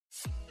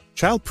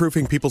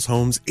Childproofing people's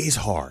homes is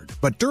hard,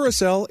 but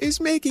Duracell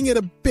is making it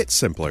a bit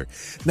simpler.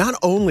 Not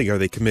only are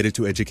they committed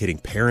to educating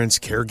parents,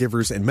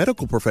 caregivers, and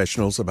medical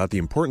professionals about the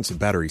importance of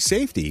battery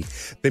safety,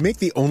 they make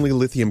the only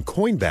lithium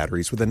coin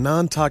batteries with a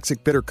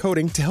non-toxic bitter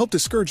coating to help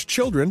discourage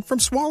children from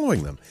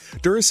swallowing them.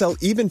 Duracell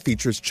even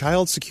features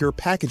child-secure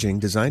packaging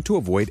designed to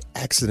avoid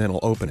accidental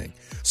opening.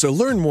 So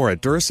learn more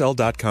at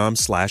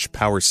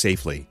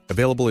Duracell.com/powersafely.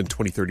 Available in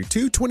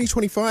 2032,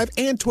 2025,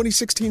 and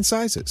 2016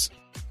 sizes.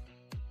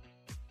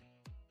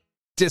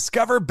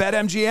 Discover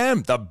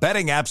BetMGM, the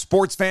betting app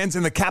sports fans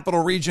in the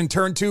capital region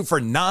turn to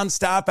for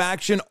nonstop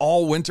action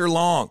all winter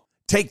long.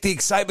 Take the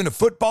excitement of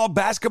football,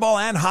 basketball,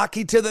 and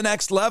hockey to the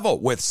next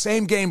level with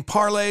same-game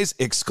parlays,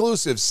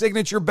 exclusive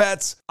signature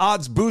bets,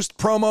 odds boost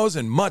promos,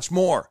 and much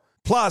more.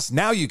 Plus,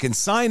 now you can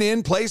sign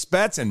in, place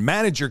bets, and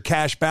manage your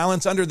cash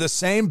balance under the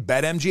same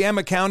BetMGM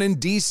account in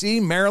D.C.,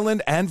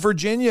 Maryland, and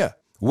Virginia.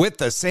 With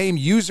the same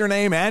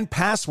username and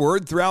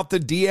password throughout the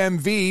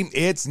DMV,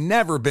 it's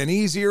never been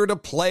easier to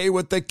play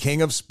with the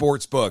king of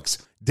sportsbooks.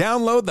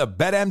 Download the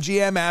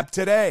BetMGM app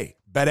today.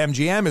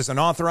 BetMGM is an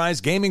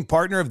authorized gaming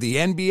partner of the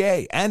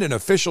NBA and an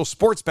official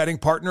sports betting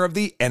partner of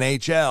the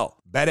NHL.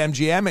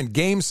 BetMGM and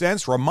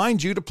GameSense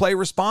remind you to play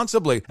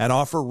responsibly and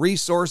offer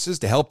resources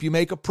to help you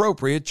make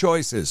appropriate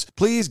choices.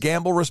 Please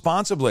gamble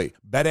responsibly.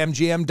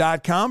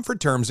 BetMGM.com for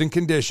terms and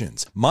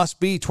conditions. Must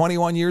be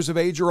 21 years of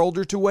age or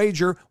older to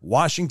wager.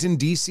 Washington,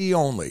 D.C.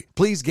 only.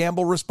 Please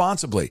gamble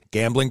responsibly.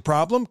 Gambling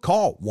problem?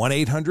 Call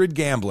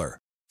 1-800-GAMBLER.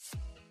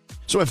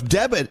 So if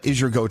debit is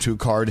your go-to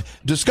card,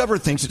 Discover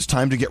thinks it's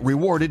time to get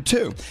rewarded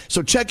too.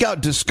 So check out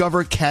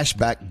Discover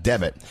Cashback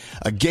Debit,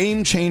 a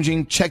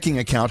game-changing checking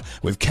account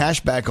with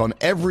cashback on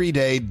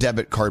everyday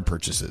debit card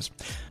purchases.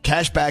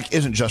 Cashback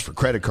isn't just for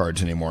credit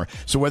cards anymore.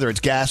 So whether it's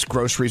gas,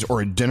 groceries,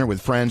 or a dinner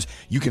with friends,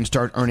 you can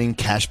start earning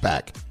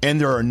cashback. And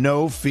there are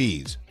no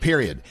fees,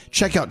 period.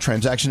 Check out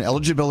transaction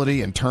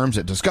eligibility and terms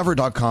at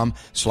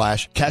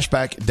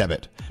discover.com/cashback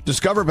debit.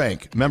 Discover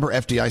Bank, member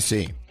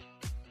FDIC.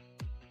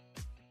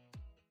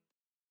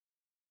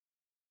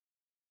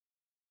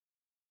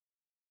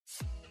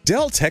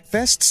 Dell Tech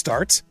Fest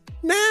starts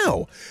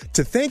now.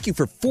 To thank you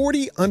for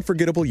 40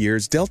 unforgettable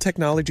years, Dell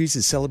Technologies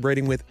is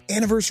celebrating with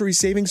anniversary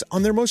savings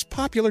on their most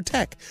popular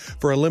tech.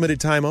 For a limited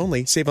time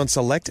only, save on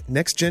select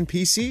next-gen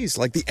PCs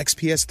like the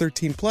XPS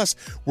 13 Plus,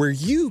 where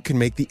you can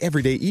make the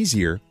everyday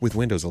easier with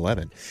Windows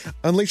 11.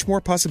 Unleash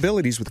more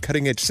possibilities with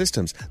cutting-edge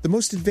systems, the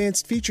most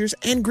advanced features,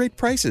 and great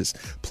prices.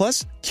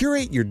 Plus,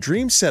 curate your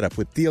dream setup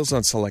with deals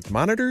on select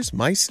monitors,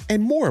 mice,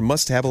 and more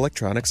must-have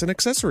electronics and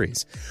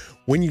accessories.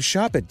 When you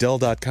shop at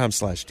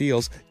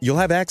Dell.com/deals, you'll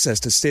have access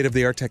to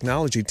state-of-the-art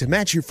technology to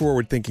match your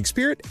forward-thinking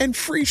spirit and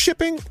free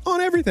shipping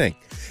on everything.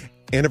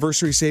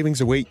 Anniversary savings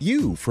await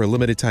you for a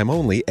limited time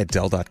only at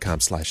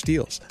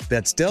Dell.com/deals.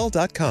 That's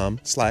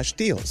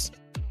Dell.com/deals.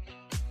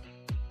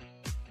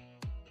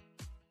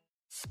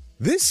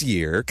 This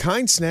year,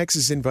 Kind Snacks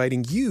is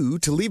inviting you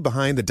to leave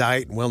behind the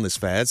diet and wellness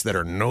fads that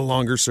are no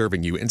longer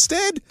serving you.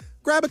 Instead,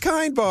 grab a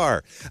Kind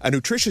Bar, a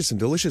nutritious and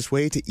delicious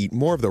way to eat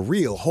more of the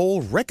real,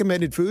 whole,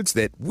 recommended foods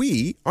that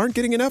we aren't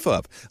getting enough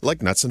of,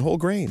 like nuts and whole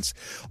grains.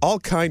 All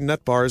Kind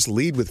nut bars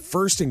lead with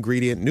first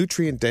ingredient,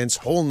 nutrient-dense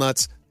whole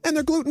nuts, and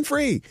they're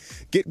gluten-free.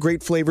 Get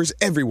great flavors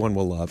everyone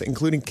will love,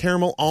 including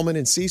caramel, almond,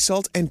 and sea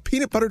salt, and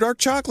peanut butter dark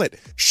chocolate.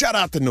 Shut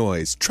out the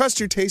noise, trust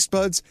your taste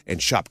buds, and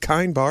shop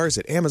Kind Bars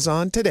at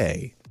Amazon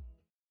today.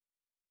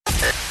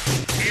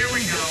 Here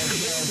we go.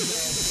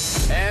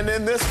 And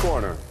in this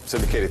corner,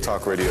 syndicated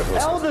talk radio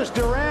host Elvis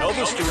Duran.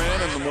 Elvis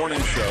Duran in the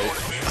morning show.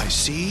 I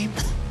see.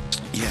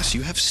 Yes,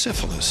 you have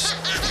syphilis.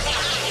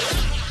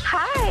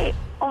 Hi.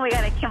 Oh my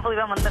God, I can't believe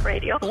I'm on the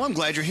radio. Oh, I'm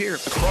glad you're here.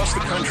 Across the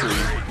country,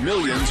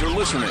 millions are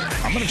listening.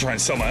 I'm going to try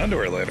and sell my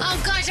underwear later.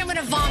 Oh gosh, I'm going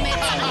to vomit.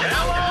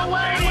 Hello,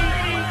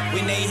 ladies.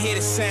 When they hear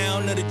the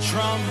sound of the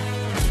drum,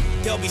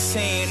 they'll be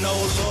saying,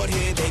 oh Lord,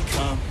 here they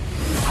come.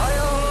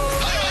 Hi-yo.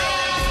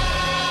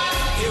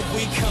 Here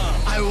we come.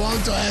 I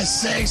want to have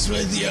sex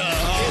with you.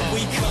 Here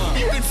we come.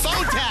 You've been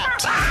phone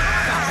tapped.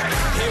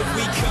 Here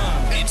we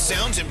come. It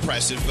sounds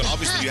impressive, but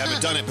obviously you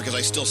haven't done it because I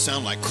still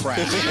sound like crap.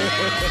 No,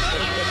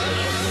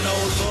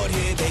 Lord,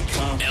 here they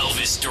come.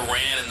 Elvis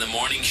Duran in the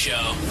morning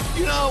show.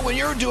 You know, when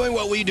you're doing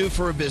what we do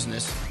for a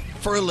business,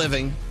 for a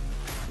living,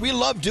 we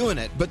love doing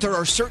it, but there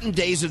are certain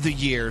days of the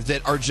year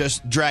that are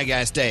just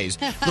drag-ass days.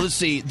 Let's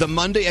see, the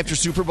Monday after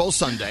Super Bowl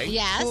Sunday.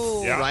 Yes.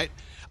 Yeah. Right?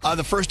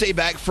 The first day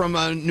back from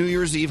New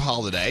Year's Eve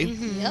holiday.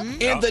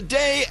 Mm-hmm. And the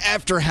day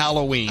after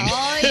Halloween.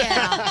 Oh,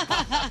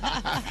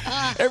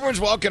 yeah. Everyone's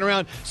walking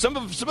around. Some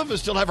of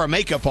us still have our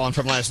makeup on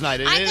from last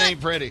night, and it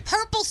ain't pretty.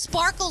 Purple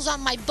sparkles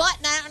on my butt,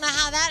 and I don't know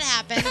how that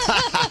happened.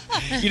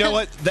 You know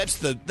what? That's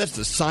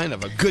the sign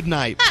of a good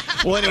night.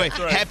 Well, anyway,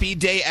 happy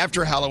day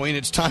after Halloween.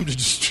 It's time to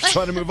just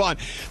try to move on.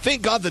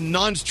 Thank God the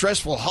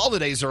non-stressful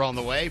holidays are on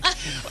the way.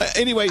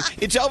 Anyway,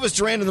 it's Elvis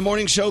Duran in the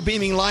morning show,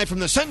 beaming live from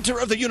the center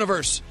of the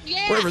universe,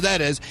 wherever that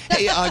is.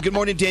 Hey, good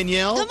morning,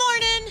 Danielle. Good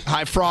morning.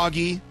 Hi,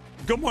 Froggy.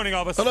 Good morning,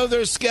 Elvis. Hello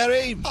there,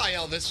 Scary. Hi,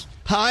 Elvis.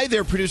 Hi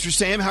there, producer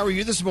Sam. How are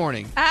you this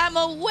morning? I'm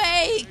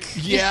awake.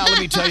 Yeah, let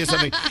me tell you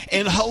something.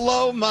 And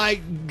hello,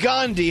 my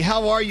Gandhi.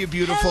 How are you,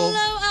 beautiful?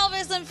 Hello,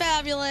 Elvis. I'm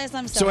fabulous.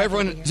 I'm So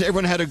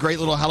everyone had a great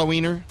little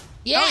Halloweener?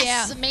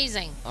 Yes,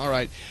 amazing. All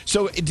right.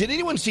 So did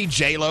anyone see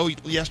J-Lo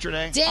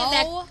yesterday?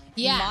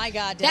 My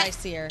God, did I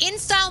see her.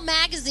 InStyle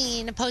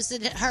magazine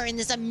posted her in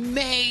this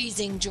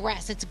amazing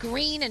dress. It's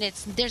green and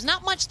there's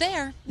not much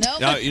there.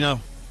 Nope.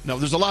 No,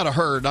 there's a lot of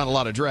her, not a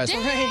lot of dress.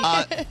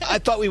 I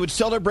thought we would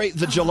celebrate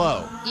the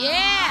J-Lo.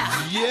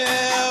 Yeah.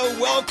 Yeah,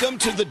 welcome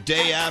to the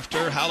day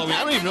after Halloween.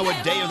 I don't even know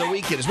what day of the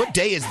week it is. What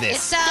day is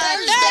this? It's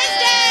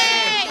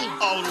Thursday!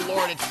 Oh,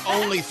 Lord, it's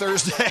only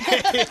Thursday.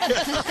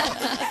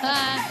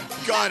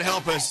 God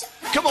help us.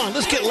 Come on,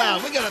 let's get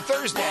loud. We got a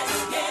Thursday.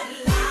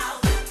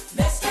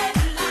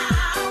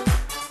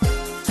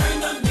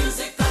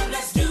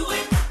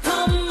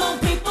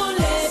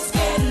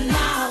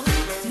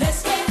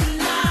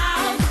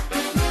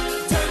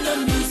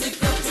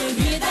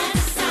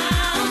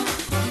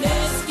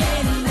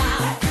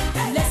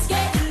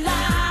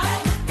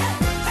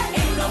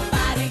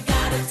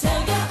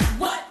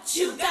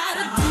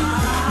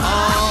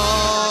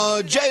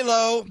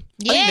 J-Lo.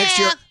 Yeah.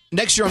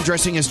 Next year I'm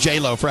dressing as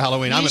J-Lo for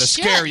Halloween. I'm going to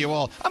scare you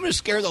all. I'm going to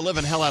scare the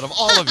living hell out of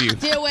all of you.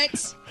 Do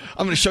it.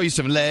 I'm going to show you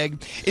some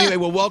leg. Anyway,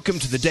 well, welcome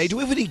to the day. Do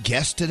we have any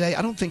guests today?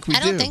 I don't think we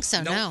do. I don't think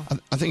so, no.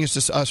 I think it's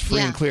just us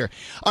free and clear.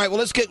 All right, well,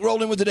 let's get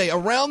rolling with the day.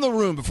 Around the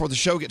room before the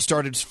show gets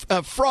started,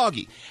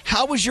 Froggy,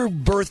 how was your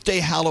birthday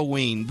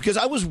Halloween? Because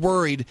I was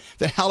worried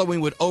that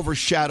Halloween would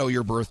overshadow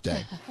your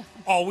birthday.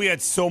 Oh, we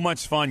had so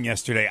much fun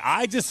yesterday.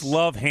 I just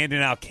love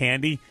handing out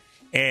candy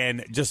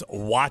and just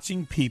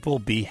watching people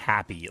be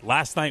happy.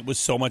 Last night was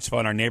so much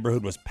fun. Our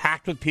neighborhood was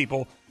packed with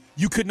people.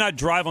 You could not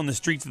drive on the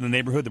streets of the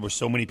neighborhood. There were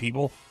so many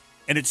people.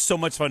 And it's so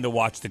much fun to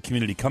watch the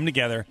community come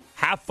together,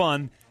 have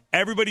fun,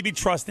 everybody be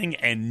trusting,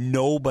 and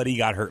nobody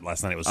got hurt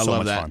last night. It was so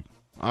much fun.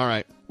 All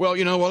right. Well,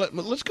 you know what?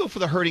 Let's go for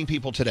the hurting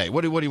people today.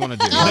 What do you want to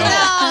do?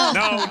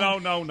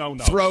 No.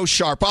 Throw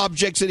sharp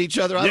objects at each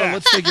other? I don't know.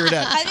 Let's figure it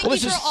out. I think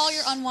you throw all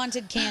your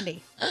unwanted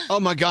candy.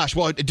 Oh, my gosh.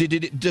 Well,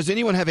 does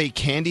anyone have a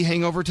candy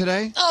hangover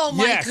today? Oh,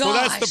 my gosh. So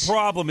that's the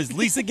problem is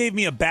Lisa gave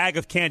me a bag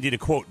of candy to,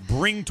 quote,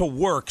 bring to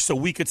work so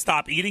we could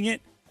stop eating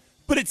it.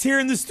 But it's here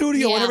in the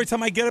studio, and every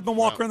time I get up and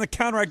walk around the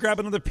counter, I grab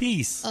another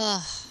piece.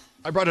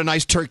 I brought a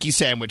nice turkey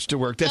sandwich to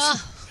work.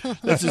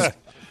 That's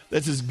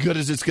as good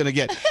as it's going to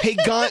get. Hey,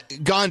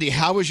 Gandhi,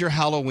 how was your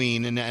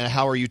Halloween, and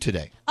how are you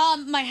today?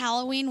 My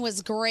Halloween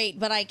was great,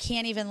 but I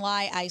can't even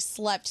lie. I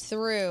slept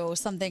through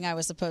something I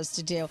was supposed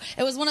to do.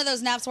 It was one of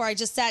those naps where I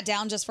just sat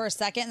down just for a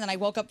second, and then I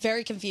woke up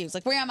very confused.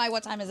 Like, where am I?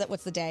 What time is it?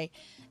 What's the day?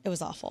 It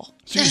was awful.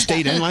 So you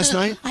stayed in last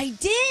night? I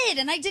did,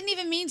 and I didn't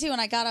even mean to. And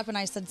I got up and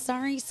I said,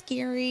 sorry,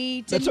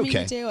 scary. Didn't mean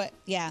to do it.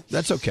 Yeah.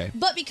 That's okay.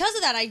 But because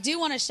of that, I do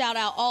want to shout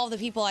out all the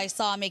people I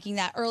saw making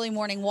that early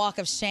morning walk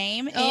of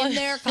shame in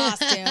their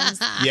costumes.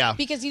 Yeah.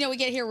 Because, we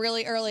get here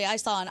really early. I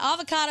saw an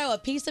avocado, a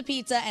piece of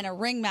pizza, and a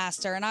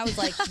ringmaster. And I was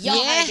like,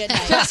 y'all had a good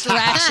night. Just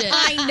ratchet.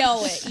 I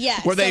know it,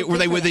 yes. Were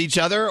they with each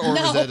other? Or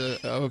No. was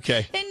that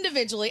okay?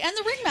 Individually. And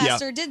the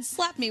ringmaster did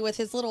slap me with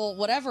his little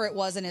whatever it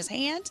was in his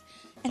hand.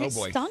 And it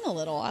stung a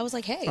little. I was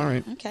like, hey, all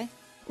right. Okay.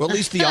 Well, at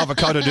least the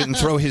avocado didn't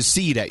throw his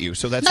seed at you,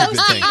 so that's a good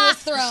thing. Was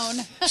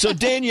thrown. So,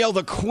 Danielle,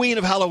 the queen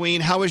of Halloween,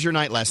 how was your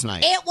night last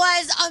night? It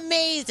was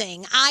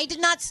amazing. I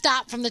did not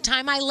stop from the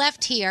time I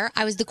left here.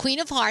 I was the Queen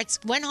of Hearts,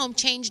 went home,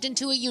 changed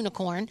into a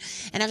unicorn,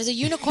 and I was a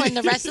unicorn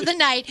the rest of the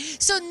night.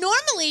 So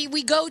normally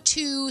we go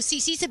to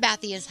CeCe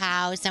Sabathia's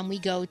house and we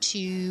go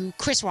to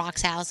Chris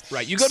Rock's house.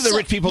 Right. You go to the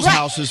rich people's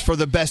houses for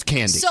the best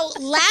candy. So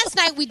last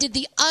night we did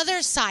the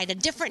other side, a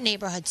different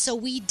neighborhood. So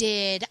we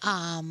did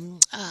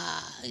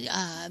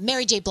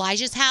Mary J.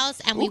 Blige's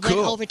house, and we went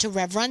over to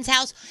Rev Run's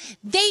house.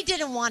 They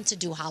didn't want to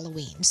do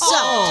Halloween. So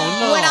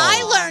what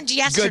I learned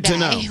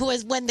yesterday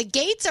was when the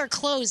gates are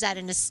closed at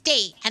an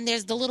estate and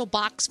there's the little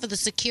box for the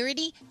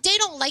security, they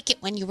don't like it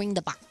when you ring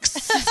the box.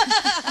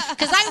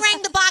 Because I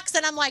rang the box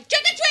and I'm like,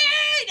 trick or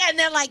treat! And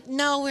they're like,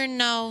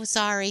 no,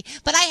 sorry.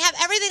 But I have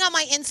everything on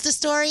my Insta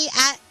story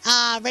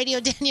at Radio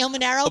Danielle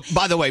Monero.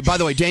 By the way,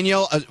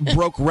 Danielle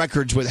broke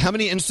records with how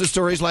many Insta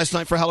stories last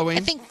night for Halloween?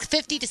 I think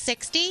 50 to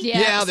 60.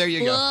 Yeah, there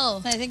you go.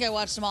 Whoa. I think I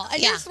watched them all.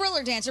 And your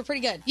Thriller dance are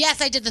pretty good.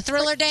 Yes, I did the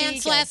Thriller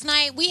dance last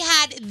night. We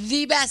had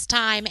the best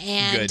time,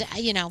 and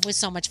it was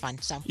so much fun.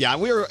 So yeah,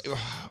 we were.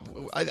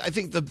 I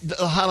think the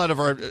highlight of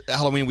our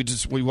Halloween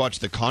we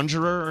watched The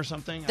Conjurer or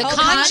something. The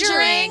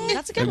Conjuring.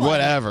 That's a good one.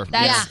 Whatever.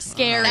 That's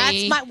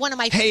scary. That's one of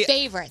my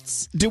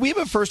favorites. Do we have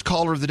a first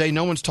caller of the day?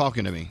 No one's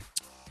talking to me.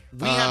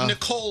 We have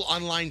Nicole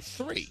on line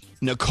 3.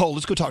 Nicole,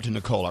 let's go talk to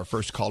Nicole, our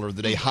first caller of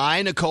the day.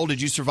 Hi, Nicole.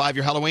 Did you survive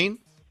your Halloween?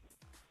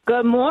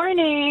 Good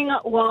morning.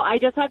 Well, I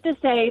just have to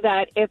say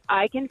that if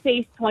I can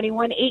face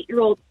 21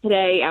 8-year-olds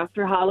today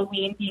after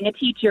Halloween being a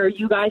teacher,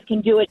 you guys can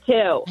do it too.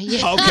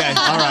 Okay, all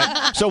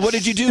right. So what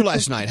did you do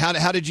last night?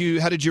 How did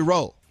you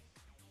roll?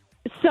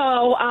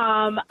 So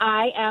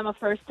I am a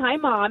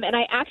first-time mom, and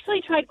I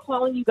actually tried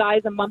calling you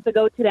guys a month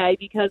ago today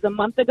because a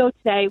month ago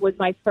today was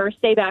my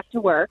first day back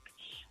to work.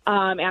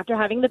 after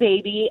having the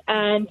baby.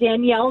 And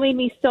Danielle made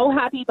me so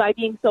happy by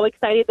being so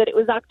excited that it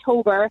was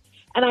October.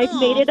 And I've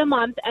made it a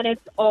month, and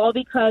it's all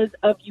because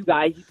of you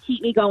guys. You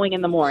keep me going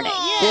in the morning.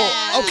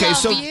 Well, okay,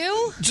 so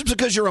just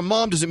because you're a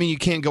mom doesn't mean you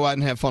can't go out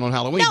and have fun on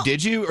Halloween.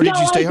 Did you, or did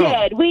you stay home?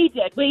 I did. We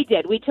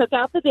did. We took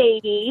out the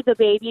baby. The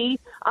baby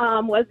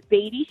was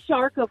Baby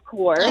Shark, of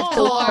course.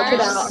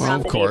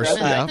 Of course,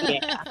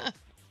 yeah.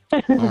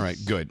 All right,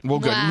 good. Well,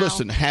 good. Wow.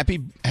 Listen, happy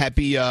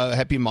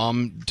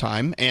mom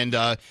time,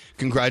 and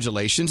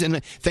congratulations,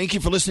 and thank you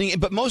for listening.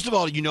 But most of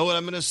all, you know what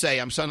I'm going to say.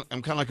 I'm kind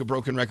of like a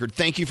broken record.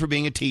 Thank you for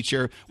being a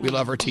teacher. We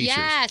love our teachers.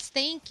 Yes,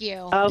 thank you.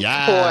 Of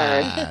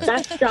course.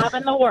 Best job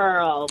in the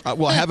world.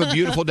 Well, have a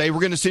beautiful day.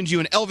 We're going to send you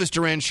an Elvis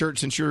Duran shirt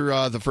since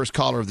you're the first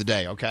caller of the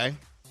day, okay?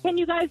 Can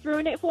you guys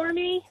ruin it for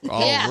me?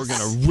 Oh, we're going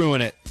to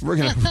ruin it.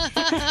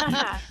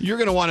 You're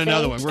going to want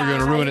another one. We're going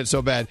to ruin it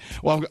so bad.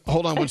 Well,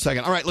 hold on one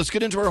second. All right, let's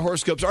get into our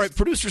horoscopes. All right,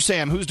 producer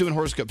Sam, who's doing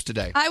horoscopes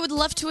today? I would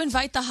love to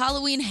invite the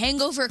Halloween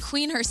hangover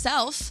queen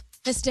herself,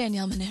 Miss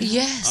Danielle Monero.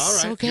 Yes. All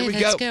right, Okay, here we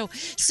let's go. go.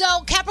 So,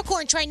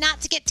 Capricorn, try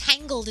not to get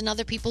tangled in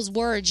other people's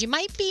words. You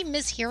might be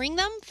mishearing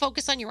them.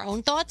 Focus on your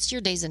own thoughts. Your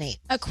day's an 8.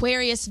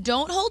 Aquarius,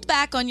 don't hold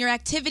back on your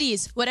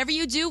activities. Whatever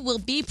you do will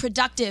be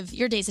productive.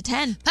 Your day's a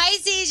 10.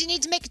 Pisces, you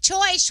need to make a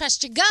choice.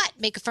 Trust your gut.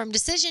 Make a firm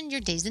decision.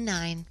 Your day's a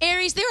 9.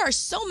 Aries, there are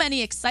so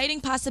many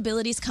exciting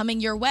possibilities coming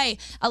your way.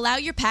 Allow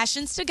your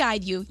passions to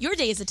guide you. Your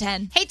day's a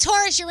 10. Hey,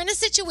 Taurus, you're in a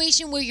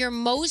situation where you're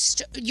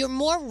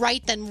more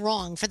right than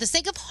wrong. For the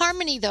sake of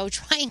harmony, though,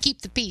 try and keep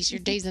the peace. Your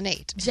day's an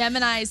 8.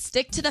 Geminis,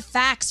 stick to the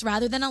facts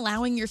rather than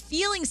allowing your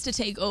feelings to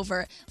take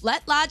over.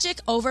 Let logic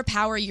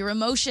overpower your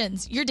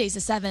emotions. Your day's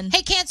a 7.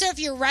 Hey, Cancer, if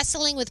you're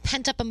wrestling with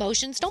pent-up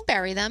emotions, don't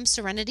bury them.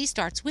 Serenity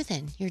starts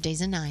within. Your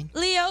day's a 9.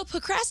 Leo,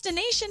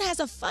 procrastination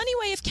has a funny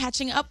way of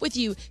catching up with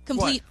you.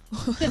 Complete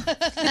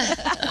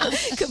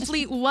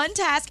one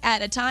task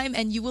at a time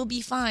and you will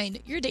be fine.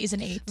 Your day's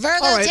an 8.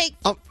 Virgo, All right,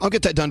 I'll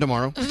get that done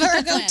tomorrow.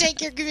 Virgo,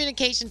 take your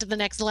communication to the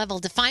next level.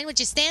 Define what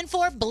you stand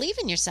for. Believe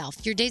in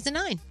yourself. Your day's a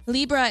 9.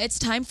 Libra, it's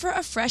time for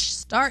a fresh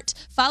start.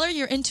 Follow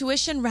your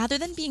intuition rather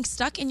than being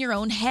stuck in your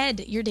own head.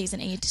 Your day's an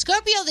 8.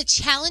 Scorpio, the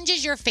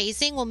challenges you're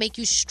facing will make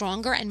you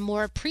stronger and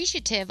more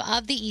appreciative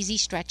of the easy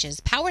stretches.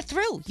 Power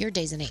through. Your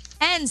day's an 8.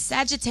 And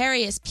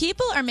Sagittarius,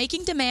 people are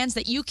making demands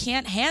that you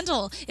can't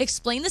handle.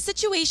 Explain the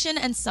situation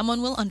and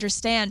someone will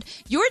understand.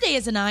 Your day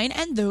is a 9,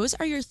 and those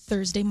are your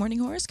Thursday morning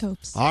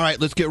horoscopes. All right,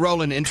 let's get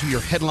rolling into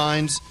your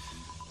headlines.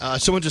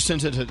 Someone just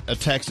sent a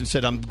text and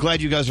said, I'm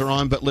glad you guys are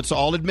on, but let's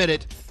all admit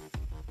it.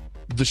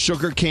 The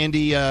sugar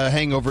candy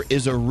hangover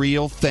is a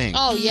real thing.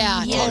 Oh,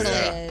 yeah,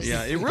 totally.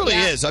 Yeah, it really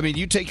is. I mean,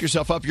 you take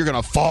yourself up, you're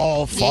going to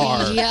fall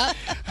far. Yeah.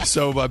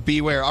 So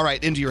beware. All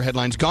right, into your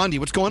headlines. Gandhi,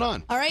 what's going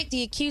on? All right,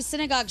 the accused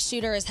synagogue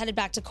shooter is headed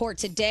back to court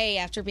today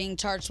after being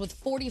charged with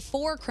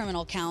 44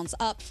 criminal counts,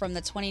 up from the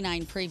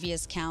 29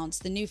 previous counts.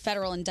 The new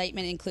federal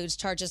indictment includes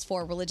charges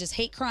for religious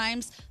hate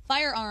crimes,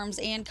 firearms,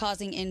 and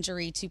causing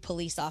injury to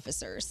police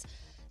officers.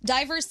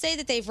 Divers say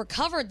that they've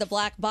recovered the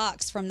black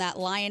box from that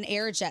Lion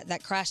Air jet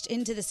that crashed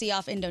into the sea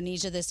off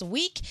Indonesia this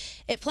week.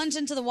 It plunged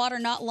into the water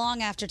not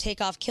long after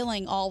takeoff,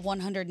 killing all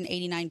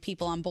 189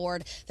 people on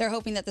board. They're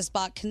hoping that this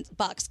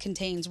box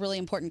contains really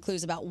important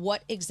clues about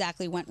what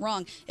exactly went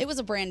wrong. It was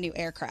a brand new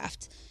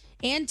aircraft.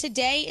 And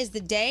today is the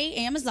day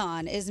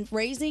Amazon is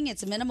raising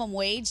its minimum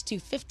wage to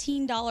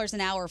 $15 an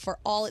hour for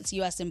all its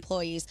U.S.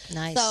 employees.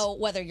 Nice. So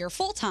whether you're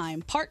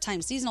full-time,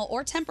 part-time, seasonal,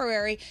 or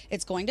temporary,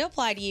 it's going to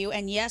apply to you.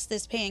 And yes,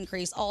 this pay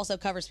increase also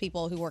covers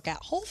people who work at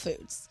Whole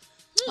Foods.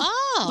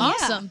 Oh,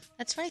 awesome.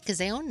 That's right, because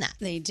they own that.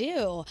 They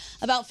do.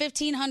 About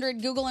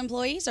 1,500 Google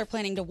employees are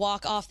planning to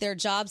walk off their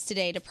jobs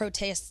today to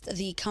protest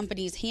the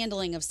company's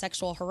handling of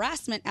sexual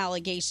harassment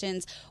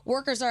allegations.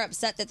 Workers are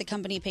upset that the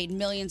company paid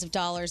millions of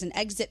dollars in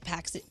exit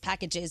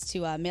packages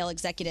to male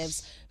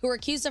executives who were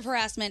accused of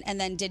harassment and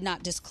then did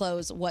not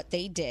disclose what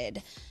they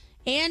did.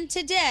 And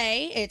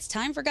today, it's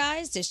time for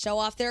guys to show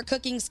off their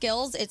cooking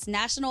skills. It's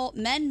National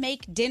Men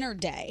Make Dinner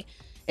Day.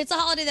 It's a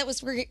holiday that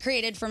was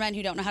created for men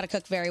who don't know how to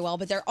cook very well,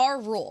 but there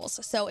are rules.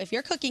 So if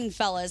you're cooking,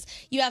 fellas,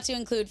 you have to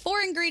include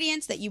 4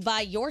 ingredients that you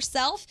buy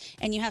yourself,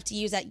 and you have to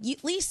use at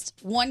least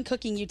 1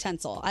 cooking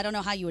utensil. I don't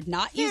know how you would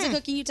not use a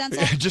cooking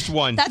utensil. Just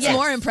one. That's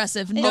more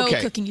impressive. No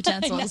cooking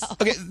utensils.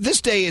 Okay,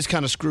 this day is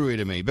kind of screwy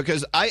to me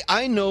because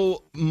I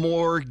know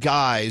more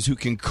guys who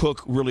can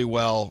cook really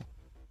well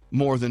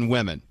more than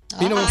women.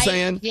 You know what I'm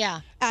saying?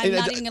 Yeah. I'm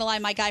not even going to lie.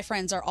 My guy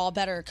friends are all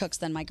better cooks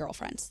than my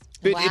girlfriends.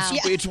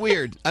 It's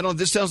weird. I don't.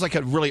 This sounds like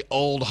a really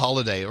old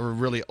holiday or a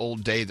really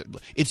old day.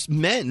 It's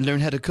men learn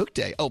how to cook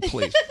day. Oh,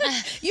 please.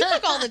 You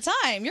cook all the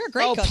time. You're a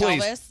great cook,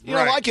 please. Elvis. You know,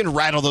 I can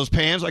rattle those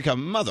pans like a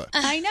mother.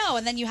 I know.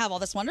 And then you have all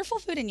this wonderful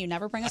food and you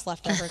never bring us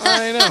leftovers.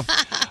 I know.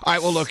 All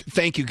right. Well, look.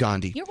 Thank you,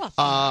 Gandhi. You're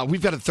welcome.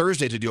 We've got a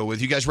Thursday to deal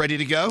with. You guys ready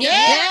to go?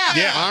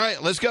 Yeah. All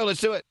right. Let's go.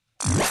 Let's do it.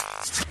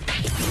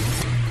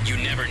 You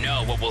never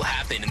know what will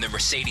happen in the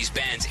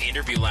Mercedes-Benz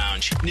interview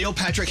lounge. Neil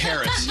Patrick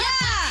Harris.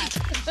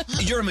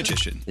 You're a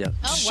magician. Yeah.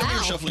 Show me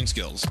your shuffling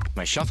skills.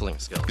 My shuffling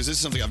skills. Because this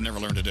is something I've never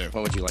learned to do.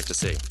 What would you like to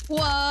see?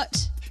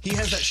 What? He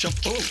has that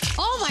shuffle.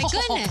 Oh, my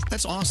goodness.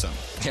 That's awesome.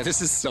 Yeah,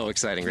 this is so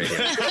exciting right here.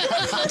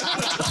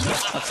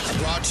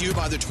 Brought to you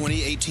by the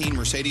 2018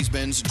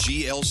 Mercedes-Benz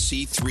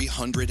GLC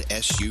 300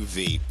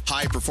 SUV.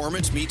 High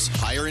performance meets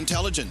higher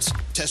intelligence.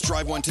 Test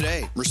drive one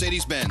today.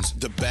 Mercedes-Benz,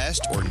 the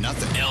best or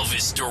nothing.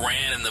 Elvis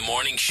Duran in the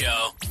Morning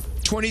Show.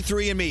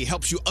 23andMe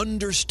helps you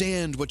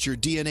understand what your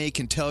DNA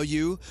can tell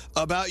you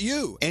about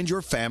you and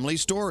your family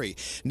story.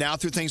 Now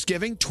through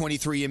Thanksgiving,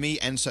 23andMe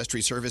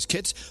Ancestry Service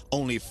Kits,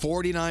 only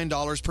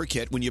 $49 per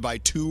kit when you buy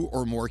 2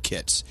 or more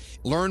kits.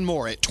 Learn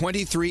more at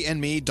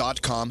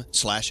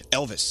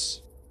 23andme.com/Elvis.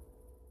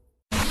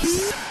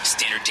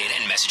 Standard data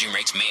and messaging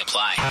rates may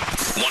apply.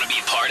 Want to be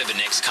a part of the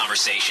next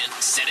conversation?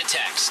 Send a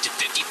text to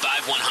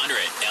 55100.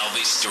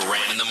 Elvis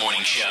Duran in the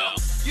Morning Show.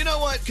 You know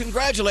what?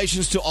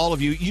 Congratulations to all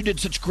of you. You did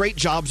such great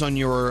jobs on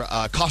your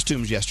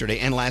costumes yesterday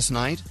and last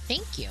night.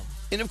 Thank you.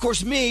 And of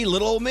course, me,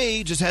 little old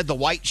me, just had the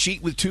white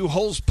sheet with 2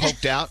 holes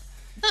poked out.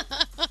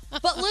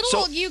 But little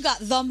old you got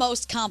the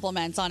most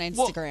compliments on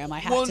Instagram, I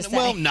have to say.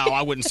 Well, no,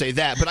 I wouldn't say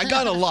that, but I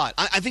got a lot.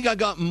 I think I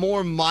got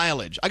more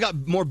mileage. I got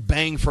more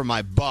bang for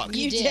my buck.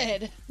 You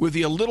did. With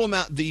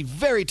the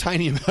very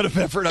tiny amount of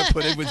effort I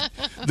put in with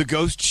the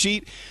ghost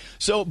sheet.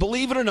 So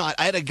believe it or not,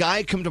 I had a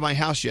guy come to my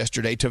house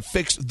yesterday to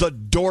fix the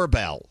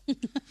doorbell.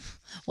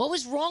 What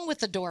was wrong with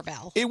the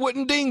doorbell? It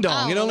wouldn't ding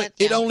dong. Oh,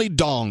 it only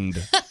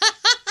donged.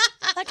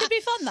 That could be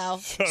fun, though.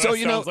 So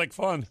you know, sounds like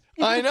fun.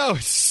 I know,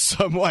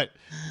 somewhat.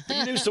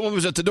 You knew someone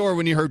was at the door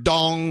when you heard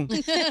dong.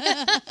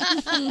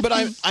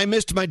 But I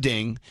missed my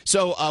ding,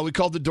 so we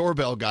called the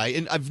doorbell guy,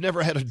 and I've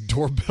never had a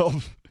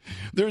doorbell.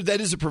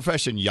 That is a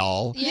profession,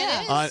 y'all.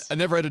 Yeah. I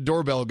never had a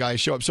doorbell guy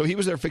show up, so he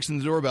was there fixing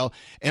the doorbell,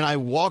 and I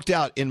walked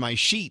out in my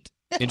sheet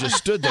and just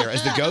stood there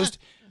as the ghost.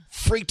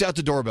 Freaked out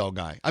the doorbell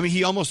guy. I mean,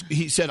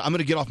 he said, "I'm going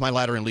to get off my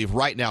ladder and leave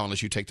right now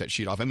unless you take that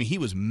sheet off." I mean, he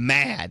was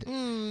mad.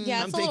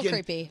 Yeah, it's a little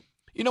creepy.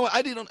 You know what?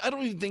 I don't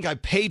even think I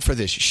paid for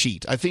this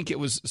sheet. I think it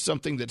was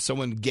something that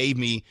someone gave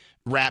me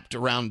wrapped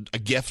around a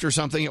gift or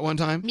something at one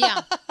time.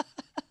 Yeah.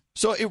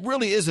 So it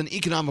really is an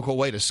economical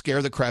way to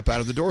scare the crap out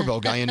of the doorbell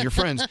guy and your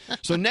friends.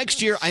 So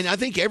next year, and I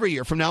think every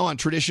year from now on,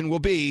 tradition will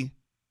be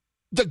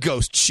the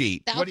ghost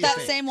sheet. What do you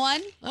think? Same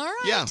one? All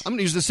right. Yeah, I'm going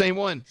to use the same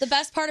one. The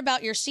best part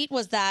about your sheet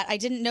was that I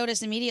didn't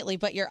notice immediately,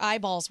 but your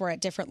eyeballs were at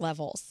different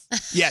levels.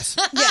 Yes.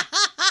 Yeah.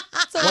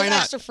 So it Why was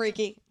not? extra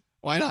freaky.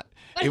 Why not?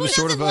 But who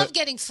doesn't love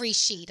getting free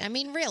sheet? I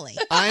mean, really.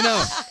 I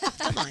know.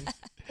 Come on.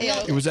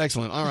 It was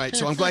excellent. All right,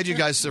 so I'm glad you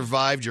guys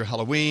survived your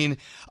Halloween.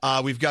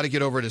 We've got to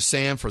get over to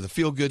Sam for the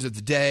feel goods of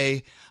the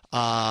day.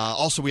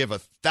 Also, we have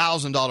a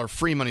 $1,000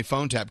 free money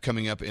phone tap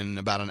coming up in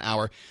about an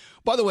hour.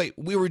 By the way,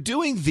 we were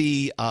doing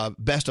the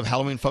best of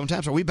Halloween phone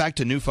taps. Are we back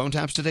to new phone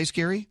taps today,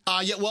 Scary?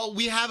 Yeah, well,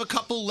 we have a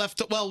couple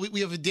left. Well,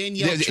 we have a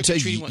Danielle It's a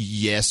trick-or-treat one.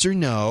 yes or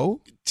no.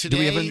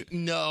 Today, Do we have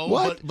no.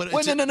 What? But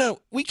Wait, no.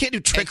 We can't do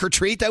trick or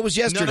treat. That was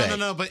yesterday.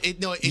 No. But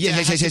it has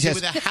Yes. to do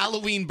with a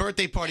Halloween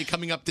birthday party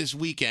coming up this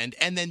weekend,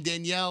 and then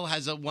Danielle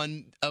has a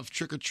one of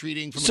trick or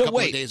treating from a couple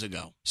of days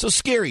ago. So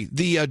Scary,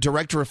 the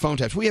director of phone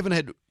taps. We haven't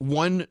had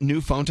one new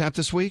phone tap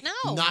this week.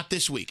 No, not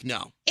this week.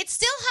 No. It's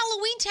still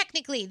Halloween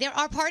technically. There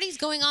are parties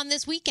going on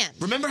this weekend.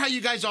 Remember how you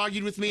guys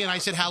argued with me and I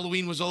said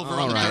Halloween was over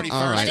on the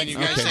 31st, and you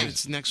guys said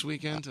it's next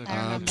weekend? Okay.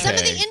 Some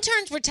of the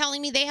interns were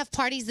telling me they have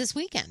parties this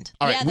weekend.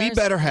 All right, we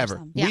better have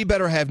her. Yeah. We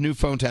better have new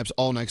phone taps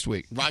all next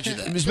week. Roger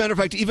that. As a matter of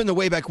fact, even the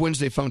Way Back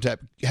Wednesday phone tap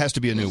has to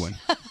be a new one.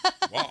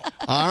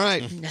 All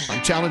right.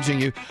 I'm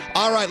challenging you.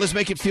 All right, let's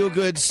make it feel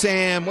good.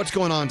 Sam, what's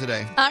going on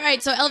today? All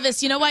right, so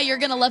Elvis, you know why you're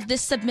going to love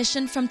this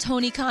submission from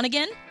Tony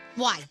Connigan?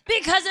 Why?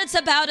 Because it's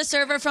about a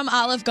server from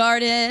Olive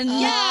Garden.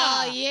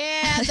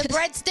 Yeah, the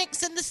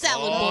breadsticks and the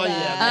salad bowl.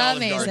 Yeah,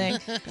 amazing.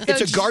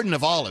 It's a garden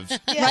of olives.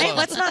 Right?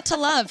 What's not to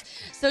love?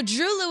 So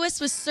Drew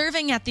Lewis was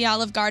serving at the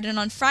Olive Garden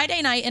on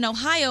Friday night in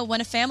Ohio when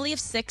a family of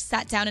 6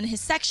 sat down in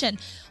his section.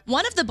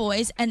 One of the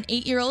boys, an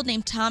 8-year-old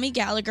named Tommy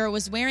Gallagher,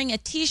 was wearing a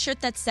T-shirt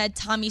that said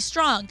Tommy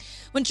Strong.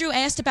 When Drew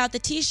asked about the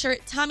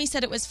T-shirt, Tommy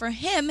said it was for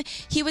him.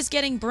 He was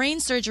getting brain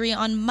surgery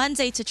on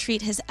Monday to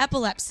treat his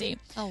epilepsy.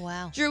 Oh,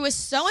 wow. Drew was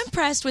so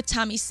impressed with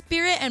Tommy's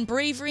spirit and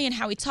bravery and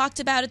how he talked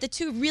about it. The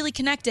two really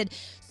connected.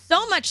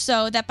 So much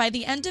so that by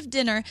the end of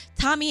dinner,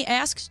 Tommy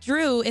asked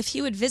Drew if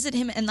he would visit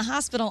him in the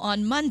hospital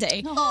on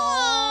Monday.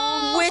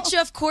 Aww. Which,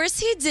 of course,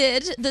 he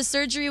did. The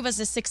surgery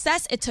was a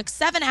success. It took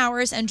 7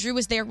 hours, and Drew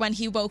was there when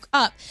he woke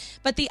up.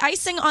 But the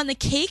icing on the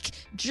cake,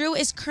 Drew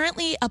is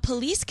currently a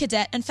police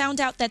cadet and found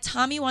out that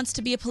Tommy wants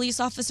to be a police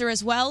officer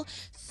as well.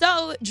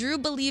 So Drew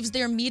believes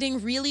their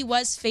meeting really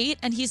was fate,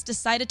 and he's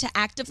decided to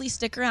actively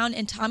stick around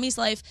in Tommy's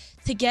life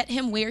to get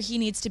him where he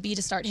needs to be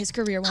to start his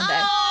career one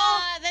day.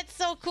 Oh, that's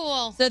so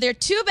cool. So they're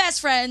two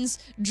best friends,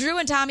 Drew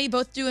and Tommy,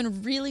 both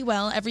doing really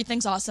well.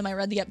 Everything's awesome. I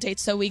read the update,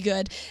 so we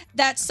good.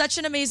 That's such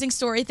an amazing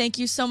story. Thank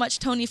you so much,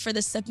 Tony, for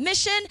the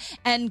submission,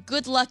 and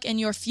good luck in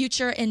your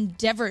future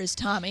endeavors,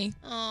 Tommy.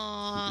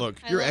 Aww, Look,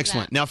 you're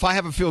excellent. Now, if I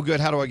have a feel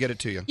good, how do I get it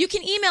to you? You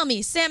can email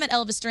me,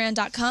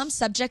 sam@elvisduran.com,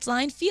 subject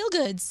line, feel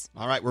goods.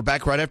 All right, we're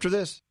back right after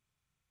this.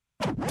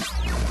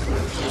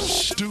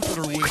 Stupid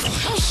or weak?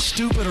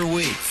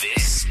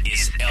 This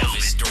is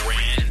Elvis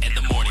Duran and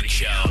the Morning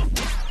Show.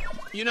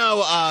 You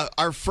know,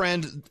 our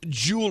friend,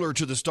 jeweler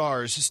to the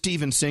stars,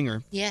 Steven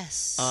Singer.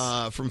 Yes.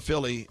 From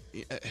Philly.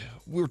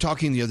 We were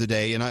talking the other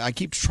day, and I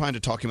keep trying to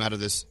talk him out of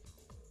this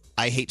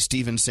I hate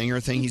Steven Singer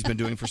thing he's been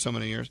doing for so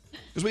many years.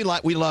 Because we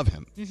love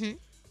him.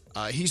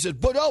 Mm-hmm. He said,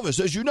 but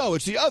Elvis, as you know,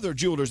 it's the other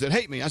jewelers that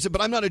hate me. I said,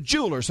 but I'm not a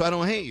jeweler, so I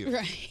don't hate you.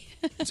 Right.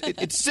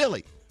 It's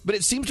silly. But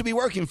it seems to be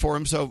working for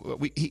him, so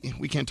we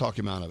can't talk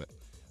him out of it.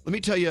 Let me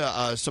tell you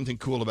something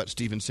cool about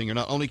Steven Singer.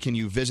 Not only can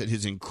you visit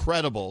his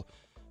incredible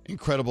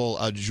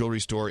jewelry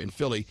store in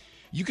Philly,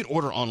 you can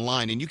order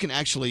online, and you can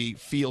actually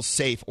feel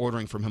safe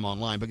ordering from him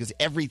online because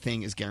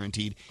everything is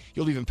guaranteed.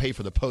 You'll even pay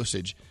for the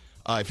postage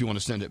if you want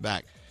to send it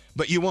back.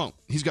 But you won't.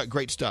 He's got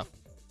great stuff.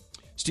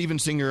 Steven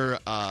Singer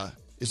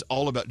is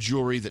all about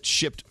jewelry that's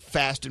shipped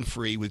fast and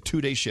free with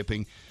 2-day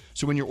shipping.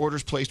 So when your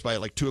order's placed by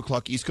like 2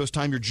 o'clock East Coast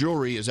time, your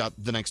jewelry is out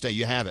the next day.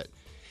 You have it.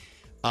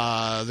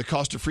 The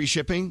cost of free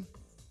shipping?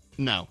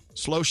 No.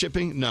 Slow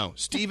shipping? No.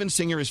 Steven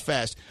Singer is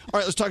fast. All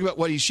right, let's talk about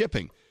what he's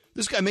shipping.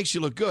 This guy makes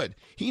you look good.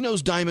 He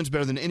knows diamonds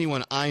better than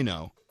anyone I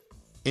know.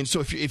 And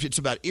so if it's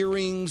about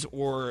earrings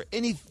or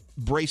any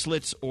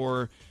bracelets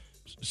or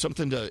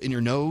something in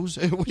your nose,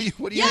 what do you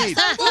need?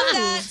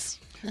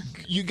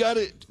 You got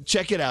to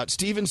check it out.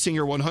 Steven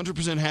Singer,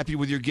 100% happy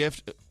with your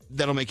gift.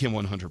 That'll make him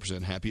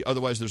 100% happy.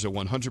 Otherwise, there's a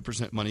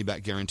 100%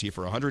 money-back guarantee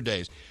for 100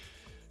 days.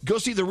 Go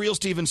see the real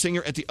Steven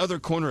Singer at the other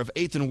corner of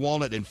 8th and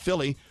Walnut in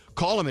Philly.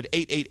 Call him at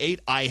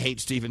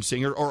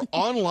 888-I-HATE-STEVEN-SINGER or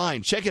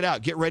online. Check it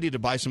out. Get ready to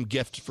buy some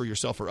gifts for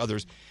yourself or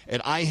others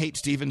at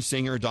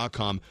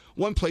IHateStevenSinger.com.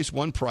 One place,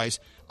 one price.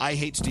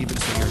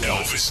 IHateStevenSinger.com.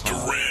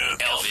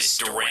 Elvis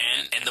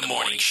Duran and the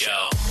Morning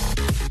Show.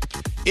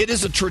 It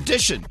is a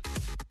tradition.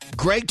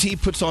 Greg T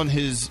puts on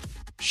his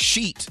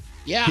sheet.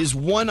 Yeah. His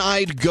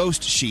one-eyed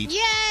ghost sheet.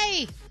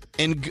 Yay!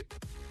 And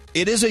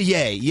it is a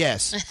yay,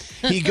 yes.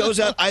 He goes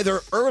out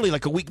either early,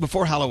 like a week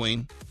before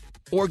Halloween,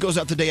 or goes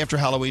out the day after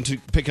Halloween to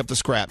pick up the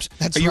scraps.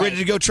 That's Are you right. ready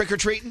to go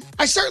trick-or-treating?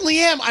 I certainly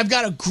am. I've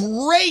got a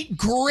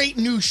great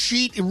new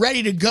sheet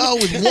ready to go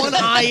with one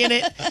eye in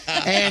it.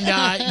 And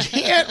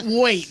can't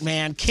wait,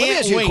 man. Can't Let me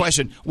ask you wait. a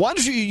question. Why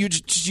don't you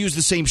just use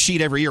the same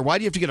sheet every year? Why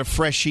do you have to get a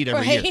fresh sheet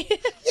every year?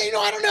 Yeah,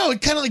 I don't know.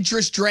 It kind of like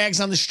just drags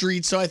on the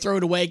street, so I throw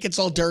it away. It gets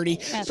all dirty.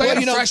 So I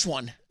got a fresh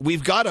one.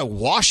 We've got a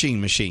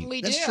washing machine.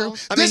 That's true.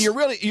 I mean, you're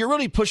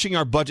really pushing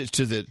our budgets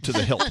to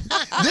the hilt.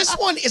 This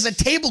one is a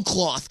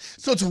tablecloth,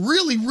 so it's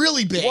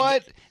really big.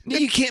 What?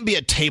 You can't be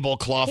a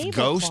tablecloth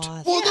ghost.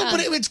 Well, no,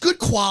 but it's good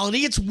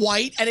quality. It's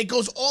white, and it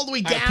goes all the way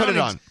All down.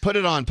 right, put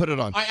it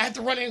on. I have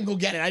to run in and go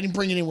get it. I didn't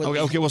bring it in with me.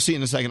 Okay, we'll see you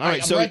in a second. All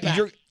right, I'm so right back.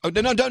 you're. Oh,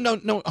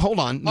 no, hold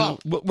on. No,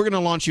 we're going to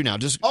launch you now.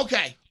 Just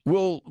Okay.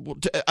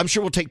 I'm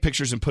sure we'll take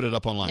pictures and put it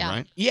up online,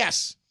 right?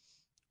 Yes.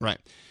 Right.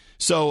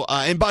 So,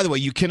 and by the way,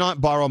 you cannot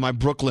borrow my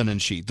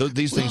Brooklinen sheet.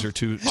 These things are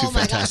too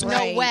fantastic.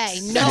 No way.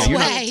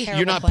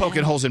 You're not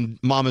poking holes in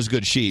Mama's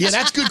good sheets. Yeah,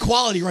 that's good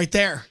quality right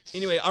there.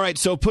 Anyway, all right.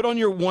 So put on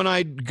your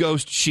one-eyed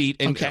ghost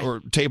sheet or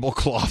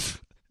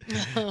tablecloth,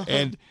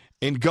 and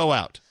go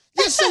out.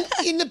 Yeah, so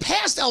in the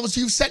past, Elvis,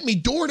 you've sent me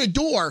door to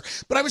door,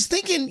 but I was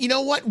thinking, you know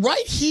what?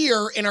 Right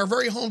here in our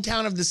very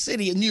hometown of the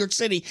city, in New York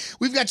City,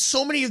 we've got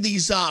so many of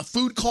these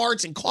food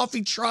carts and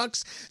coffee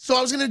trucks. So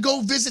I was going to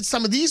go visit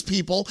some of these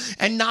people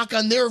and knock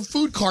on their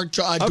food cart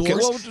doors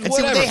and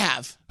see what they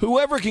have.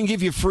 Whoever can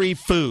give you free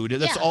food,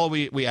 that's all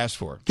we ask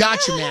for.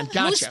 Gotcha, man.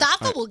 Gotcha.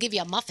 Mustafa will give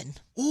you a muffin.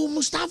 Oh,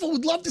 Mustafa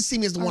would love to see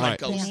me as the one-eyed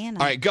ghost. All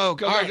right, go.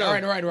 All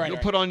right. Go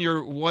put on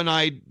your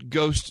one-eyed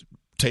ghost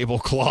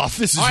tablecloth.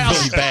 This is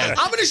really bad.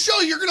 I'm going to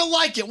show you. You're going to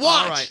like it.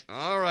 Watch.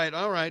 All right.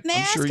 May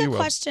I'm I sure ask you a will.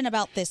 question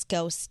about this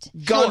ghost?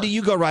 Gandhi,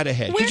 you go right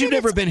ahead. Because you've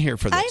never been here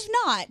for this. I've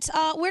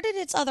not. Where did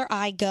its other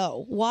eye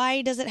go?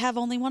 Why does it have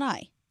only one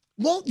eye?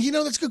 Well,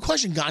 that's a good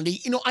question,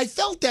 Gandhi. I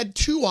felt that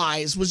 2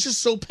 eyes was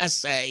just so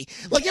passé.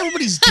 Like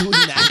everybody's doing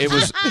that. It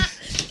was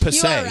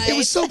passé. Right. It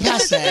was so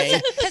passé.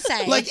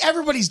 Passé. Like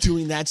everybody's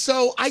doing that.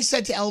 So I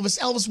said to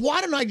Elvis,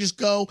 why don't I just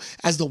go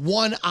as the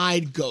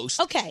one-eyed ghost?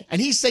 Okay. And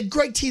he said,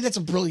 Greg T, that's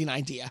a brilliant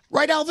idea.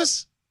 Right,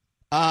 Elvis?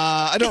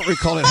 I don't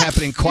recall it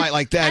happening quite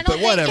like that, but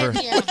whatever.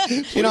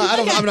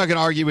 I'm not going to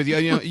argue with you.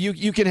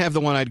 You can have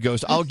the one-eyed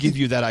ghost. I'll give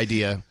you that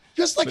idea.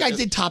 Just like I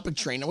did Topic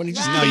Trainer when he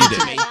just No, you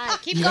didn't.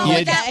 Keep going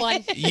with that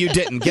one. You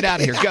didn't. Get out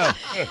of here. Go.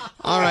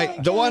 All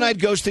right. The one-eyed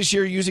ghost this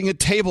year using a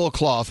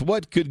tablecloth.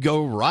 What could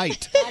go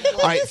right? All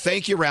right.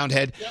 Thank you,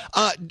 Roundhead.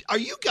 Are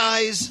you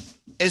guys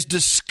as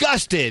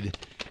disgusted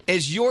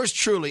as yours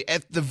truly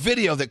at the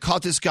video that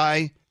caught this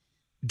guy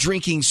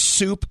drinking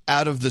soup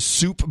out of the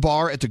soup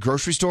bar at the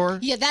grocery store?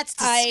 Yeah, that's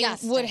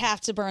disgusting. I would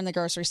have to burn the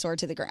grocery store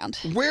to the ground.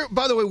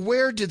 By the way,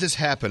 where did this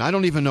happen? I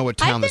don't even know what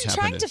town this I've been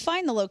happened trying to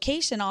find the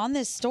location on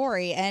this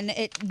story, and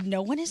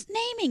no one is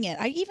naming it.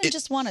 I even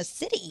just want a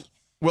city.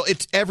 Well,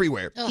 it's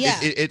everywhere. Oh. Yeah.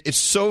 It's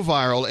so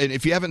viral, and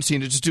if you haven't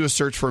seen it, just do a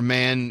search for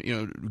man,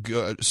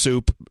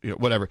 soup,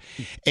 whatever.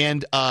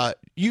 And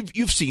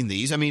you've seen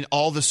these. I mean,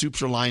 all the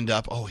soups are lined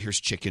up. Oh, here's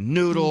chicken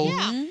noodle.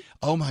 Yeah.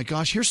 Oh my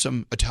gosh, here's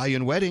some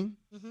Italian wedding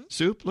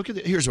soup. Look at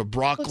it. Here's a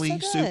broccoli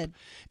Looks so soup. good.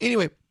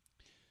 Anyway,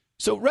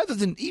 so rather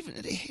than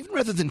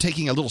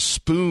taking a little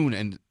spoon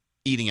and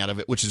eating out of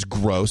it, which is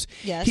gross.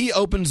 Yes. He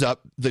opens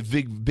up the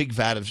big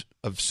vat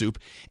of soup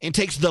and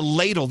takes the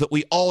ladle that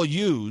we all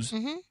use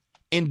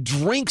and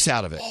drinks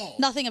out of it.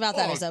 Nothing about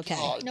that is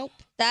okay. Nope.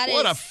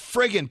 What a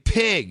friggin'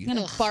 pig. I'm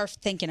going to barf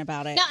thinking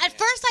about it. Now, at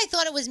first I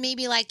thought it was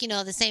maybe like,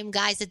 the same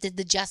guys that did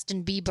the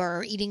Justin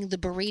Bieber eating the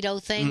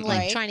burrito thing,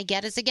 trying to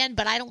get us again,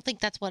 but I don't think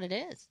that's what it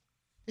is.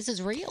 This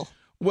is real.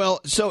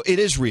 Well, so it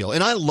is real.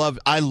 And I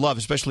love,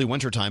 especially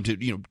wintertime,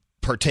 to,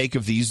 partake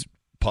of these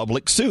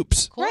public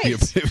soups. Right.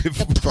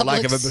 For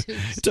lack of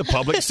it's a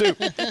public soup.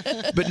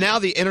 But now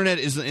the internet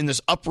is in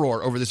this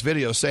uproar over this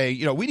video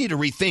saying, we need to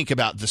rethink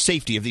about the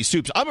safety of these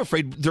soups. I'm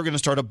afraid they're going to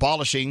start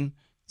abolishing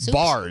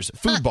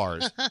food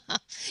bars.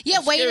 Yeah,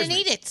 wait and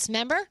eat it.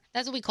 Remember?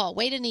 That's what we call it.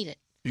 Wait and eat it.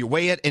 You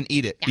weigh it and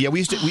eat it. Yeah, we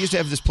used to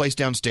have this place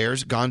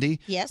downstairs, Gandhi.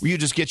 Yes. Where you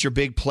just get your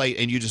big plate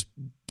and you just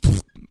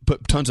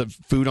put tons of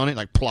food on it,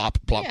 like plop,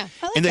 plop. Yeah,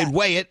 I like and they'd that.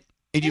 weigh it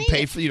and you'd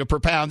pay for per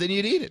pound, then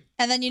you'd eat it.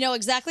 And then you know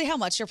exactly how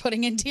much you're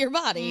putting into your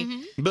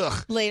body.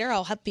 Ugh. Later,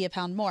 I'll be a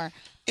pound more.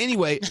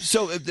 Anyway,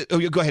 so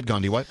go ahead,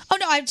 Gandhi. What? Oh,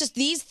 no, I've just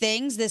these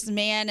things, this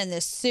man and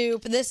this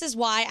soup. This is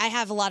why I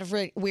have a lot of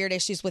weird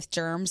issues with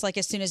germs. Like,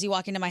 as soon as you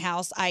walk into my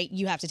house,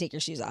 you have to take your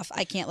shoes off.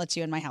 I can't let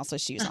you in my house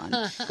with shoes on.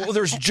 Well,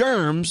 there's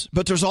germs,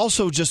 but there's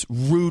also just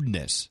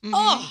rudeness.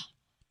 Oh,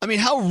 I mean,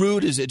 how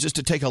rude is it just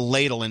to take a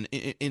ladle and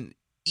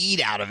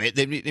eat out of it?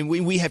 And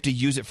we have to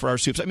use it for our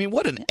soups. I mean,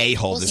 what an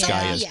a-hole this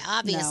guy is. Yeah,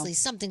 obviously,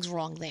 something's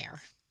wrong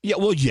there. Yeah,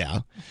 well, yeah.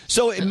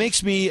 So it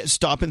makes me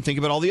stop and think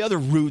about all the other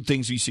rude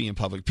things you see in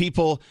public.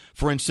 People,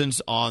 for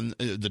instance, on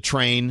the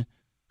train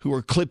who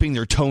are clipping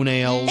their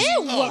toenails. Ew.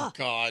 Oh,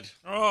 God.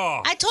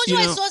 Oh. I told you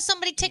I saw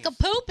somebody take a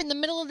poop in the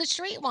middle of the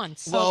street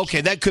once. Well,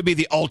 okay, that could be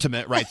the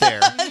ultimate right there.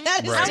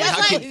 that is Right.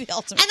 definitely the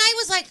ultimate. And I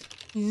was like,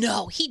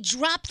 no, he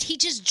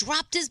just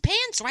dropped his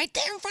pants right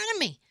there in front of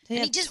me. Did he and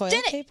have he just toilet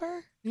did it.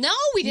 paper? No,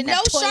 we didn't No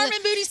have toilet.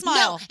 Charmin booty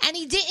smile. No, and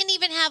he didn't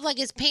even have like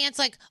his pants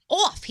like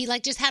off. He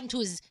like just had them to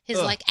his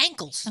like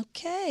ankles.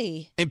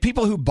 Okay. And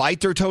people who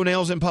bite their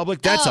toenails in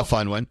public, that's a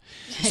fun one.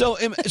 So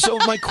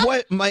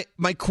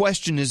my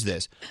question is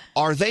this.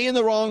 Are they in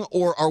the wrong,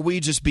 or are we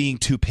just being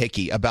too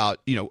picky about,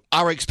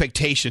 our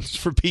expectations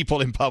for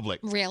people in public?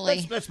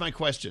 Really? That's my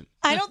question.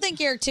 I don't think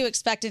you're too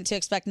expectant to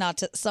expect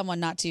someone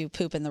not to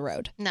poop in the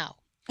road. No.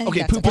 I think Okay,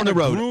 that's poop on the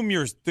road.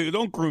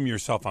 Don't groom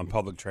yourself on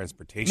public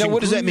transportation. Now,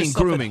 what does that mean,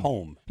 yourself at grooming?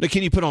 home. Like,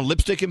 can you put on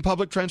lipstick in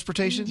public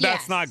transportation?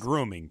 That's not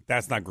grooming.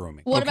 That's not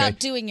grooming. What about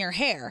doing your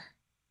hair?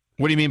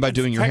 What do you mean by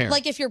doing your hair?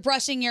 Like if you're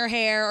brushing your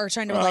hair or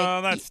trying to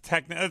that's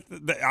technical.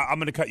 I'm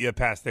going to cut you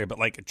past there, but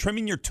like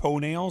trimming your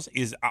toenails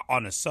is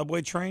on a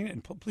subway train,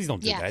 and please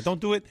don't do that.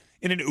 Don't do it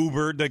in an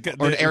Uber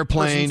or an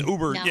airplane.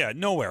 Uber, No. yeah,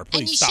 nowhere. Please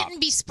And you stop.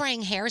 shouldn't be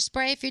spraying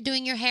hairspray if you're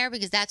doing your hair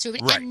because that's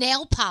rude. Right. And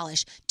nail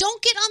polish.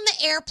 Don't get on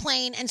the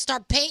airplane and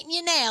start painting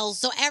your nails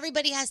so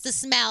everybody has to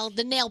smell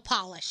the nail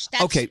polish.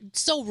 That's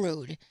so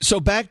rude. So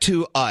back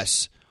to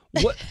us.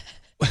 What?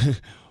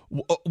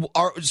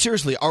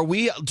 Seriously, are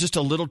we just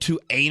a little too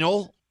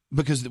anal?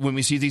 Because when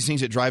we see these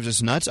things, it drives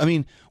us nuts. I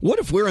mean, what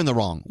if we're in the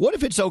wrong? What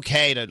if it's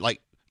okay to like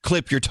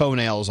clip your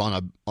toenails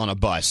on a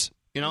bus?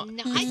 No, I don't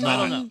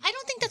know. I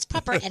don't think that's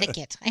proper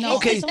etiquette. I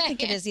don't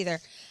think it is either.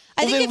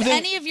 I think if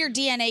any of your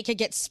DNA could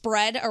get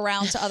spread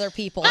around to other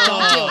people,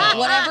 don't do it.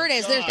 Whatever it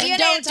is, there's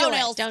DNA in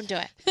toenails. Don't do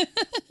it.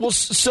 Well,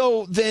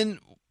 so then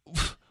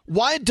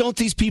why don't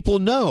these people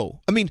know?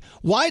 I mean,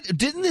 why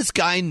didn't this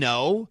guy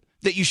know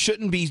that you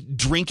shouldn't be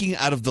drinking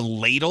out of the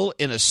ladle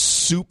in a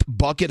soup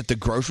bucket at the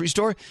grocery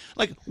store?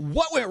 Like,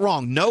 what went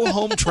wrong? No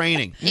home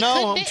training.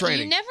 No home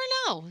training. You never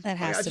know. That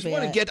has to be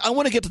I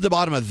want to get to the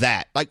bottom of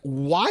that. Like,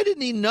 why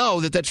didn't he know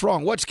that that's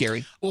wrong? What's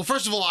scary? Well,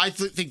 first of all, I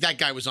think that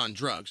guy was on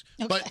drugs.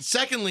 Okay. But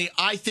secondly,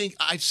 I think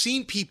I've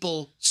seen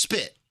people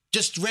spit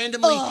just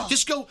randomly,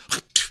 just go.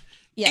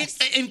 Yes.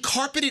 In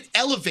carpeted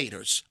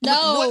elevators. No.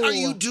 Like, what are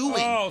you doing?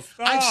 Oh,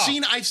 stop.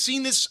 I've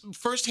seen this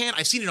firsthand.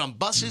 I've seen it on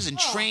buses and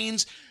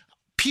trains.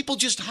 People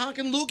just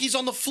honking loogies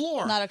on the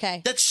floor. Not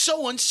okay. That's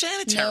so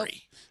unsanitary. Nope.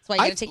 That's why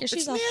you gotta take your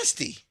shoes off. It's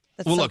nasty.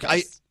 Well, look,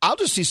 I'll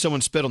just see someone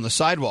spit on the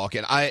sidewalk,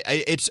 and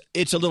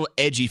it's a little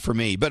edgy for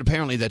me, but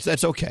apparently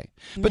that's okay.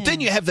 But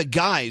then you have the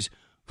guys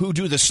who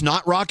do the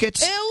snot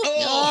rockets. Ew.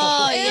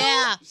 Oh,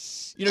 yeah.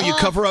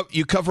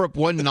 You cover up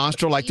one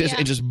nostril like this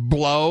and just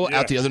blow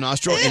out the other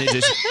nostril, and it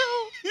just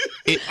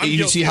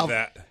you see how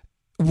that.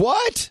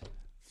 What?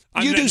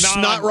 You do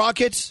snot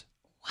rockets?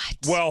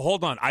 Well,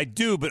 hold on. I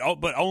do, but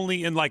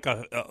only in like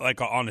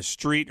on a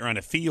street or on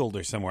a field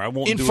or somewhere. I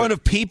won't in do front it.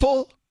 of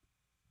people.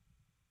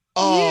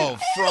 Oh,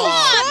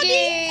 fraud!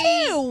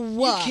 Ew.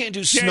 You can't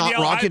do snot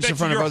Danielle, rockets I bet in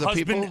front you of your other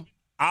husband, people.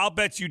 I'll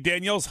bet you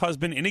Danielle's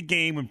husband in a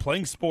game when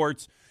playing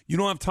sports, you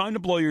don't have time to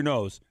blow your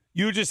nose.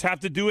 You just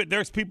have to do it.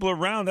 There's people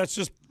around.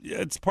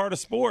 It's part of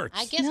sports.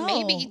 I guess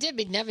maybe he did,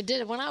 but he never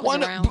did it when I was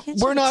around.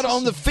 We're not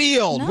on the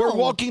field. No. We're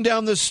walking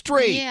down the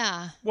street.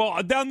 Yeah.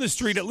 Well, down the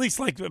street, at least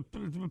like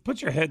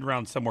put your head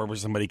around somewhere where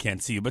somebody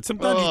can't see you. But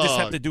sometimes you just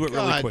have to do it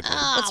really quickly.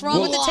 What's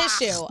wrong with the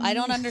tissue? I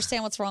don't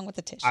understand what's wrong with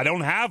the tissue. I don't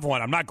have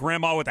one. I'm not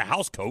grandma with a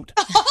house coat.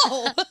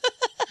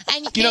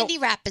 And candy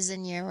wrappers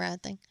in your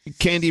thing.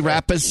 Candy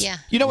wrappers. Yeah.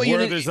 You know what?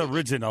 Werther's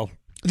original.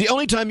 The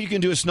only time you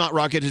can do a snot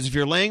rocket is if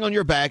you're laying on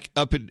your back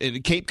up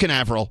in Cape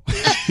Canaveral.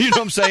 You know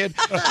what I'm saying?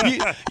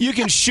 You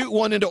can shoot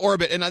one into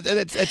orbit, and that's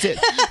it.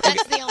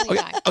 That's the only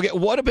time. Okay,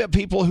 what about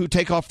people who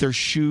take off their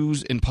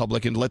shoes in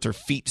public and let their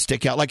feet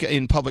stick out, like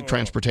in public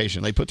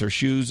transportation? They put their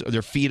shoes or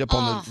their feet up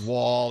on the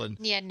wall and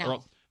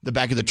or the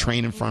back of the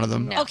train in front of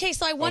them. Okay,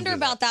 so I wonder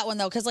about that one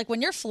though, because like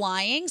when you're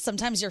flying,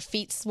 sometimes your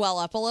feet swell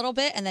up a little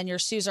bit, and then your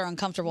shoes are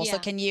uncomfortable. So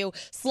can you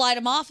slide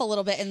them off a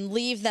little bit and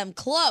leave them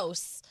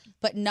close?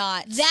 But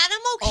not that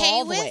I'm okay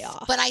all the with, way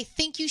off. but I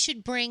think you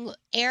should bring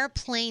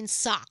airplane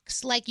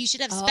socks. Like you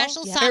should have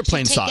special socks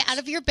Airplane you take socks. out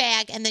of your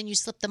bag and then you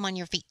slip them on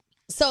your feet.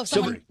 So if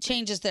someone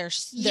changes their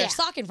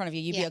sock in front of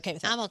you, you'd be okay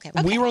with that. I'm okay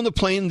with We were on the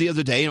plane the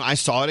other day, and I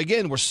saw it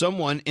again, where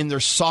someone in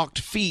their socked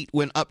feet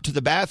went up to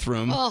the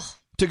bathroom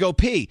to go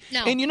pee.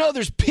 No. And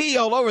there's pee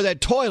all over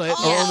that toilet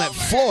or on that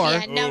floor.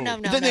 Yeah,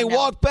 no. Then they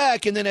walk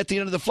back, and then at the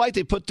end of the flight,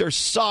 they put their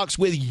socks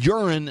with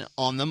urine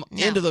on them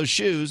into those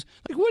shoes.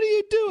 Like, what are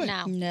you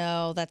doing?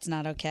 No, that's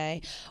not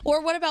okay.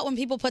 Or what about when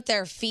people put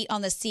their feet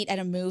on the seat at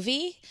a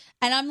movie?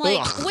 And I'm like,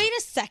 Ugh. wait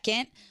a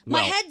second.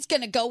 My head's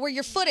going to go where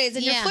your foot is,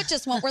 and your foot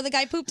just went where the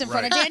guy pooped in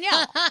front of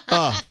Danielle.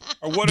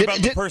 Or what about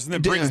the person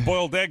that brings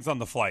boiled eggs on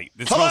the flight?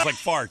 It smells like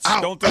farts.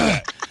 Don't do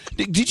that.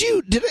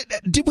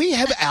 Did we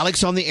have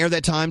Alex on the air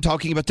that time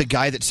talking about the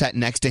guy that sat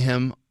next to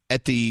him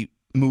at the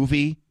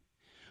movie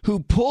who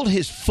pulled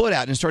his foot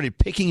out and started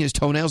picking his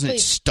toenails and it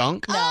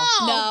stunk?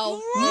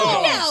 No.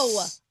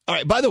 All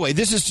right, by the way,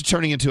 this is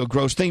turning into a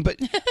gross thing, but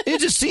it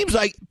just seems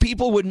like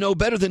people would know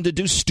better than to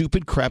do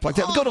stupid crap like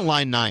that. Go to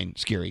line 9,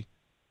 Scary.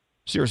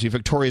 Seriously,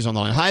 Victoria's on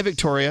the line. Hi,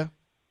 Victoria.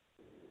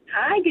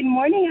 Hi, good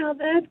morning,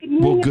 Elvis. Good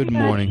morning. Well, good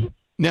everybody. morning.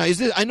 Now,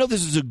 I know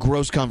this is a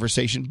gross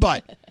conversation,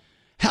 but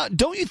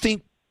don't you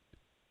think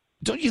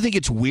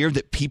it's weird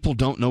that people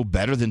don't know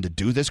better than to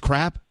do this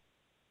crap?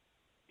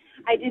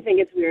 I do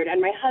think it's weird,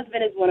 and my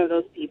husband is one of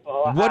those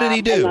people. What did he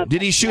I do? love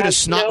Did he him. shoot a Has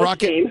snot no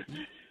rocket? shame.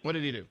 What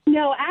did he do?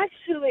 No,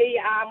 actually,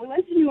 we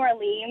went to New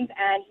Orleans,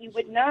 and he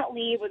would not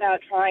leave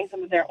without trying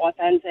some of their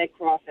authentic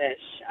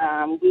crawfish.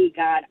 We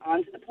got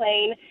onto the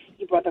plane.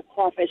 He brought the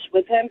crawfish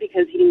with him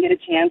because he didn't get a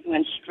chance.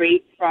 Went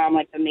straight from,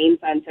 like, the main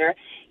center.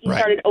 He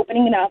started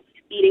opening it up,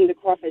 eating the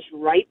crawfish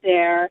right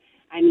there.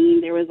 I mean,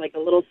 there was, like, a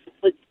little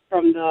split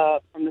from the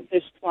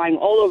fish flying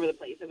all over the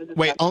place. It was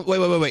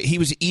Wait. He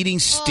was eating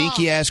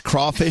stinky-ass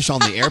crawfish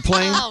on the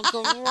airplane?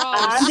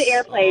 on the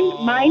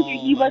airplane. Mind you,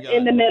 he was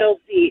in the middle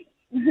seat.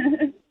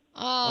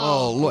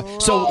 Oh,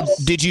 Lord. So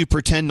did you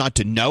pretend not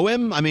to know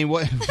him? I mean,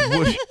 what?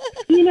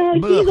 You know,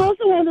 he's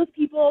also one of those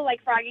people,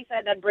 like Froggy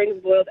said, that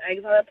brings boiled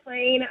eggs on a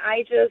plane.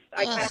 I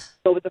kind of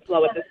go with the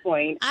flow at this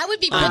point. I would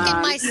be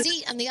booking my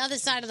seat on the other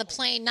side of the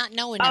plane, not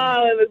knowing him.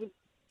 Oh,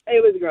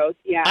 it was gross.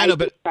 Yeah, I know,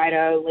 but just try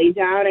to lay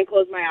down and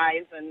close my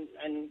eyes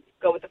and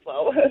go with the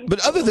flow.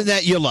 But other than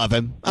that, you love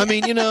him. I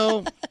mean,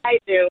 I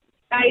do.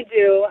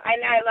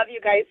 And I love you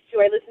guys, too.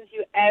 I listen to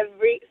you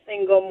every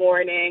single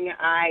morning.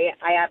 I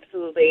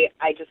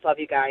just love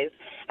you guys.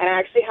 And I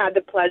actually had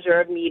the pleasure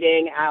of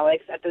meeting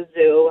Alex at the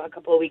zoo a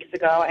couple of weeks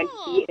ago, and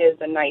he is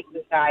the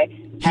nicest guy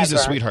he's a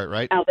ever. sweethart,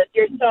 right? Elvis,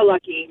 you're so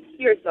lucky.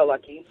 You're so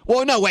lucky.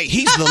 Well, no, wait.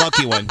 He's the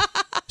lucky one.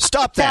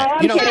 Stop No, that. I'm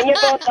kidding. You're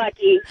both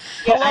lucky.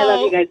 Yeah, I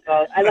love you guys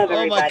both. I love Oh,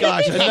 everybody. my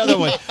gosh. Another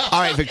one.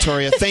 All right,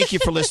 Victoria. Thank you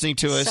for listening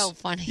to us. So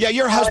funny. Yeah,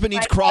 your husband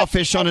eats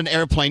crawfish on an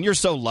airplane. You're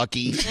so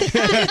lucky.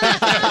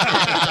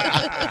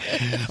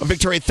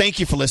 Victoria, thank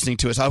you for listening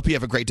to us. I hope you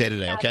have a great day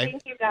today, okay?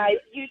 Thank you, guys.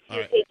 You too. All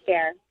right. Take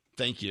care.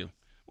 Thank you.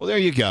 Well, there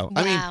you go.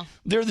 I mean,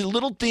 there are the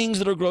little things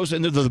that are gross,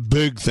 and there are the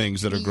big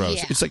things that are gross.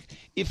 Yeah. It's like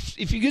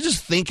if you could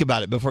just think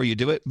about it before you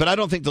do it. But I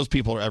don't think those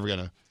people are ever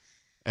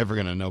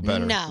gonna know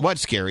better. No.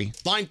 What's Scary?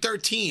 Line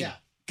 13.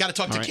 Got to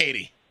talk All to right.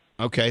 Katie.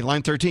 Okay,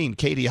 line 13.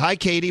 Katie. Hi,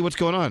 Katie. What's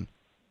going on?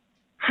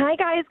 Hi,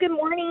 guys. Good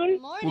morning.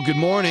 Well, good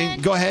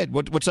morning. Go ahead.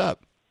 What's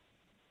up?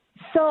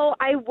 So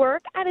I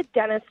work at a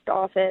dentist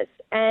office,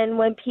 and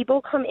when people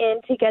come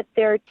in to get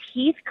their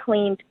teeth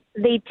cleaned,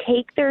 they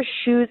take their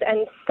shoes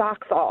and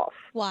socks off.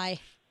 Why?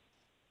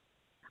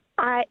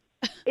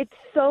 It's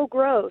so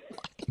gross.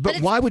 But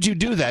why would you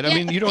do that? I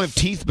mean, you don't have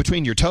teeth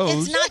between your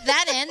toes. It's not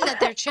that end that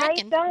they're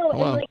checking. I know.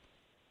 Wow. And, like,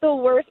 the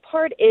worst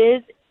part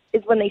is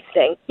when they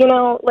stink. You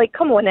know, like,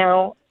 come on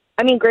now.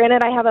 I mean,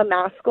 granted, I have a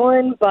mask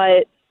on,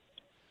 but...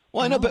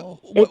 Well, I know,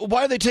 but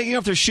why are they taking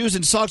off their shoes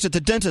and socks at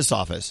the dentist's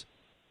office?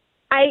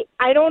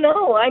 I don't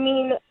know. I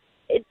mean,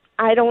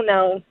 I don't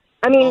know.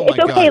 I mean, Oh, it's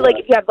my okay, God. like,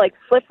 if you have, like,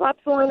 flip-flops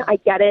on, I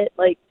get it,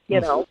 like,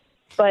 you know.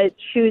 But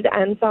shoes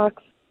and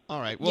socks... All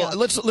right. Well,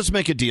 let's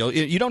make a deal.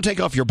 You don't take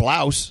off your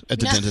blouse at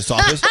the No. dentist's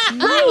office.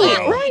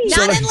 Right.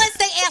 So, Not like- unless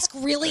they ask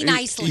really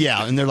nicely.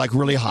 Yeah, and they're like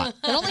really hot.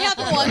 It only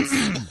happened once.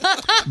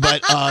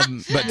 But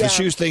Yeah. the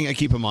shoes thing, I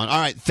keep them on. All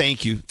right.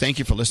 Thank you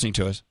for listening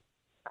to us.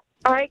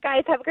 All right,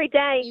 guys, have a great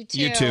day.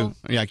 You too.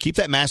 Yeah, keep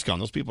that mask on.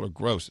 Those people are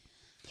gross.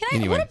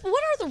 Anyway.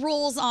 What are the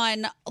rules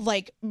on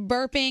like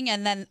burping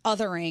and then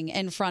othering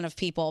in front of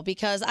people?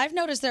 Because I've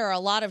noticed there are a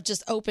lot of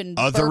just open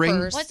Othering?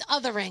 burpers. What's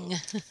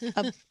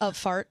othering? A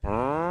fart.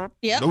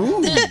 Yep.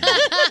 Ooh.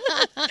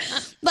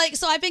 Like,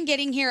 so I've been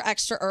getting here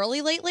extra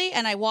early lately,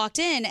 and I walked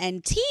in,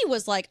 and T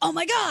was like, "Oh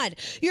my God,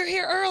 you're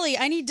here early.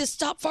 I need to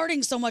stop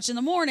farting so much in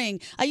the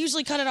morning. I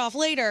usually cut it off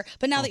later,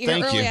 but now that you're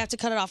thank early, you. I have to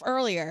cut it off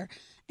earlier."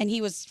 And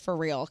he was for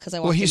real because I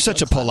walked Well, he's into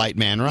such a polite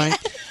man, right?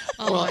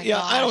 Oh well, my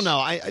yeah, I don't gosh. know.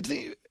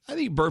 I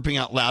think burping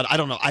out loud, I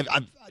don't know.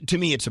 To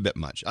me, it's a bit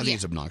much. I think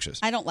it's obnoxious.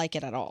 I don't like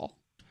it at all.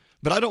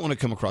 But I don't want to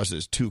come across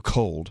as too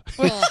cold.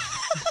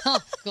 Oh,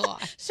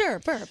 gosh. Sure,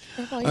 burp.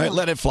 All right,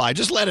 let it fly.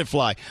 Just let it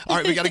fly. All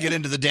right, we got to get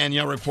into the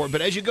Danielle report.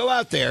 But as you go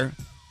out there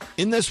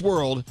in this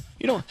world,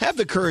 have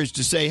the courage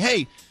to say,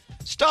 hey,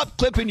 stop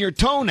clipping your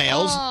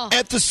toenails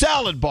at the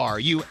salad bar,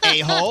 you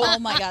a-hole. Oh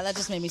my God, that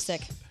just made me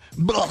sick.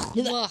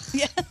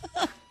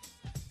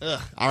 Ugh.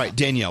 All right,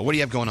 Danielle, what do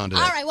you have going on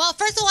today? All right. Well,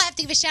 first of all, I have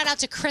to give a shout out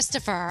to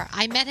Christopher.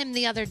 I met him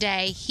the other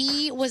day.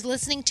 He was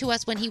listening to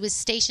us when he was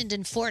stationed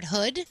in Fort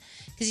Hood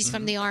because he's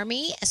from the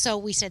Army. So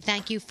we said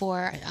thank you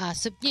for,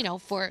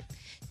 for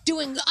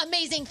doing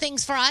amazing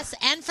things for us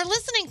and for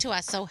listening to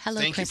us. So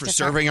hello, Thank you Christopher. for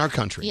serving our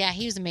country. Yeah,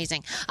 he was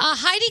amazing.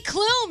 Heidi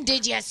Klum,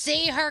 did you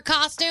see her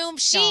costume?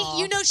 She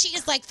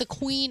is like the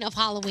queen of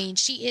Halloween.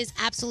 She is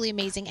absolutely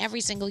amazing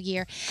every single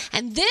year.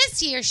 And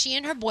this year, she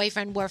and her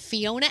boyfriend were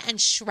Fiona and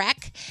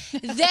Shrek.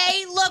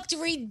 They looked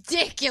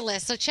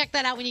ridiculous. So check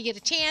that out when you get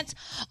a chance.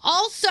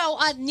 Also,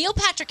 Neil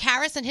Patrick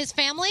Harris and his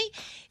family,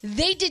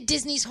 they did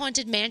Disney's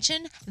Haunted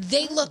Mansion.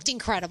 They looked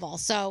incredible.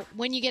 So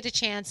when you get a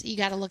chance, you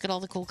got to look at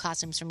all the cool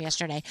costumes from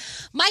yesterday.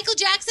 Michael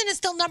Jackson is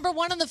still number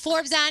one on the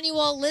Forbes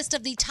annual list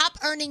of the top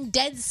earning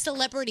dead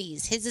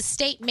celebrities. His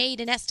estate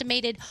made an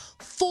estimated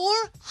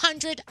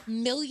 $400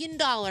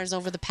 million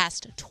over the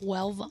past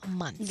 12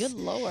 months. Good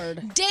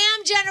Lord.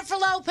 Damn, Jennifer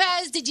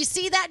Lopez. Did you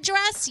see that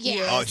dress?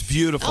 Yeah. Oh, it's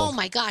beautiful. Oh,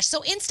 my gosh.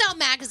 So InStyle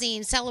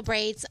Magazine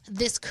celebrates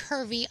this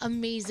curvy,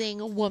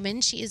 amazing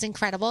woman. She is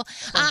incredible.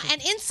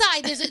 And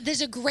inside,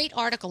 there's a great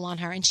article on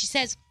her. And she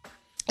says,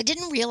 I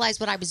didn't realize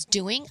what I was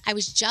doing. I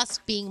was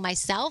just being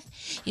myself.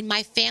 In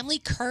my family,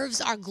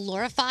 curves are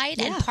glorified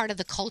and part of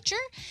the culture.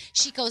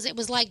 She goes, it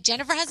was like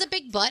Jennifer has a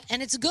big butt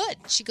and it's good.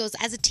 She goes,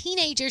 as a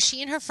teenager,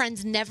 she and her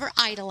friends never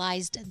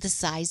idolized the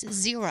size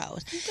 0.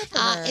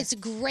 It's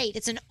great.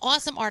 It's an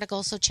awesome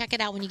article, so check it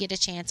out when you get a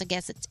chance. I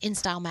guess it's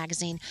InStyle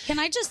Magazine. Can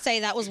I just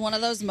say that was one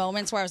of those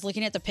moments where I was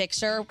looking at the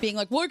picture, being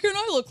like, why can't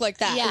I look like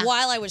that? Yeah.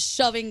 While I was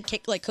shoving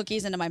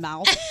cookies into my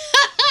mouth.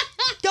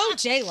 Go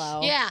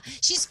J-Lo. Yeah.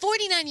 She's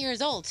 49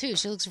 years old, too.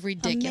 She looks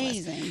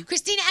ridiculous. Amazing.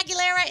 Christina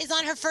Aguilera is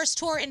on her first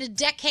tour in a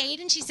decade,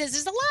 and she says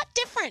there's a lot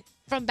different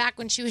from back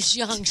when she was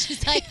young.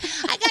 She's like,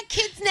 I got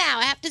kids now.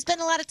 I have to spend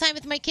a lot of time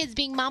with my kids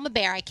being mama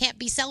bear. I can't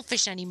be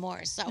selfish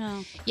anymore. So,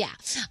 yeah.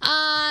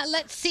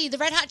 Let's see. The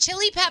Red Hot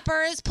Chili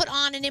Peppers put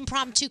on an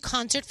impromptu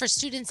concert for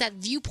students at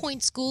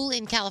Viewpoint School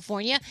in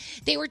California.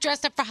 They were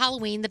dressed up for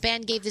Halloween. The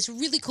band gave this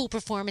really cool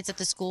performance at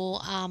the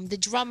school. The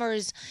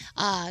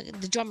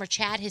drummer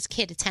Chad, his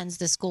kid attends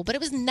the school, but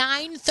it was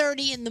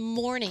 9:30 in the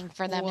morning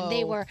for them, and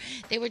they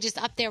were just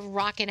up there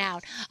rocking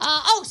out.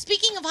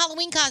 Speaking of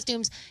Halloween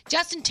costumes,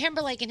 Justin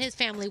Timberlake and his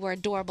family were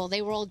adorable.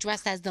 They were all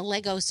dressed as the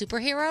Lego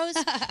superheroes.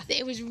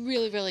 It was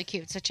really, really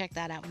cute. So check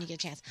that out when you get a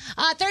chance.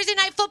 Thursday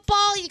Night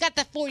Football, you got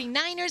the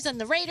 49ers and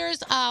the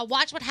Raiders.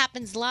 Watch What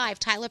Happens Live.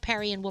 Tyler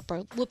Perry and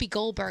Whoopi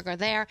Goldberg are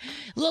there.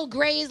 Little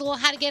Grey's, little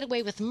How to Get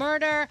Away with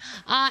Murder.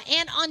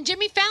 And on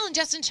Jimmy Fallon,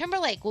 Justin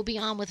Timberlake will be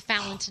on with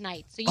Fallon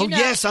tonight. So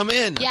yes, I'm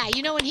in. Yeah,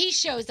 when he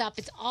shows up,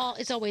 it's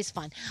always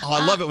fun.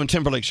 I love it when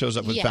Timberlake shows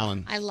up with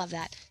Fallon. I love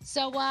that.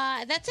 So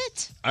that's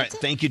it. All right,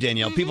 thank you,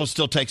 Danielle. People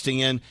still texting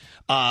in.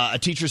 A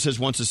teacher says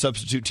once a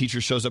substitute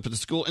teacher shows up at the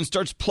school and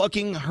starts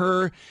plucking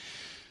her.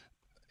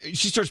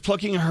 She starts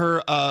plucking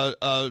her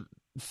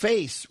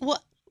face.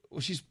 What? Well,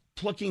 she's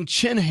plucking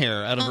chin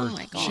hair out of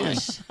her chin.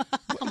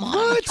 Come on.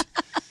 What?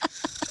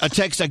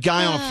 A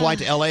guy on a flight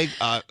to L.A.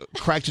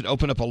 Cracked it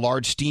open up a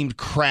large steamed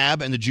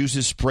crab, and the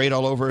juices sprayed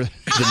all over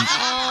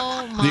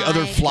the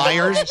other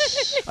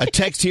flyers. A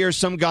text here,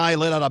 some guy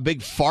let out a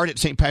big fart at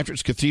St.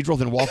 Patrick's Cathedral,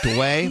 then walked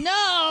away.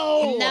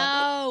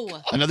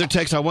 No. Another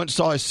text, I once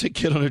saw a sick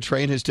kid on a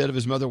train. Instead of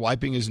his mother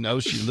wiping his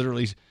nose, she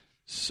literally...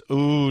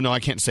 Ooh, no, I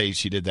can't say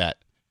she did that.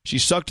 She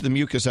sucked the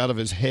mucus out of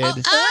his head.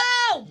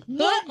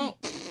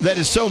 That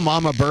is so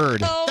mama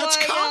bird.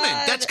 That's common.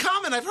 That's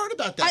common. I've heard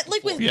about that.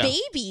 Like with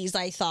babies,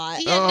 I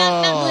thought. Yeah,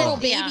 not little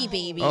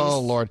babies. Oh,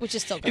 Lord. Which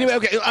is still gross. Anyway,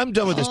 okay, I'm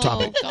done with this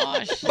topic.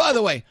 Gosh. By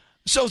the way,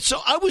 so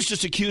I was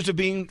just accused of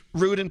being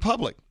rude in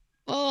public.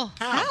 Oh,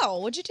 how?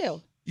 What'd you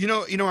do? You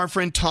know our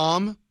friend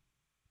Tom?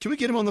 Can we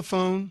get him on the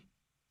phone?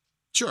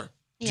 Sure.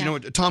 Do you know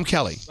what? Tom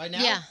Kelly. Right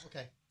now? Yeah.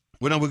 Okay.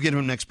 We'll get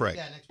him next break.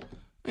 Yeah, next break.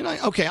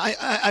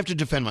 I have to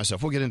defend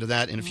myself. We'll get into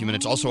that in a few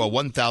minutes. Also, a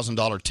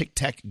 $1,000 Tic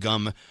Tac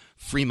gum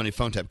free money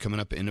phone tap coming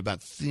up in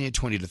about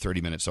 20 to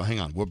 30 minutes. So hang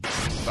on. We're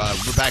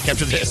back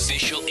after The this.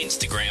 official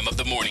Instagram of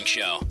the morning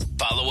show.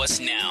 Follow us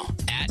now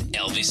at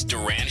Elvis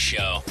Duran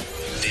Show.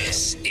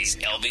 This is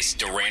Elvis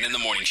Duran in the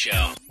Morning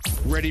Show.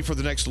 Ready for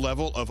the next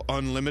level of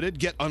unlimited?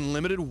 Get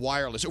unlimited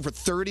wireless. Over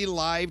 30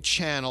 live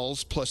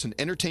channels plus an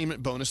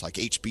entertainment bonus like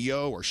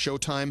HBO or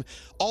Showtime,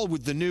 all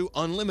with the new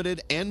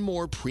unlimited and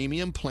more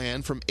premium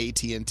plan from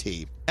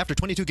AT&T. After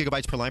 22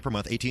 gigabytes per line per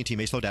month, AT&T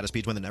may slow data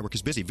speeds when the network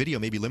is busy. Video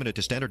may be limited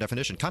to standard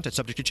definition. Content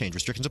subject to change.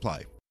 Restrictions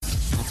apply.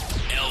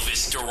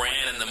 Elvis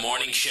Duran in the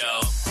Morning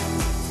Show.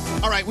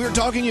 All right, we were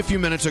talking a few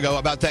minutes ago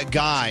about that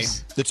guy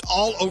that's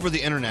all over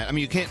the internet. I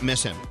mean, you can't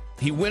miss him.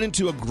 He went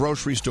into a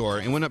grocery store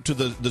and went up to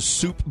the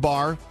soup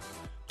bar,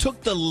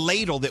 took the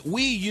ladle that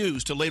we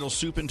use to ladle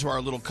soup into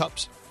our little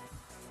cups,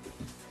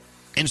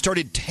 and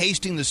started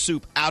tasting the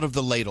soup out of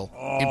the ladle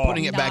and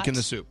putting it back in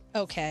the soup.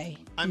 Okay.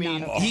 I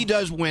mean, he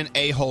does win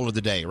a-hole of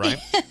the day, right?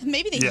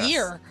 Maybe the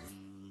year.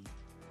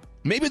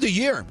 Maybe the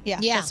year. Yeah,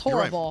 You're that's right.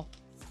 horrible.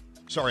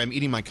 Sorry, I'm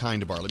eating my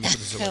kind bar. Let me put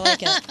this away. I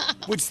like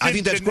it. I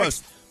think that's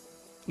gross.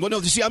 Well,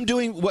 no, see, I'm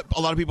doing what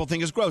a lot of people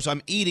think is gross.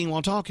 I'm eating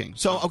while talking.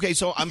 So, okay,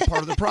 so I'm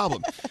part of the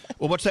problem.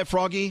 Well, what's that,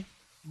 Froggy?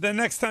 The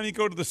next time you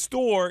go to the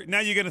store,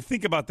 now you're going to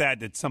think about that.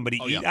 Did somebody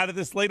eat out of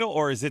this ladle,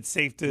 or is it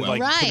safe to put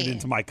it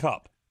into my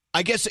cup?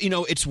 I guess,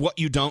 it's what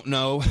you don't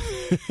know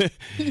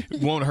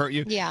won't hurt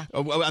you. Yeah.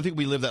 I think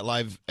we live that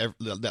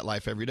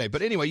life every day.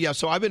 But anyway, yeah,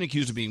 so I've been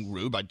accused of being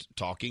rude by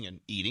talking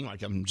and eating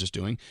like I'm just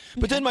doing.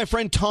 But then my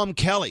friend Tom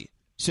Kelly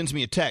sends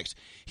me a text.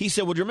 He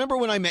said, well, do you remember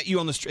when I met you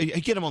on the street?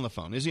 Get him on the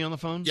phone. Is he on the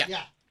phone?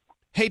 Yeah.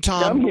 Hey,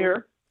 Tom. Yeah, I'm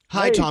here.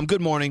 Hi, Hey. Tom.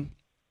 Good morning.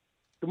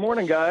 Good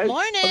morning, guys.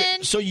 Morning. Okay,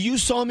 so you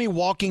saw me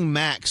walking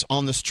Max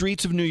on the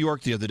streets of New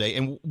York the other day,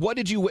 and what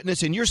did you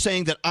witness? And you're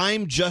saying that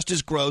I'm just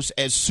as gross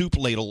as soup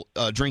ladle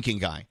drinking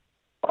guy.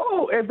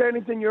 Oh, if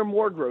anything, you're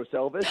more gross,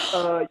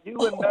 Elvis. You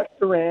and Max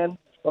Duran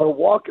are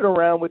walking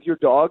around with your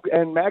dog,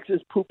 and Max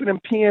is pooping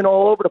and peeing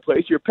all over the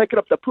place. You're picking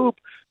up the poop,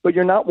 but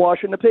you're not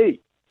washing the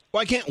pee.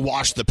 Well, I can't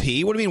wash the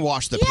pee. What do you mean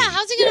wash the pee? Yeah,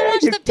 how's he going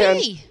to wash the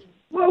pee?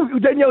 Well,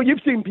 Danielle, you've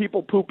seen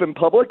people poop in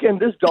public, and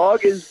this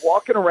dog is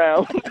walking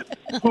around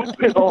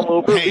pooping all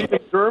over, leaving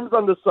germs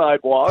on the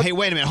sidewalk. Hey,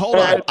 wait a minute. Hold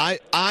on.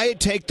 I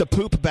take the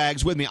poop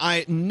bags with me.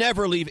 I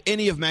never leave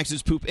any of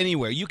Max's poop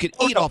anywhere. You can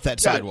eat off that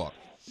sidewalk.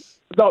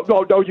 No,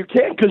 you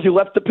can't because you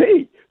left the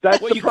pee. That's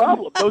the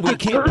problem. Those are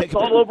germs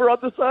all over on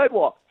the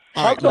sidewalk.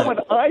 How come when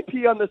I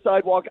pee on the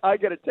sidewalk, I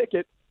get a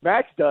ticket?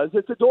 Max does.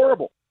 It's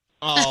adorable.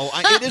 Oh,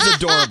 it is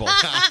adorable.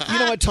 You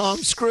know what, Tom?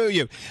 Screw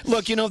you.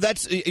 Look,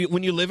 that's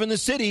when you live in the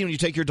city and you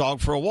take your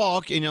dog for a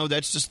walk,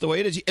 that's just the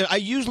way it is. I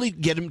usually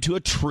get him to a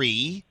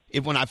tree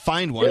when I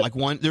find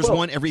one, there's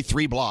one every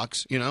 3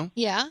 blocks,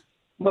 Yeah.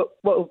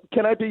 Well,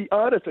 can I be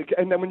honest?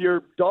 And then when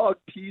your dog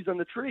pees on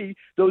the tree,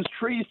 those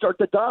trees start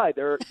to die.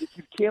 You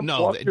can't.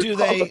 No, walk do your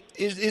they? dog.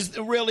 Is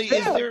really? Yeah.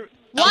 Is there?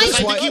 I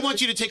think he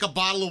wants you to take a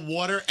bottle of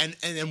water and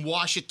then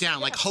wash it down,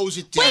 like hose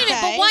it down. Wait a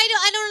minute, but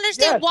I don't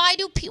understand.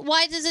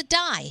 Why does it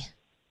die?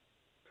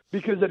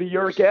 Because of the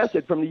uric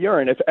acid from the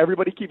urine. If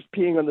everybody keeps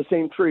peeing on the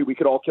same tree, we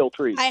could all kill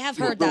trees. I have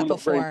heard that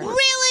before.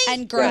 Really?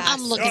 And grass.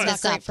 I'm looking It's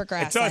this not up. great for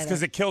grass. It does either.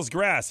 because it kills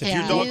grass. If Yeah.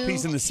 your dog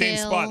pees in the same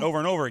spot over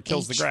and over, it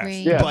kills the grass.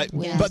 Yeah.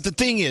 But the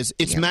thing is,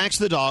 it's Max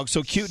the dog,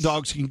 so cute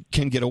dogs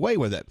can get away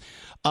with it.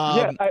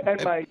 And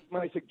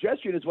my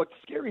suggestion is what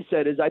Scary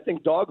said is I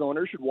think dog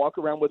owners should walk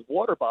around with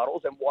water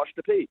bottles and wash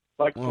the pee.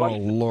 Like flush the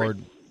Lord.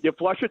 street. You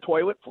flush a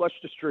toilet, flush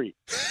the street.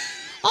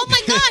 Oh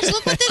my gosh,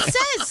 look what this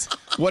says.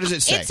 What does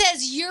it say? It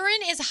says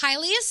urine is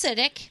highly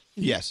acidic.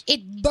 Yes.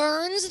 It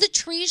burns the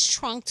tree's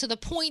trunk to the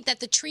point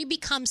that the tree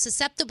becomes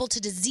susceptible to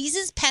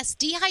diseases, pests,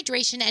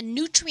 dehydration, and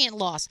nutrient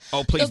loss.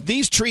 Oh, please.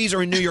 These trees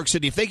are in New York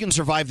City. If they can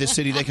survive this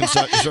city, they can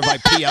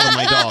survive pee out of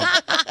my dog.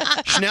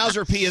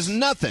 Schnauzer pee is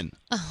nothing.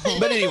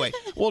 But anyway,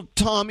 well,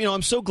 Tom,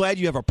 I'm so glad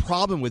you have a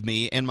problem with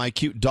me and my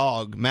cute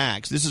dog,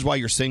 Max. This is why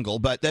you're single,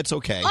 but that's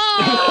okay.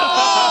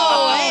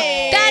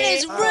 Oh, that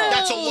is rude.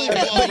 That's a low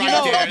blow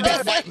right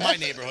there. That's my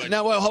neighborhood.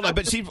 Now, well, hold on.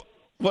 But see,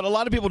 what a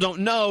lot of people don't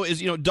know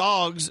is,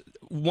 dogs,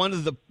 one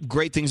of the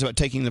great things about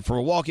taking them for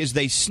a walk is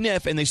they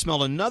sniff and they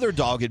smell another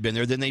dog had been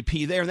there, then they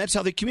pee there, and that's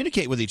how they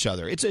communicate with each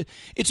other. It's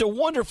a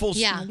wonderful,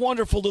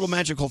 wonderful little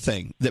magical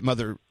thing that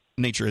Mother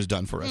Nature has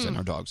done for us and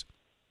our dogs.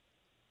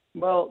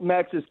 Well,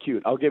 Max is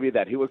cute. I'll give you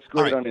that. He looks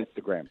great on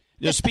Instagram.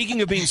 Now,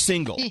 speaking of being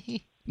single,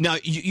 now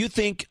you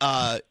think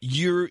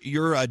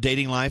your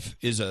dating life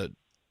is a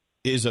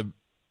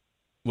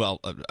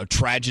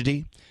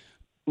tragedy?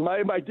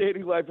 My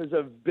dating life is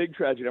a big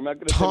tragedy. I'm not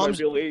going to say my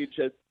real age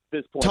at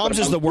this point. Tom's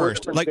is the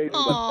worst. Like,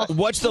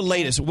 what's the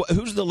latest?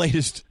 Who's the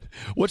latest?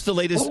 What's the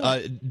latest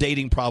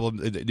dating problem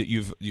that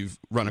you've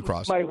run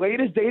across? My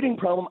latest dating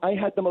problem. I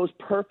had the most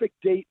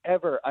perfect date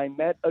ever. I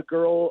met a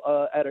girl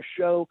at a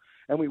show,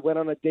 and we went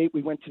on a date.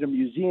 We went to the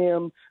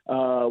museum.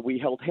 We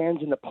held hands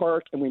in the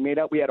park, and we made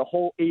out. We had a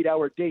whole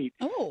 8-hour date.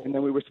 Oh. And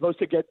then we were supposed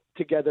to get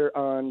together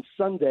on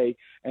Sunday,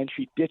 and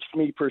she ditched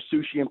me for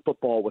sushi and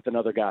football with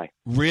another guy.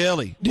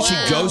 Really? Did she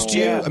ghost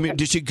you? I mean,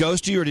 did she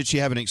ghost you, or did she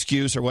have an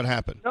excuse, or what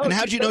happened? No, and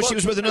how did you know she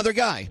was with another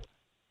guy?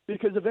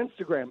 because of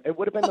Instagram. It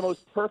would have been the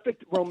most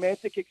perfect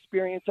romantic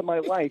experience of my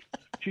life.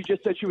 She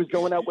just said she was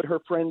going out with her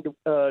friend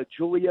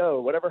Julia,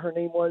 or whatever her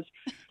name was,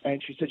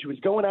 and she said she was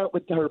going out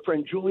with her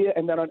friend Julia,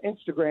 and then on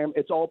Instagram,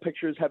 it's all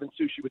pictures having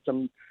sushi with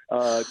some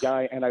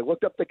guy, and I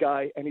looked up the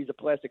guy, and he's a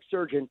plastic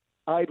surgeon.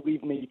 I'd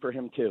leave me for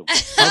him, too.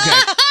 Okay.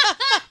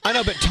 I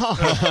know, but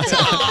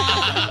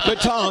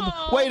Tom,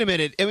 wait a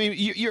minute. I mean,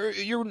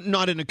 you're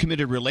not in a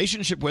committed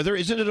relationship with her.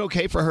 Isn't it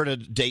okay for her to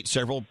date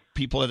several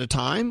people at a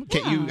time?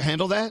 Can't you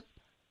handle that?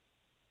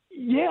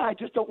 Yeah, I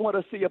just don't want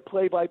to see a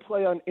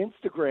play-by-play on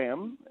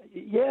Instagram.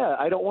 Yeah,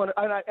 I don't want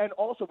to. And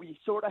also, we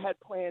sort of had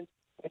plans,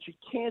 and she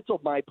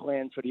canceled my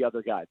plans for the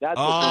other guy. That's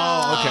okay,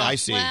 I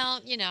see. Well,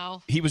 you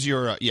know. He was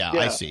your,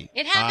 I see.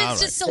 It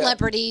happens to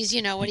celebrities,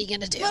 you know, what are you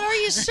going to do? But are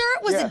you sure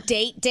it was a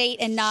date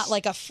and not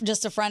like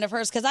just a friend of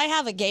hers? Because I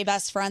have a gay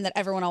best friend that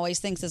everyone always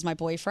thinks is my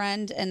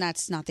boyfriend, and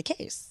that's not the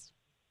case.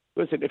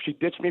 Listen, if she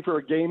ditched me for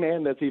a gay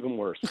man, that's even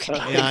worse.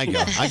 Yeah, I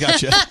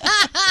got you.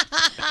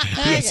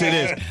 Yes, it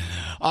is.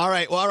 All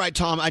right,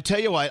 Tom. I tell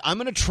you what, I'm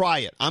going to try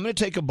it. I'm going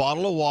to take a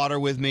bottle of water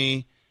with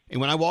me,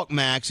 and when I walk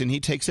Max and he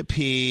takes a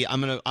pee,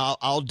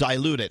 I'll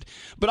dilute it.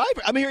 But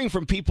I'm hearing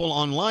from people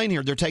online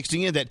here. They're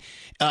texting in that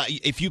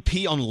if you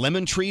pee on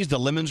lemon trees, the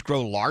lemons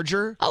grow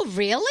larger. Oh,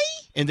 really?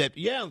 And that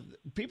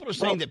people are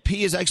saying that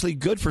pee is actually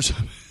good for some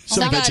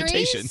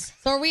vegetation.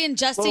 So are we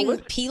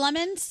ingesting pea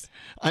lemons?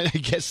 I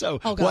guess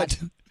so. Oh, God.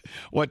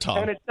 What, Tom?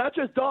 And it's not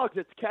just dogs,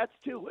 it's cats,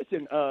 too.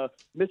 Listen,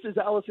 Mrs.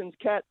 Allison's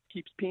cat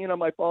keeps peeing on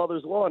my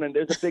father's lawn, and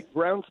there's a big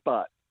brown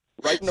spot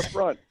right in the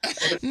front.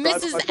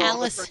 Mrs.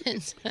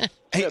 Allison.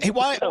 Hey,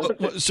 why?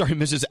 Sorry,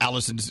 Mrs.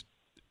 Allison's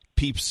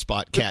peep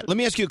spot cat. Let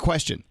me ask you a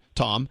question,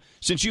 Tom.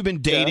 Since you've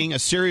been dating a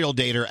serial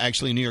dater,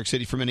 actually, in New York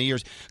City for many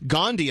years,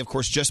 Gandhi, of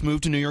course, just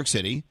moved to New York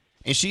City,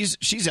 and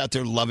she's out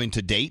there loving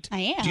to date. I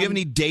am. Do you have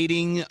any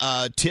dating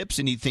tips,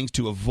 any things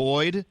to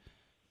avoid?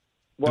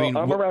 Well,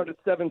 I'm around at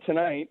 7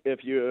 tonight.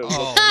 If you. What's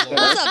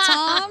up,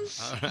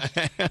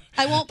 Tom?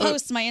 I won't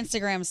post my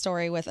Instagram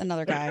story with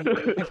another guy.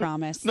 I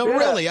promise. No,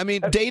 really. I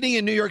mean, dating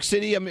in New York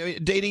City. I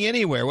mean, dating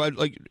anywhere.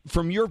 Like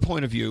from your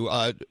point of view,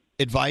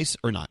 advice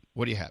or not?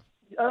 What do you have?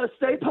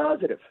 Stay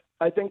positive.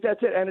 I think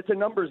that's it, and it's a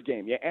numbers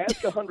game. You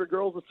ask 100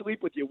 girls to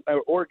sleep with you,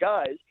 or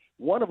guys,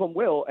 one of them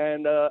will,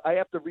 and I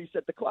have to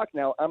reset the clock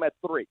now. I'm at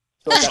 3.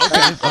 So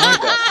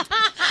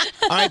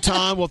All right,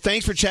 Tom. Well,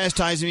 thanks for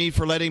chastising me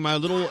for letting my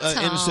little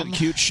innocent,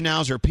 cute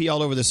schnauzer pee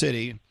all over the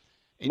city.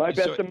 My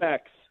best to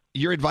Max.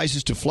 Your advice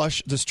is to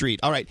flush the street.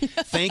 All right.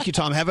 Thank you,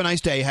 Tom. Have a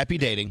nice day. Happy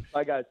dating.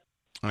 Bye, guys.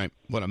 All right.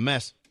 What a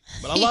mess.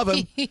 But I love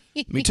him.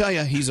 Let me tell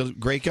you, he's a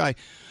great guy.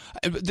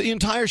 The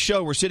entire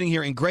show, we're sitting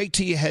here, and Greg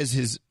T has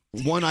his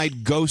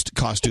one-eyed ghost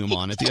costume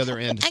on at the other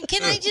end. And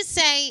can I just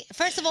say,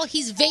 first of all,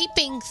 he's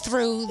vaping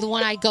through the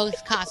one-eyed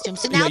ghost costume.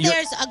 So now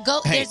there's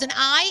there's an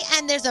eye,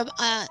 and there's a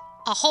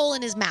hole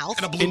in his mouth.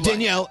 And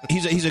Danielle,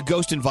 he's a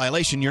ghost in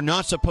violation. You're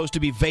not supposed to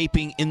be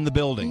vaping in the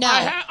building. No.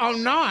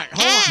 I'm not.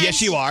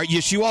 Yes, you are.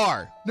 Yes, you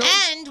are. No.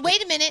 And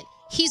wait a minute.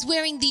 He's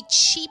wearing the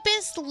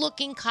cheapest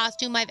looking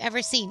costume I've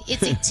ever seen.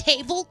 It's a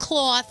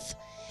tablecloth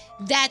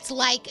that's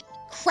like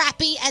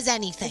crappy as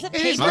anything. It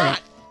is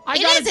not.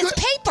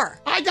 It's paper.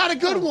 I got a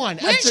good one.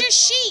 Where's your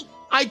sheet?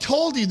 I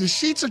told you the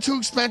sheets are too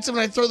expensive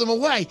and I throw them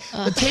away.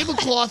 The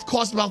tablecloth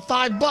costs about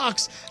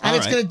 $5, and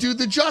it's going to do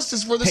the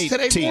justice for this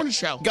today's morning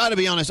show. Got to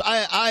be honest,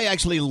 I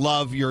actually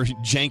love your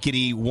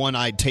jankety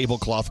one-eyed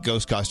tablecloth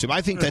ghost costume.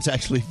 I think that's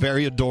actually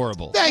very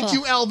adorable. Thank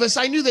you,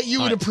 Elvis. I knew that you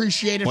would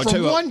appreciate it.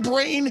 From one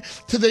brain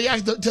to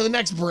the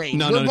next brain.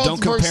 No, don't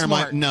compare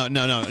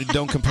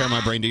don't compare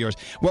my brain to yours.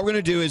 What we're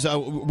going to do is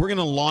we're going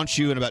to launch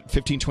you in about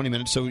 15, 20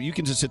 minutes, so you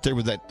can just sit there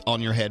with that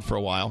on your head for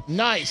a while.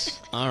 Nice.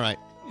 All right.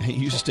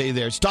 You stay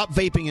there. Stop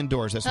vaping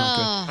indoors. That's not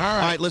good. All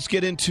right, let's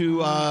get into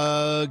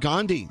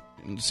Gandhi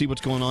and see what's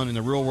going on in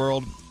the real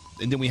world.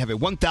 And then we have a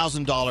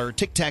 $1,000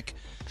 Tic Tac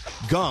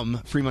gum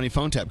free money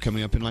phone tap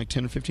coming up in like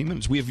 10 or 15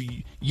 minutes. We have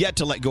yet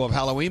to let go of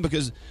Halloween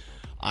because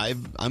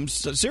I'm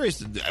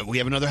serious. We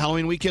have another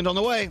Halloween weekend on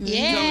the way.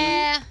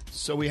 Yeah.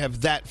 So we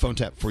have that phone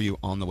tap for you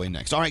on the way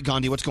next. All right,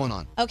 Gandhi, what's going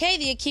on? Okay,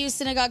 the accused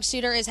synagogue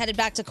shooter is headed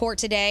back to court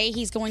today.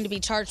 He's going to be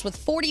charged with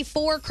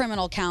 44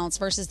 criminal counts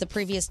versus the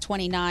previous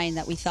 29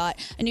 that we thought.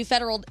 A new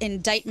federal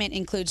indictment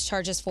includes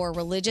charges for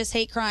religious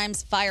hate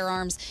crimes,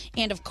 firearms,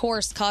 and, of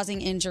course,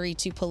 causing injury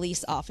to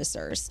police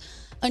officers.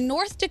 A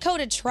North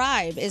Dakota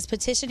tribe is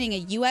petitioning a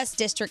U.S.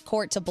 district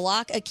court to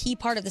block a key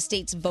part of the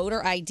state's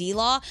voter ID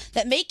law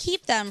that may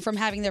keep them from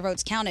having their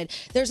votes counted.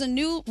 There's a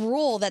new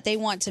rule that they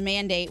want to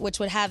mandate, which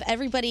would have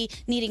everybody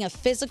needing a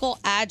physical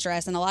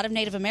address. And a lot of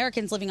Native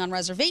Americans living on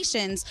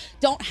reservations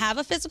don't have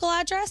a physical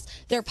address.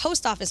 Their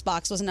post office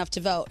box was enough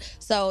to vote.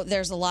 So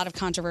there's a lot of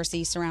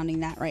controversy surrounding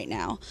that right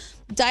now.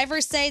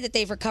 Divers say that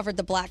they've recovered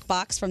the black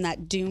box from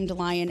that doomed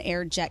Lion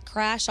Air jet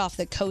crash off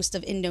the coast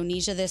of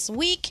Indonesia this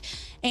week.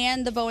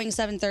 And the Boeing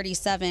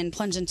 737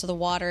 plunged into the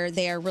water.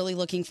 They are really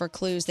looking for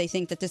clues. They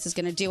think that this is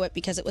going to do it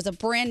because it was a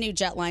brand new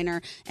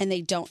jetliner and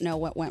they don't know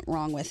what went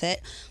wrong with it.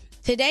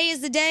 Today is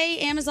the day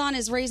Amazon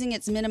is raising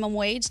its minimum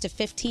wage to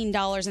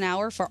 $15 an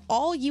hour for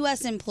all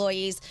U.S.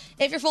 employees.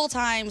 If you're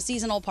full-time,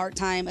 seasonal,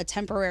 part-time, a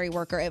temporary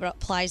worker, it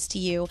applies to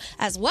you,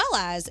 as well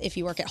as if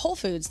you work at Whole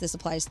Foods, this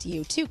applies to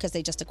you too, because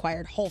they just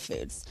acquired Whole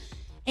Foods.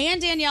 And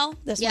Danielle,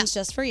 this one's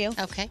just for you.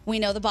 Okay. We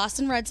know the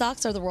Boston Red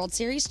Sox are the World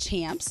Series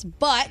champs,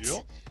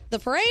 but the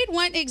parade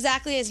went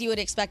exactly as you would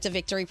expect a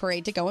victory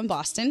parade to go in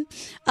Boston.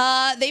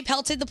 They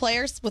pelted the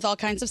players with all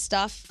kinds of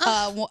stuff.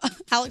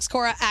 Alex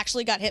Cora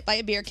actually got hit by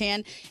a beer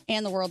can,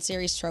 and the World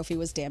Series trophy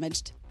was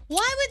damaged.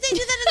 Why would they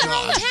do that in their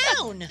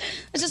own town?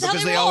 It's just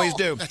Because how they always roll.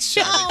 do. That's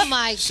savage. Oh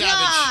my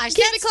gosh,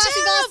 Keep that's it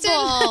classy,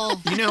 terrible.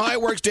 Boston. You know how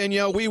it works,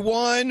 Danielle. We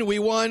won.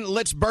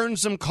 Let's burn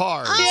some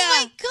cars. Oh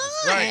my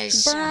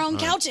gosh. Burn our own All right.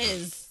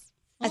 couches.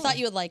 I thought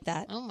you would like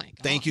that. Oh my god.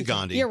 Thank you,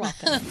 Gandhi. You're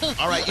welcome.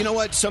 All right, you know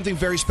what? Something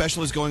very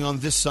special is going on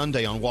this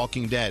Sunday on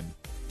Walking Dead.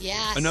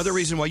 Yes. Another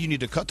reason why you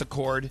need to cut the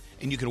cord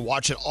and you can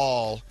watch it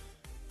all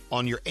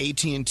on your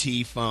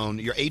AT&T phone.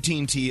 Your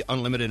AT&T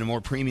Unlimited and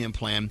More Premium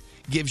plan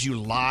gives you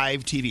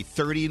live TV,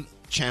 30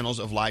 channels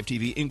of live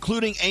TV,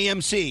 including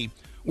AMC,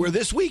 where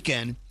this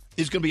weekend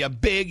is going to be a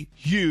big,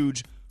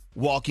 huge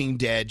Walking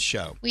Dead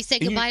show. We say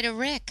And goodbye to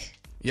Rick.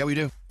 Yeah, we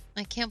do.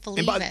 I can't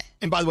believe it.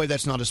 And by the way,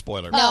 that's not a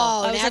spoiler. No,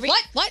 I was like,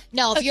 what? what?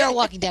 No, if you're a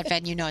Walking Dead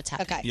fan, you know it's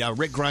happening. Okay. Yeah,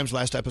 Rick Grimes'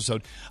 last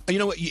episode. You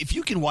know what? If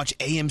you can watch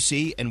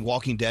AMC and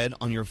Walking Dead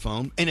on your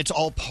phone, and it's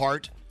all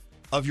part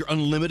of your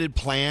unlimited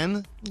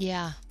plan,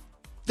 Yeah.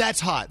 that's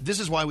hot.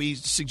 This is why we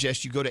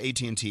suggest you go to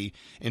AT&T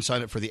and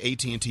sign up for the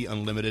AT&T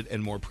Unlimited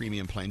and More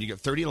Premium plan. You get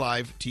 30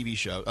 live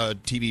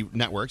TV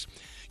networks.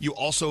 You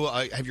also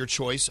have your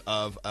choice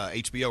of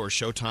HBO or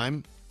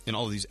Showtime and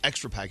all of these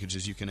extra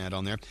packages you can add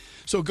on there.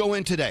 So go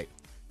in today.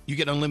 You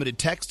get unlimited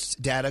texts,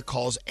 data,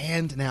 calls,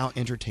 and now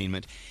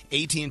entertainment.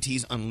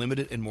 AT&T's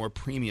Unlimited and More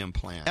Premium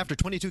plan. After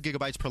 22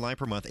 gigabytes per line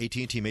per month,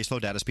 AT&T may slow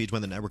data speeds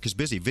when the network is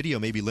busy. Video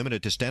may be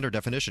limited to standard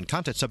definition.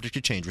 Content subject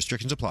to change.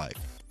 Restrictions apply.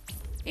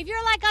 If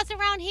you're like us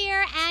around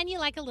here and you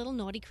like a little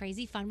naughty,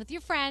 crazy fun with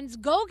your friends,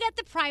 go get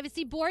the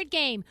Privacy board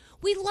game.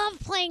 We love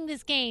playing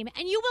this game,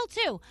 and you will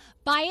too.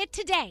 Buy it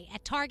today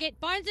at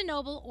Target, Barnes &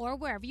 Noble, or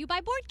wherever you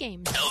buy board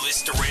games.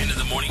 Elvis Duran in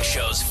the Morning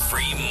Show's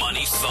free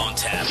money phone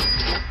tap.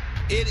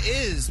 It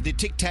is the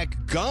Tic Tac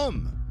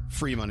Gum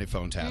free money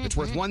phone tap. It's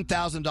worth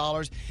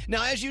 $1,000.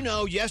 Now, as you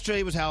know,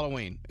 yesterday was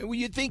Halloween.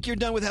 You think you're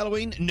done with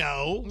Halloween?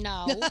 No.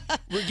 No.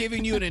 We're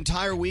giving you an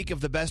entire week of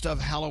the best of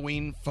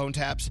Halloween phone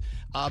taps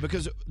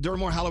because there are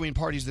more Halloween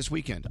parties this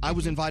weekend. I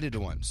was invited to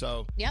one.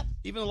 So Yep.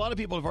 even a lot of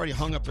people have already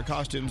hung up their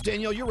costumes.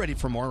 Danielle, you're ready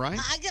for more, right?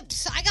 I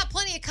got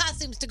plenty of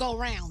costumes to go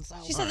around. So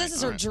She said this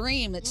is her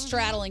dream. It's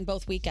straddling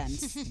both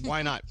weekends.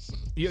 Why not?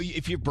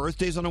 If your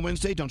birthday's on a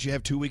Wednesday, don't you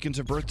have 2 weekends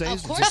of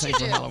birthdays? Of course it's the same you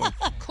for do. Halloween.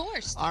 Of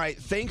course. All right,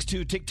 thanks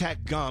to Tic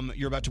Tac Gum,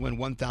 you're about to win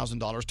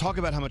 $1,000. Talk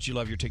about how much you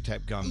love your Tic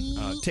Tac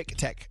Gum. Tic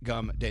Tac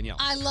Gum, Danielle.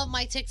 I love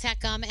my Tic Tac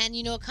gum, and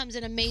you know it comes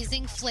in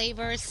amazing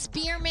flavors: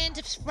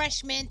 spearmint,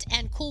 fresh mint,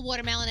 and cool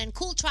watermelon. And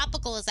cool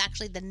tropical is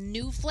actually the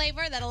new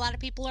flavor that a lot of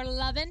people are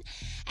loving.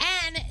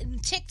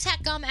 And Tic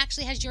Tac gum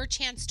actually has your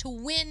chance to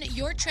win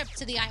your trip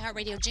to the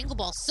iHeartRadio Jingle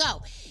Ball.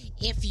 So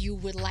if you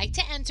would like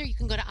to enter, you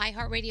can go to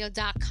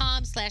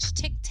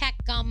iHeartRadio.com/Tic Tac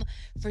Gum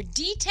for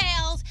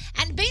details.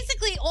 And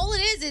basically, all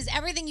it is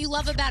everything you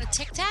love about a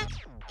Tic Tac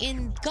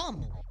in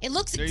gum. It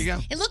looks There you go.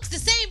 It looks the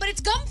same, but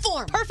it's gum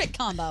form. Perfect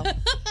combo.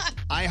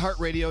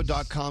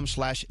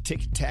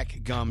 iHeartRadio.com/Tic Tac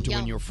Gum to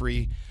win your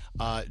free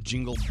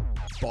Jingle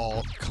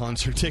Ball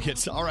concert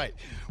tickets. All right.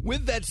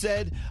 With that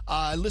said,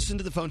 listen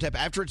to the phone tap.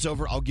 After it's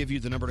over, I'll give you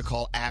the number to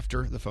call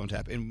after the phone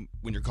tap. And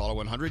when you're caller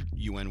 100,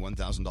 you win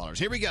 $1,000.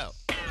 Here we go.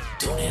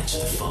 Don't answer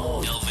the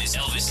phone.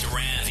 Elvis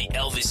Duran, the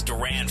Elvis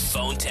Duran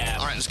phone tap.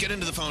 All right, let's get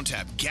into the phone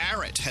tap.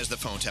 Garrett has the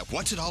phone tap.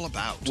 What's it all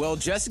about? Well,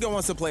 Jessica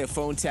wants to play a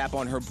phone tap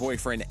on her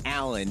boyfriend,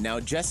 Alan. Now,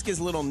 Jessica's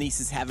little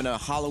niece is having a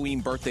Halloween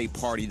birthday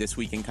party this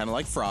weekend, kind of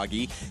like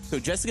Froggy. So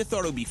Jessica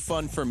thought it would be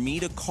fun for me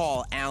to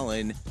call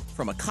Alan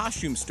from a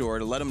costume store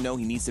to let him know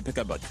he needs to pick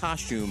up a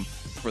costume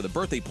for the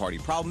birthday party.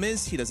 Problem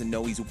is, he doesn't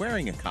know he's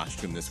wearing a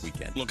costume this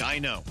weekend. Look, I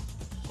know.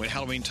 When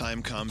Halloween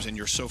time comes and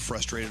you're so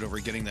frustrated over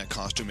getting that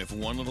costume, if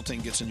one little thing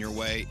gets in your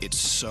way, it's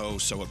so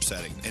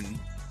upsetting. And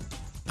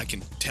I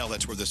can tell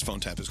that's where this phone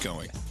tap is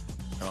going.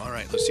 All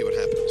right, let's see what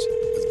happens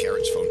with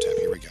Garrett's phone tap.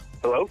 Here we go.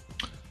 Hello?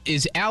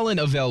 Is Alan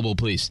available,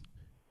 please?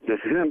 This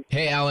is him.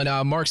 Hey, Alan.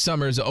 Mark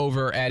Summers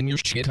over at New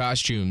Shit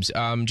Costumes.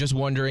 Just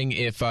wondering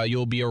if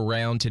you'll be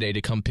around today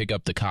to come pick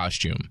up the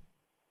costume.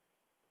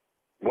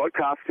 What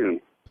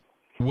costume?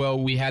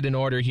 Well, we had an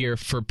order here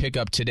for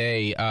pickup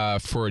today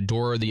for a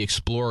Dora the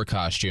Explorer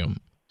costume.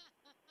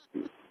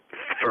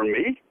 For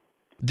me?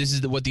 This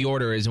is what the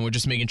order is, and we're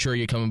just making sure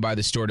you're coming by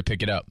the store to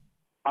pick it up.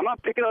 I'm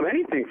not picking up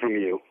anything from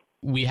you.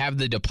 We have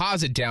the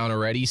deposit down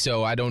already,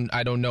 so I don't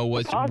know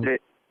what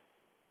deposit.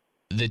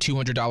 The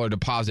 $200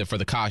 deposit for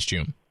the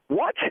costume.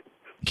 What?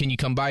 Can you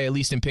come by at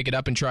least and pick it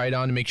up and try it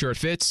on to make sure it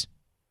fits?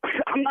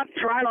 I'm not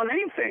trying on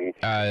anything.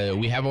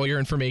 We have all your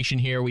information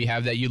here. We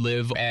have that you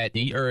live at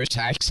the Earth.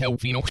 No. I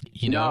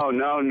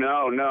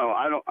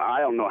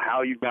don't know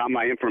how you got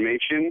my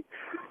information,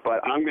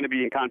 but I'm going to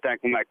be in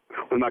contact with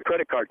my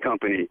credit card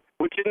company.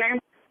 What's your name?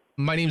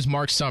 My name's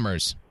Mark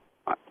Summers.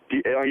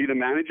 Are you the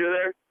manager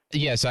there?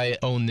 Yes, I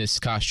own this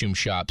costume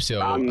shop. So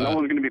no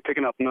one's going to be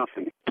picking up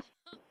nothing.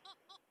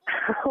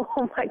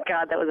 Oh my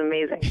God, that was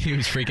amazing. He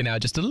was freaking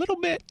out just a little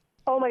bit.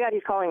 Oh my God,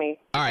 he's calling me.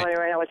 All right. Calling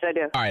me right now. What should I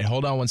do? All right,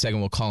 hold on 1 second.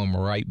 We'll call him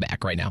right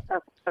back right now. Oh,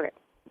 okay.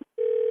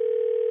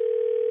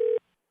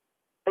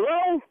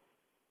 Hello?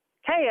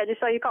 Hey, I just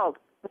saw you called.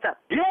 What's up?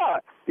 Yeah.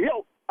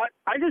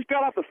 I just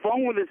got off the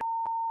phone with this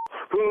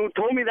who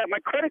told me that my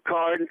credit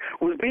card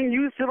was being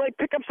used to, like,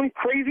 pick up some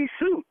crazy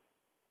suit.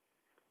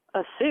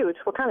 A suit?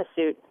 What kind of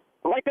suit?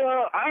 Like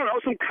I don't know,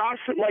 some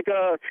costume, like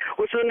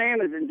what's her name?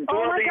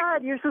 Oh my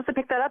God, you're supposed to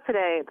pick that up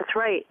today. That's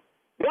right.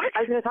 What? I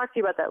was going to talk to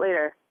you about that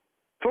later.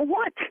 For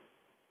what?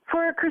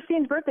 For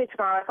Christine's birthday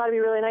tomorrow. I thought it'd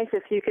be really nice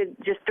if you could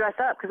just dress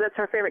up because that's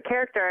her favorite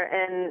character,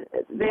 and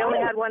they only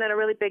had one in a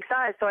really big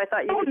size, so I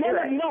thought you could do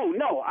it.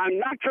 No, I'm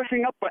not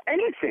dressing up for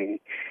anything.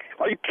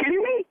 Are you kidding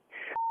me?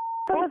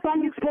 What time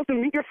are you supposed to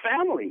meet your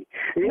family?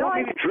 You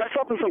want me to dress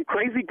up in some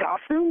crazy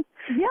costume?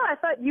 Yeah, I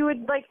thought you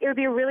would, like, it would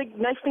be a really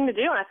nice thing to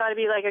do, and I thought it'd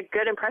be, like, a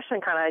good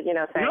impression kind of,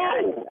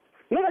 saying.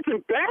 No, that's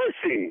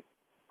embarrassing.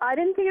 I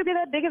didn't think it'd be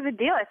that big of a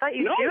deal. I thought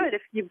you'd do it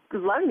if you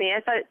loved me. I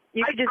thought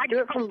you could just do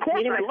it from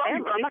meeting my family.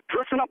 You, but I'm not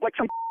dressing up like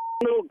some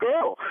little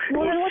girl.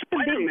 Well, then what's the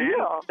big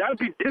deal? That would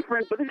be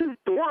different, but this is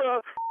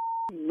Dora,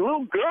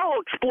 little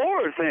girl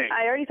explorer thing.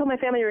 I already told my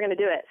family you were going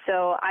to do it,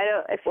 so I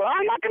don't... Well,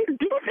 I'm not going to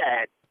do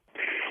that.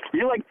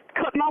 You're, like,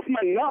 cutting off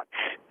my nuts.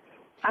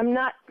 I'm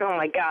not... Oh,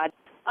 my God.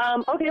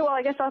 Okay, well,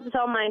 I guess I'll have to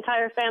tell my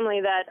entire family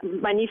that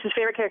my niece's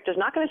favorite character is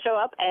not going to show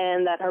up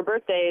and that her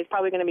birthday is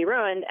probably going to be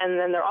ruined, and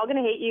then they're all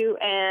going to hate you,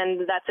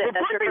 and that's it.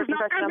 That's your first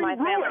impression of my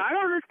family. I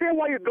don't understand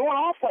why you're going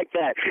off like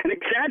that and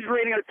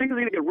exaggerating and things are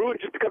going to get ruined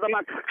just because I'm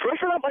not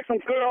dressing up like some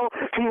girl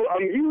to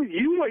amuse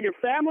you or your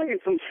family in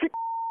some sick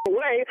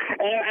way,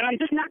 and I'm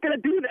just not going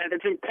to do that.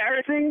 It's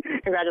embarrassing.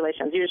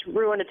 Congratulations. You just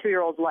ruined a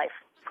 2-year-old's life.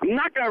 I'm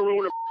not going to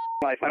ruin a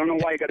life. I don't know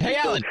why you got to be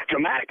so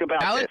dramatic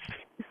about this.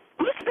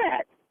 What's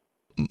that?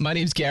 My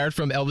name's Garrett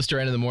from Elvis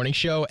Duran in the Morning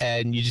Show,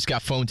 and you just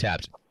got phone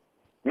tapped.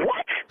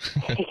 What?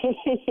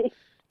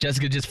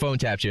 Jessica just phone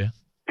tapped you.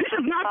 This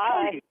is not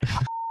funny.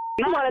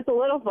 Come on, it's a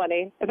little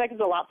funny. In fact,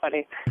 it's a lot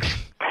funny.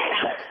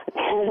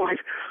 Oh my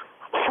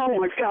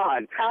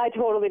God. I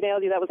totally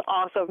nailed you. That was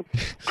awesome.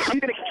 I'm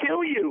going to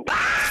kill you.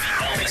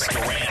 Elvis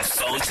Duran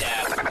phone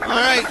tap. All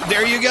right,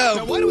 there you go.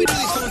 Now, why do we do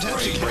these phone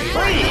taps?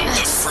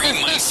 The free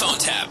money phone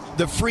tap.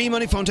 The free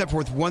money phone tap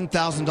worth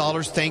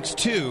 $1,000 thanks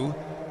to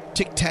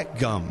Tic Tac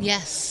Gum.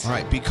 Yes. All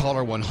right, be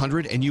caller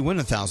 100 and you win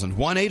 1,000.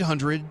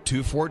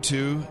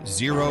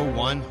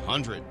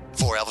 1-800-242-0100.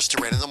 For Elvis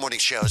Duran in the Morning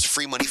Show's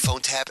free money phone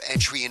tap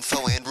entry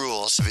info and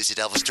rules, visit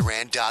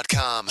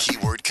ElvisDuran.com.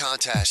 Keyword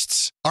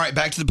contests. All right,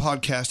 back to the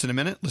podcast in a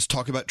minute. Let's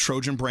talk about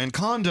Trojan brand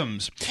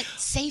condoms.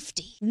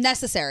 Safety.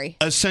 Necessary.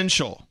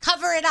 Essential.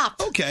 Cover it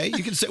up. Okay,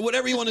 you can say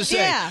whatever you want to say.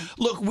 Yeah.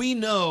 Look, we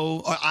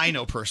know, or I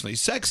know personally,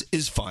 sex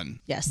is fun.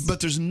 Yes.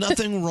 But there's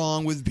nothing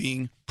wrong with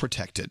being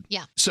protected.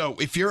 Yeah. So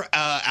if you're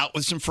out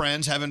with some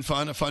friends having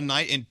fun, a fun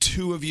night, and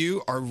two of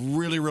you are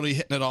really, really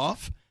hitting it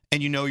off,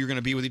 and you know you're going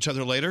to be with each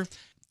other later,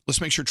 let's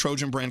make sure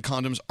Trojan brand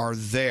condoms are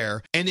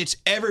there. And it's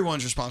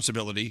everyone's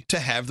responsibility to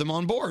have them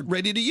on board,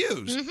 ready to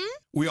use. Mm-hmm.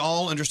 We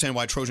all understand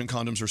why Trojan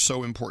condoms are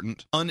so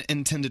important.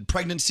 Unintended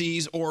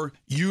pregnancies or,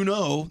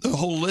 the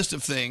whole list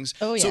of things.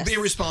 Oh, yes. So be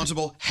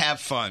responsible,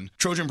 have fun.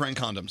 Trojan brand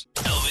condoms.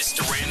 Elvis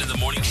Duran in the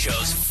Morning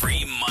Show's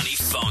free money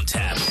phone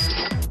tap.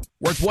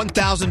 Worth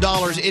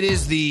 $1,000. It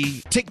is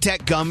the Tic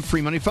Tac Gum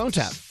free money phone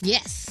tap.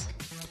 Yes.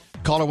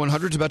 Caller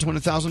 100 is about to win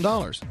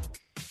 $1,000.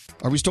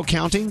 Are we still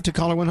counting to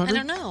caller 100? I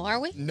don't know. Are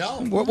we? No.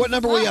 What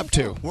number are we up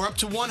to? We're up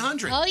to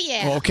 100. Oh,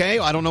 yeah. Okay,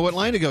 I don't know what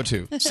line to go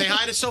to. Say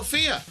hi to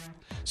Sophia.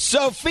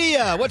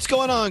 Sophia, what's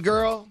going on,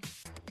 girl?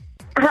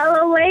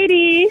 Hello,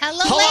 lady.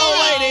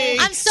 Hello, lady.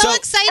 I'm so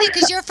excited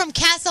because you're from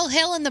Castle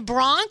Hill in the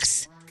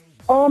Bronx.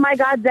 Oh, my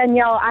God,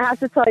 Danielle, I have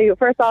to tell you,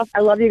 first off,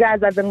 I love you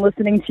guys. I've been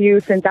listening to you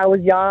since I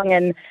was young,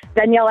 and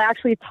Danielle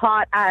actually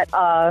taught at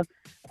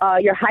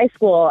your high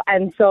school,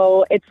 and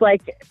so it's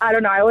like, I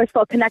don't know, I always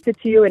felt connected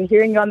to you and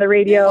hearing you on the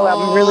radio.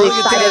 I'm really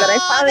excited that I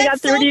finally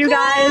got through to you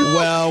guys.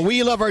 Well,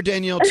 we love our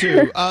Danielle,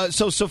 too.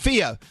 So,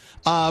 Sophia,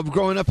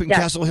 growing up in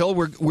Castle Hill,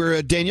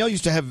 where Danielle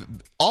used to have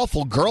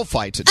awful girl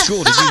fights at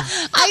school. Did you?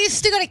 I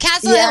used to go to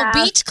Castle Hill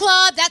Beach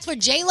Club. That's where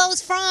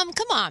J-Lo's from.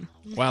 Come on.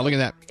 Wow, look at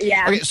that.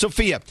 Yeah. Okay,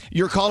 Sophia,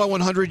 your caller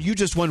 100, you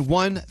just won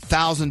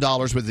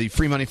 $1,000 with the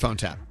free money phone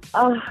tap.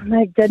 Oh,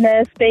 my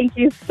goodness. Thank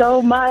you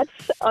so much.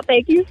 Oh,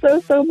 thank you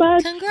so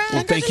much. Congrats.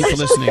 Well, thank you for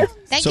listening.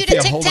 Thank Sophia, you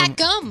to Tic hold Tac on.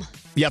 Gum.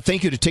 Yeah,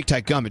 thank you to Tic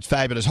Tac Gum. It's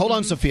fabulous. Hold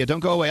on, Sophia. Don't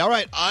go away. All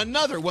right,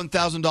 another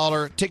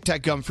 $1,000 Tic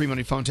Tac Gum free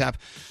money phone tap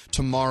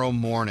tomorrow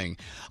morning.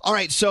 All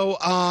right, so,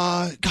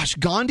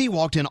 Gandhi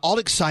walked in all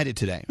excited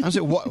today. I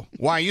said,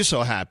 why are you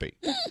so happy?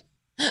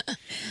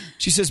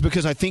 She says,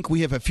 because I think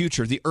we have a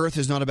future. The Earth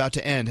is not about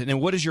to end. And then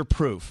what is your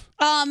proof?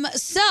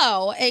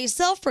 So a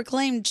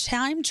self-proclaimed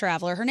time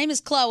traveler, her name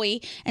is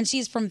Chloe, and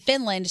she's from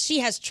Finland. She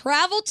has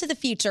traveled to the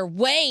future,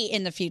 way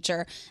in the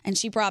future, and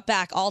she brought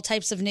back all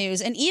types of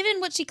news, and even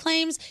what she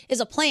claims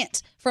is a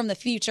plant from the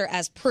future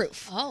as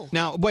proof. Oh.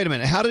 Now, wait a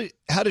minute. How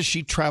does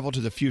she travel to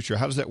the future?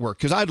 How does that work?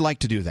 Because I'd like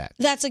to do that.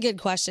 That's a good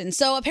question.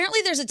 So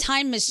apparently there's a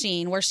time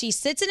machine where she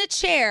sits in a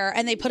chair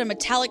and they put a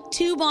metallic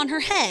tube on her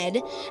head,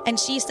 and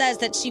she says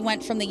that she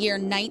went from the year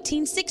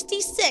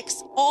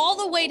 1966 all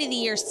the way to the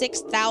year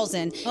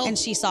 6000, and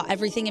she saw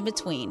everything in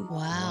between.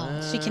 Wow.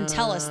 She can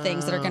tell us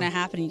things that are going to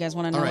happen. You guys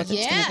want to know All right. what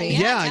it's going to be?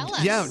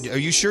 Yeah. Are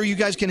you sure you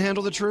guys can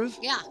handle the truth?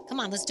 Yeah, come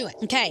on, let's do it.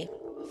 Okay.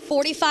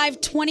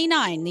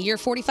 4529, the year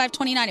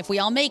 4529, if we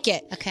all make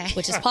it,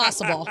 which is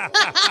possible.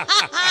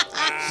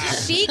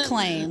 She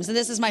claims, and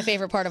this is my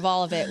favorite part of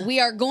all of it,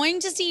 we are going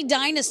to see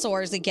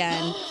dinosaurs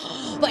again,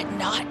 but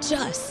not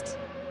just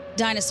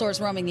dinosaurs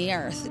roaming the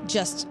earth,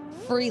 just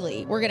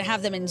freely. We're going to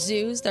have them in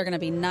zoos. They're going to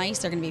be nice.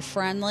 They're going to be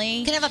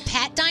friendly. Can I have a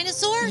pet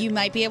dinosaur? You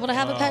might be able to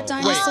have a pet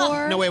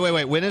dinosaur.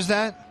 Wait. When is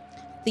that?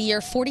 The year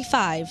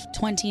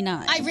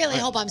 4529. I really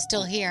hope I'm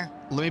still here.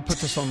 Let me put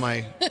this on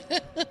my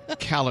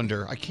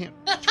calendar. I can't.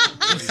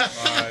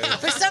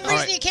 For some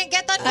reason, you can't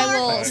get that far?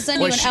 I will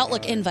send you an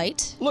Outlook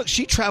invite. Look,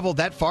 she traveled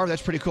that far.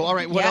 That's pretty cool. All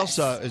right, what else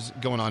is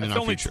going on in It's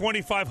our only future?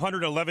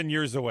 2,511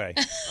 years away.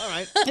 All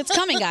right. It's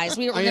coming, guys.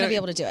 We're going to be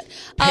able to do it.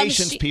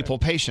 Patience, people,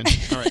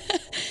 patience. All right.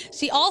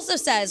 She also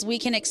says we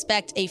can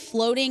expect a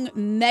floating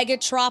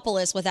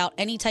megatropolis without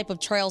any type of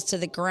trails to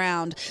the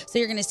ground. So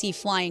you're going to see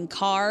flying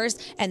cars,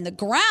 and the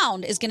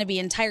ground is going to be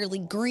entirely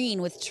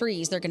green with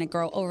trees. They're going to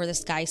grow over the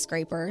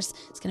skyscrapers.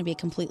 It's going to be a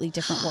completely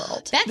different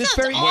world. That sounds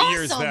awesome. What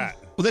year is that?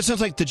 Well, that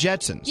sounds like the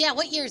Jetsons. Yeah,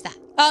 what year is that?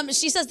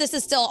 She says this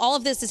is still, all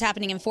of this is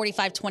happening in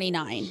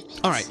 4529.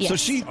 All right.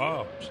 Yes.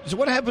 So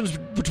what happens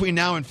between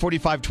now and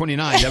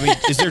 4529? I mean,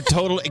 is there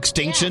total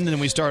extinction and then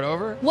we start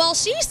over? Well,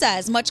 she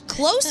says much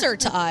closer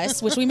to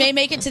us, which we may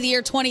make it to the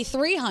year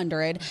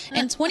 2300.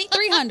 And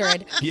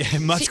 2300. Yeah,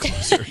 much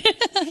closer.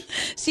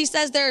 She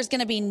says there's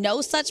going to be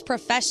no such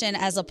profession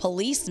as a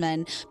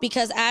policeman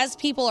because as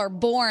people are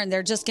born,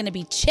 they're just going to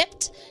be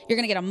chipped. You're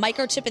going to get a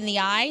microchip in the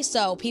eye.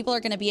 So people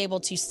are going to be able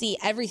to see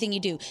everything you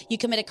do. You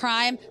commit a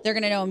crime, they're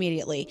going to know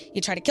immediately.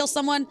 You try to kill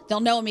someone,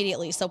 they'll know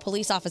immediately. So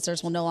police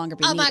officers will no longer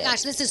be Oh my needed.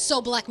 gosh, this is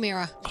so Black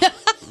Mirror.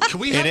 Can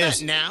we have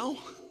that now?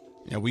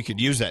 Yeah, we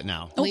could use that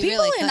now. Oh, We people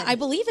really in, could. I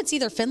believe it's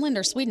either Finland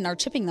or Sweden, are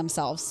chipping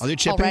themselves. Are they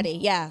chipping? already?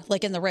 Yeah,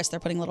 like in the wrist, they're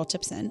putting little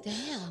chips in.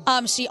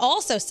 She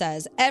also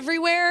says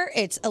everywhere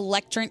it's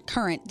electric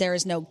current. There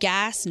is no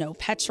gas, no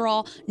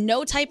petrol,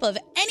 no type of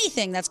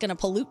anything that's going to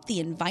pollute the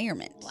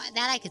environment.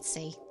 That I could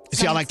see.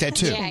 See, I like that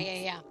too.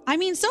 Yeah. I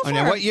mean, so far.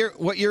 Now, what year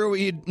were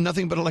we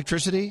nothing but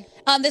electricity?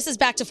 This is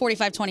back to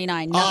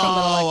 4529. Nothing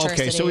but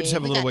electricity. Okay. So we just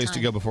have a little ways to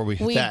go before we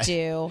hit We that.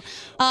 do.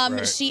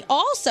 Right. She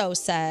also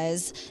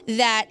says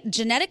that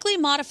genetically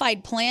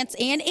modified plants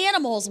and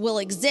animals will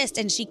exist,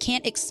 and she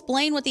can't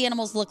explain what the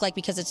animals look like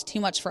because it's too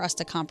much for us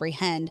to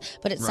comprehend.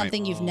 But it's Right.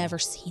 something you've never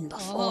seen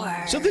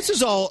before. So this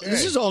is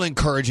all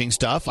encouraging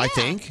stuff, I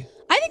think.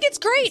 I think it's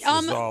great.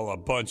 This is all a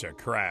bunch of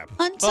crap.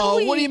 What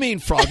do you mean,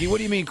 Froggy? What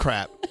do you mean,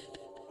 crap?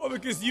 Well,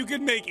 because you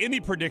can make any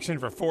prediction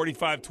for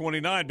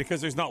 4529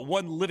 because there's not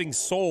one living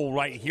soul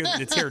right here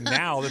that's here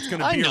now that's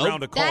going to be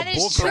around to call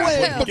bullcrap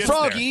when it But gets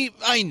Froggy, there.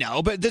 I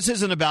know, but this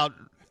isn't about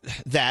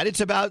that.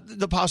 It's about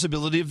the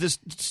possibility of this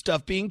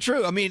stuff being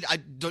true. I mean,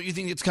 don't you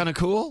think it's kind of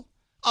cool?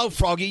 Oh,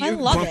 Froggy, I you're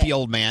a love grumpy it.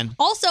 old man.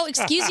 Also,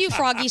 excuse you,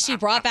 Froggy, she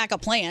brought back a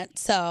plant,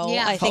 so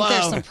Yeah. I think there's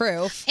Hello. some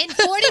proof. In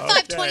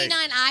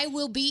 4529, I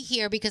will be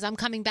here because I'm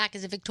coming back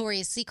as a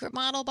Victoria's Secret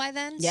model by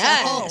then.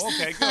 Yes. Oh,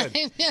 okay,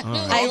 good.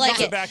 I like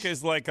I'll it. back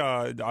as like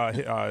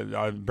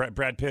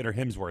Brad Pitt or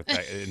Hemsworth.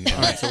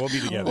 So we'll be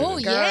together. Oh,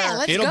 yeah,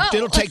 let's go.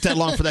 It'll take that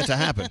long for that to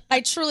happen.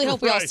 I truly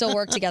hope we all Right. still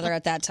work together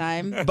at that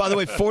time. By the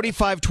way,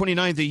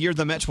 4529, the year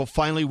the Mets will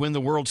finally win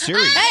the World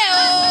Series.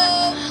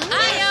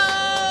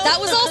 That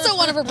was also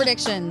one of her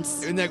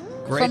predictions. Isn't that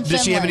From great? Does she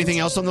have Finland. anything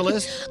else on the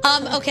list?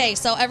 Okay,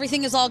 so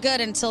everything is all good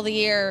until the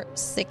year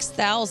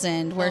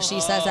 6000, where she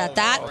says at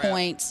that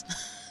point,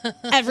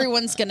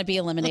 everyone's going to be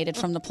eliminated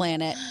from the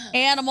planet.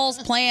 Animals,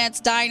 plants,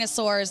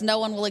 dinosaurs, no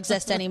one will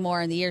exist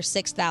anymore in the year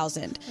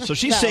 6000. So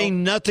she's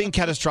saying nothing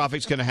catastrophic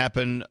is going to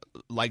happen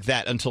like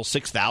that until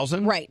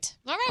 6,000? Right.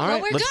 All right, All well,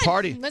 right, we're let's good.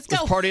 party. Let's go.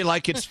 Let's party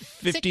like it's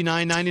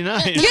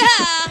 $59.99.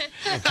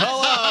 Yeah.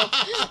 Hello.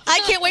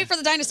 I can't wait for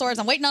the dinosaurs.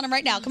 I'm waiting on them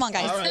right now. Come on,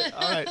 guys.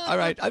 All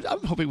right.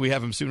 I'm hoping we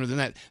have them sooner than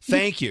that.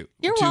 Thank you.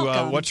 You're to,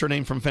 welcome. what's her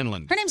name from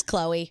Finland? Her name's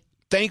Chloe.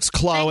 Thanks,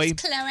 Chloe.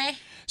 Chloe.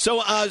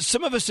 So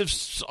some of us have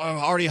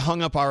already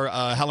hung up our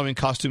Halloween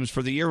costumes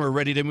for the year. We're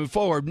ready to move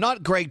forward.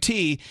 Not Greg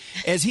T,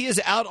 as he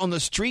is out on the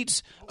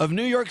streets of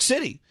New York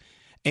City.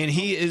 And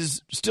he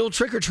is still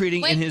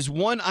trick-or-treating in his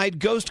one-eyed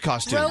ghost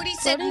costume. Brody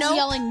said Brody's nope.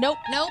 yelling nope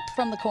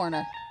from the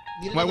corner.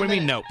 Why, what do you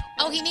mean, nope?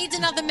 Oh, he needs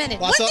another minute.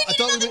 Well, What did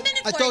he need another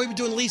minute I for? thought we were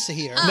doing Lisa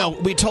here. Oh. No,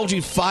 we told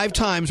you 5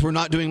 times we're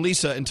not doing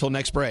Lisa until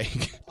next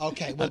break.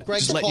 Okay, well,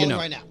 Greg's Just let calling you know.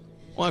 right now.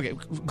 Well, okay,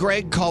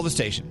 Greg, call the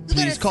station.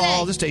 Please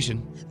call the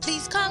station.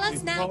 Please call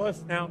us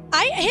now.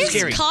 His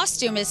Scary.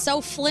 costume is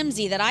so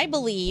flimsy that I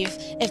believe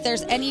if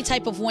there's any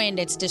type of wind,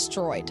 it's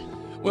destroyed.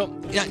 Well,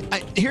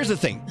 here's the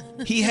thing.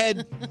 He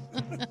had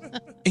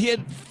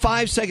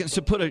 5 seconds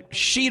to put a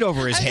sheet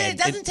over his head. It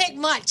doesn't take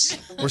much.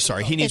 We're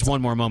sorry. He needs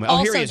one more moment. Oh,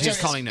 here he is. He's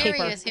calling now. Here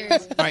he is.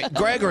 All right,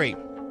 Gregory.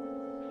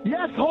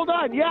 Yes, hold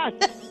on. Yes.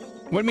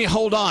 What do you mean,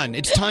 hold on?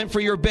 It's time for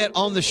your bet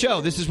on the show.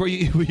 This is where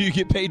you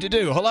get paid to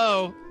do.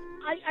 Hello?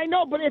 I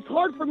know, but it's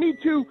hard for me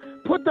to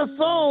put the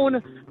phone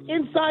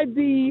inside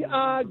the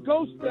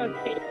ghost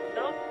case,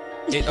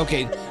 you know?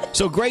 Okay,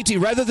 so Greg T,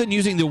 rather than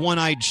using the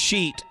one-eyed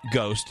sheet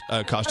ghost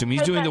costume,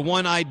 he's doing the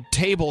one-eyed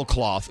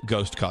tablecloth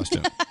ghost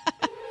costume.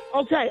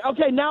 Okay,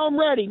 now I'm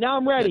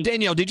ready.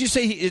 Danielle, did you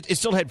say it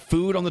still had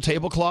food on the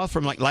tablecloth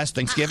from like last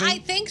Thanksgiving? I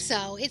think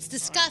so. It's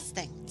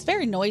disgusting. It's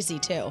very noisy,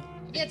 too.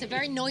 Yeah, it's a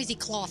very noisy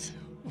cloth.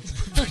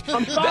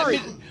 I'm sorry.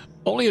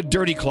 Only a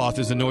dirty cloth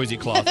is a noisy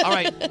cloth. All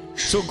right,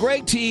 so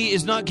Greg T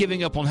is not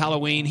giving up on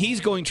Halloween. He's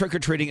going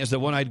trick-or-treating as the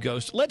one-eyed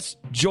ghost. Let's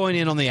join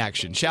in on the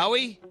action, shall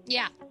we?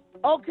 Yeah.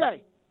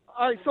 Okay.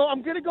 All right, so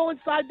I'm going to go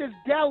inside this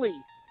deli.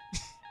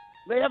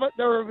 They have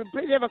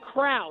a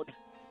crowd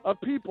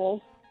of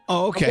people.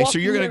 Oh, okay. So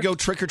you're going to go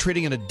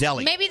trick-or-treating in a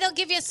deli. Maybe they'll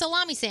give you a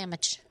salami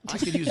sandwich. I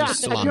could use a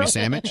salami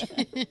sandwich.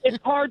 It's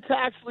hard to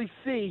actually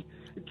see.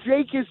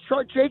 Jake is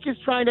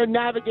trying to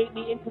navigate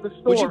me into the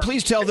store. Would you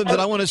please tell them that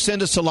I want to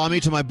send a salami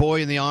to my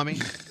boy in the army?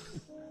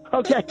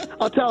 Okay,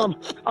 I'll tell him.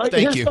 Thank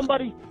here's you.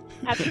 Somebody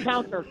at the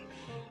counter.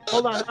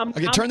 Hold on.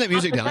 Okay, turn that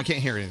music down. I can't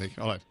hear anything.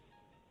 Hold on.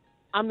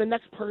 I'm the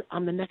next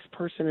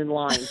person in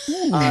line.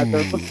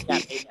 They're looking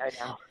at me right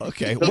now.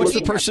 Okay, what's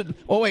the person?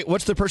 Oh wait,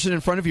 what's the person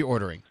in front of you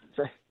ordering?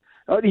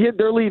 Oh,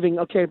 they're leaving.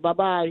 Okay,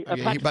 bye-bye.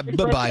 Okay,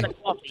 bye-bye.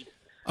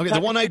 Okay,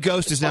 the one-eyed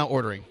ghost is now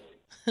ordering.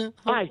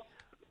 Hi.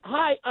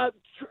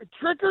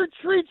 Trick or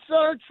treat,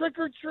 sir. Trick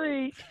or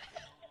treat.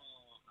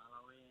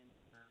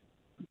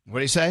 What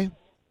did he say?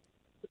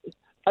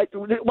 I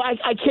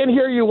can't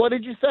hear you. What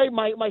did you say?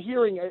 My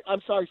hearing.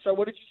 I'm sorry, sir.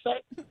 What did you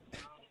say?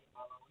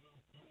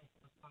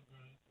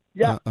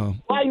 Yeah,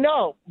 I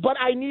know, but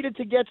I needed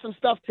to get some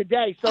stuff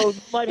today, so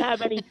you might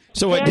have any.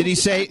 So what did he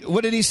say?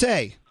 What did he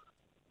say?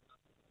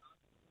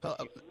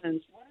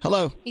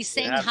 Hello. He's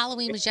saying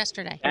Halloween was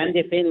yesterday.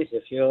 Candy finish.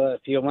 If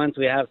you want,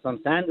 we have some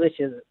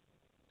sandwiches.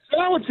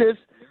 Sandwiches?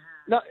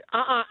 No,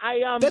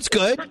 That's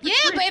good. Yeah,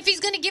 but if he's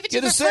going to give it to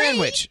you Get a for free,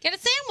 sandwich. get a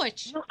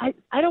sandwich. No,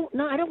 I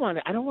don't want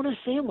it. I don't want a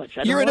sandwich.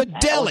 You're in a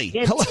deli.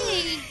 Hello.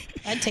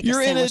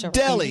 You're in a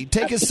deli.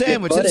 Take a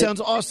sandwich. That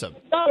sounds awesome.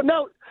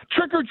 No.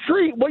 Trick or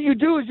treat. What you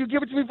do is you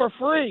give it to me for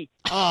free.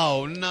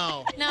 Oh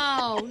no.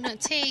 No,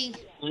 T.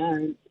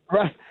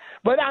 Right,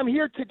 but I'm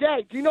here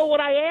today. Do you know what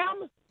I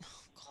am?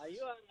 Are you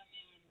on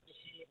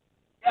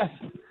Yes,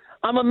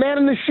 I'm a man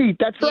in the sheet.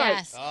 That's right.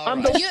 Yes.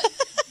 I'm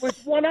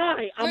with one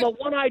eye. I'm a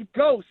one-eyed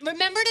ghost.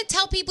 Remember to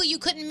tell people you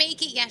couldn't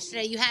make it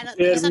yesterday. You had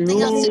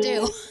something else to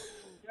do.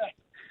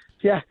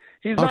 Yeah,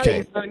 he's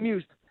Okay. not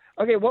amused.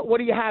 Okay, what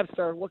do you have,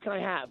 sir? What can I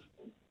have?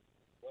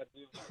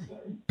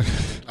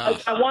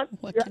 I want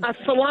a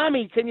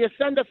salami. Can you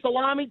send a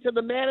salami to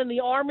the man in the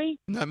army?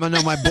 No,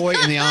 my boy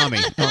in the army.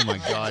 Oh my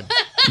God,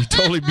 you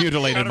totally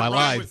mutilated my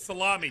life. With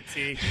salami,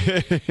 T.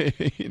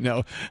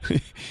 No,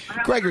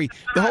 Gregory.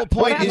 The whole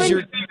point is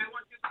you're.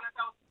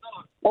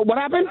 Oh, what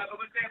happened?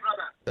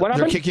 What They're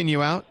happened? kicking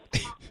you out.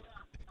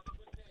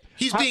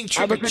 He's being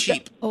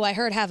cheap. Oh, I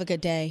heard have a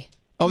good day.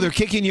 Oh, they're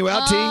kicking you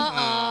out, T.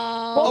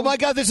 Oh my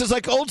God, this is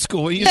like old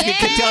school. You used to get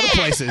kicked out of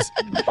places.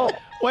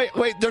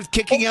 Wait, they're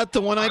kicking out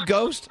the one-eyed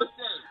ghost.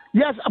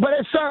 Yes, but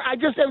sir, I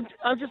just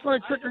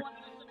want to trick or.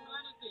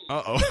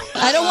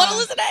 I don't want to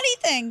listen to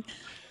anything.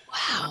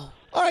 Wow.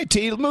 All right,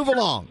 T, move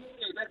along.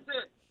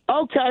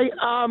 Okay.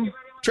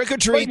 Trick or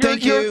treat.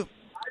 Thank you.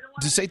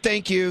 Just say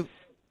thank you.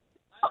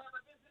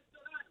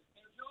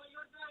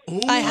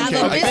 I have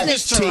a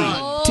business T, to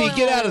run. T,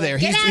 get out of there.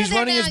 Get out of He's there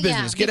running now, his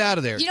business. yeah. Get out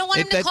of there. You don't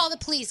want him to call the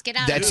police. Get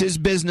out That's of there. his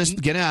business.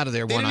 Get out of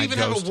there, They didn't one-eyed even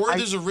ghost. have a word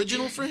as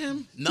original for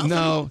him? Nothing.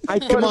 No.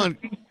 Come on.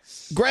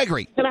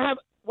 Gregory. Can I have?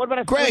 What about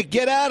a? Greg,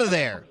 get out of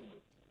there.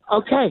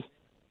 Okay.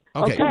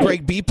 Okay,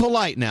 Greg, be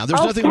polite now.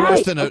 There's nothing Okay.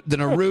 worse than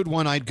a rude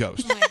one-eyed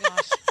ghost.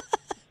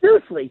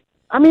 Seriously.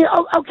 I mean,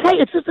 okay,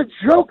 it's just a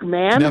joke,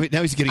 man.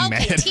 Now he's getting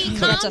mad. You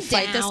have to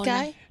fight this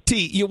guy?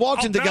 T, you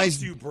walked into the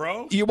guy's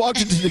you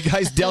walked into the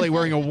guy's deli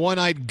wearing a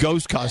one-eyed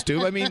ghost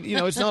costume. I mean,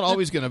 it's not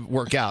always going to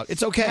work out.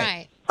 It's okay.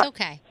 Right. It's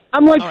okay.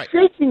 I'm like All right.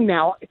 shaking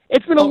now.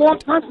 It's been a long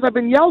time since I've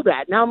been yelled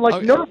at. Now I'm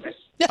like nervous.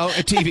 Oh,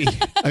 TV.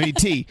 I mean,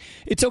 T.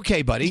 It's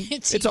okay, buddy.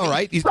 It's all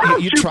right. You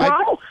Ouch, tried.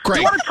 bro. Greg.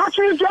 You want to touch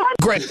me again?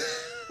 Greg.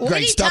 Did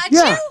Greg, he stop. touch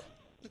you?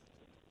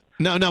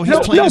 No, he's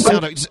playing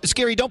sound.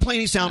 Scary, don't play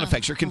any sound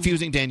effects. You're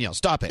confusing Danielle.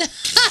 Stop it.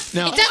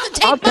 No. It doesn't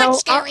take much,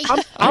 Scary.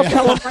 I'll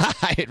tell him.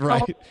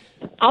 Right.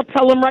 I'll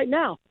tell him right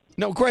now.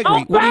 No,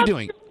 Gregory, what are you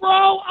doing? Bro,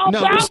 I'll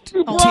No, bounce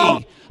you, bro.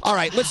 T. All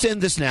right, let's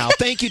end this now.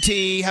 Thank you,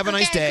 T. Have a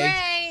nice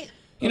day.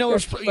 You know,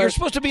 you're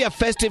supposed to be a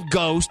festive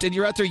ghost, and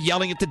you're out there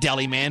yelling at the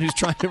deli man who's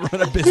trying to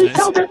run a He business.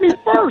 yelled at me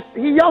first.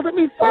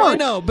 Oh, I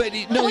know, but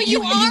no, Well,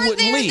 you are wouldn't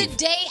there leave. the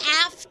day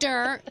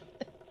after,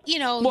 the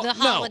no,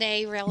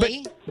 holiday,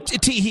 really. But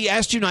T, he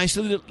asked you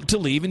nicely to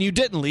leave, and you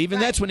didn't leave,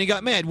 and that's when he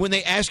got mad. When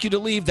they ask you to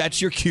leave,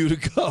 that's your cue to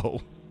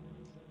go.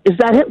 Is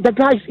that him? The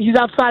guy, he's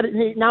outside.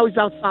 Now he's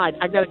outside.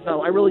 I got to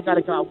go. I really got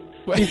to go.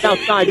 He's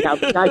outside now.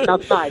 The guy's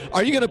outside.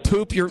 Are you going to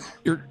poop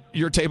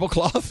your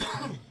tablecloth?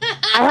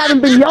 I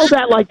haven't been yelled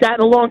at like that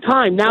in a long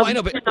time. Now I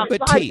know, but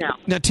T,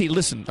 now T,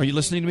 listen. Are you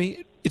listening to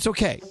me? It's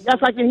okay. Yes,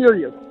 I can hear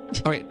you.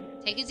 All right.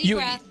 Take a deep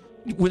breath.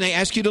 When they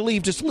ask you to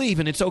leave, just leave,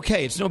 and it's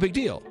okay. It's no big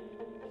deal.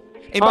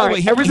 And All by the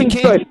right, way, everything's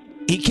good.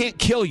 He can't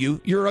kill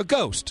you. You're a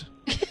ghost.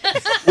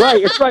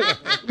 Right, it's right.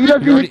 He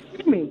doesn't even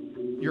see me.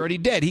 You're already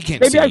dead. He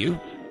can't Maybe see you.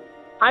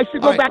 I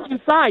should go back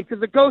inside because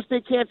the ghost, they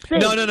can't see.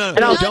 No. And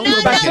I'll Don't go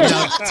go back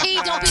back in. in.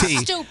 T, don't be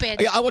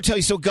stupid. I will tell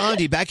you. So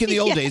Gandhi, back in the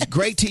old days,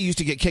 Greg T used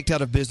to get kicked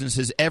out of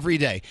businesses every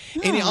day,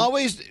 and he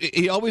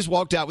always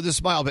walked out with a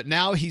smile. But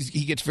now he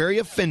gets very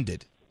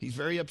offended. He's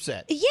very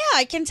upset. Yeah,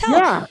 I can tell.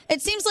 Yeah.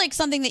 It seems like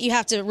something that you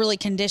have to really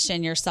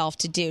condition yourself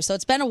to do. So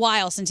it's been a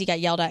while since he got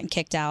yelled at and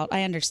kicked out.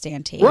 I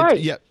understand, T.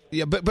 Yeah.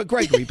 But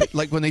Gregory,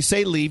 like when they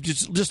say leave,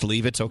 just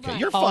leave. It's okay.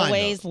 You're fine.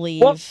 Always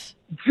leave. Well,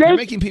 You're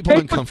making people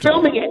Jake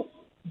uncomfortable. was filming it.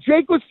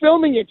 Jake was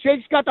filming it.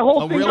 Jake's got the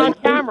whole thing really? on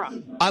camera.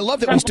 I love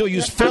that we still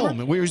use film,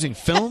 and we're using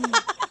film.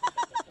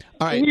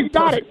 All right, He's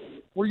got it.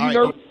 Were you All right.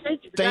 nervous?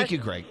 Thank you,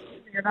 Greg.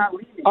 You're not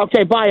leaving.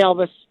 Okay, bye,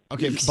 Elvis.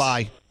 Okay,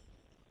 bye.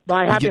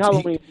 Bye. Happy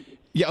Halloween.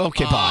 Yeah.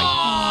 Okay.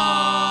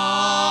 Bye.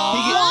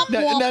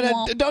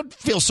 No, don't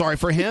feel sorry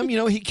for him.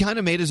 He kind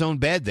of made his own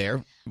bed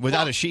there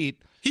without a sheet.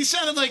 He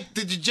sounded like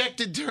the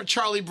dejected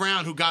Charlie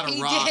Brown who got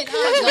a rock. did.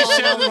 He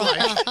sounded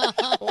like,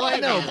 I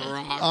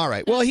know. All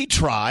right. Well, he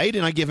tried,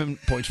 and I give him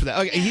points for that.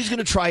 Okay, he's going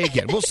to try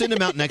again. We'll send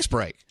him out next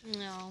break.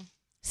 No.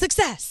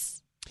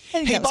 Success.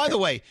 Hey, by the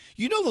way,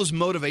 you know those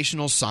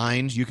motivational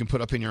signs you can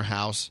put up in your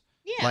house?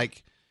 Yeah.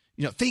 Like,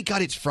 thank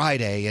God it's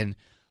Friday, and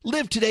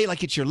live today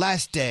like it's your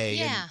last day.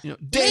 Yeah.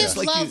 And, dance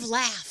Live, like love, you...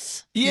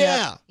 laugh.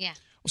 Yeah. Yeah.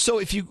 So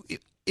if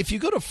you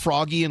go to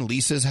Froggy and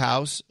Lisa's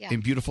house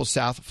in beautiful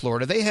South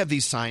Florida, they have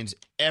these signs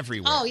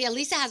everywhere. Oh, yeah.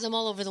 Lisa has them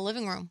all over the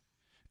living room.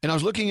 And I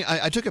was looking,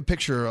 I took a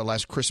picture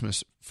last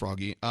Christmas,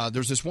 Froggy.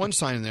 There's this one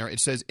sign in there. It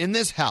says, in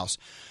this house,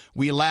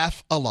 we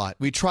laugh a lot.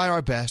 We try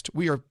our best.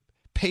 We are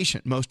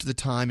patient most of the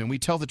time, and we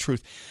tell the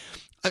truth.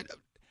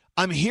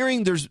 I'm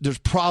hearing there's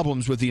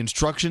problems with the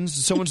instructions.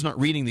 Someone's not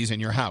reading these in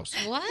your house.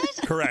 What?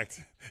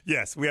 Correct.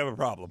 Yes, we have a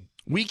problem.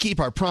 We keep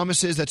our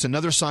promises. That's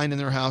another sign in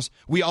their house.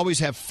 We always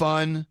have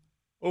fun.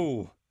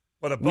 Oh,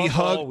 but above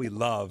all, we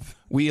love.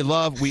 We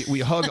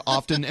hug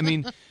often. I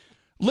mean,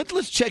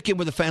 let's check in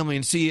with the family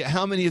and see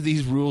how many of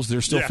these rules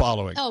they're still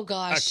following. Oh,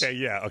 gosh. Okay,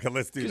 yeah. Okay,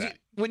 let's do that.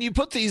 When you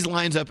put these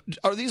lines up,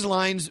 are these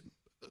lines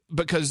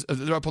because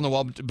they're up on the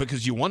wall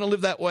because you want to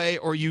live that way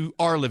or you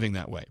are living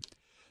that way?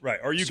 Right.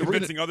 Or are you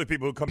convincing other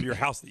people who come to your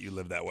house that you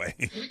live that way?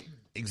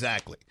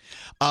 Exactly.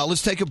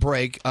 Let's take a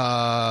break.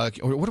 What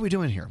are we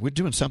doing here? We're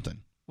doing something.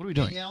 What are we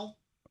doing? Danielle?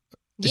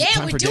 Is it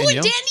time we're for doing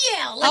Danielle?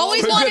 Danielle.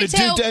 Always We're wanted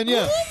gonna to. do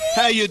Danielle.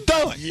 How you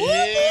doing?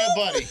 Yeah,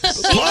 buddy.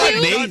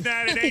 Pardon me. Done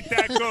that, it ain't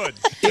that good.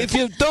 If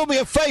you do me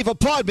a favor,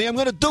 pardon me, I'm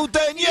going to do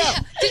Danielle.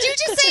 Did you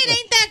just say it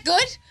ain't that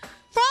good?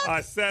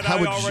 I said How I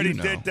would already you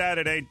know? did that.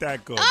 It ain't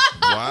that good.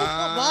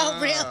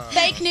 Well, real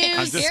Fake I'm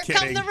news. just Here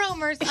come kidding. the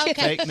rumors.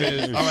 Okay. Fake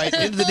news. All right,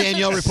 into the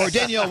Danielle report.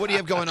 Danielle, what do you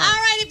have going on? All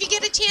right, if you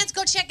get a chance,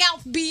 go check out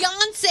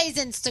Beyonce's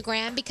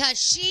Instagram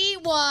because she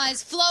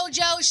was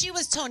FloJo, she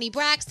was Toni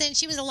Braxton,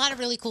 she was a lot of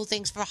really cool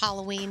things for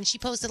Halloween. She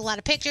posted a lot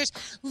of pictures,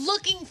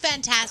 looking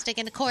fantastic,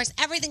 and of course,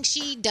 everything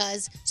she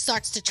does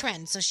starts to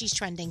trend, so she's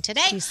trending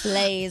today. She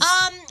slays.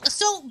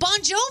 So Bon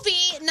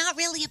Jovi, not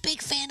really a big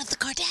fan of the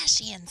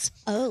Kardashians.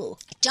 Oh.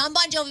 John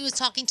Bon Jovi was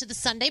talking to the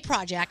Sunday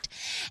Project,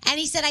 and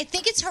he said, I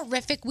think it's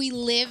horrific we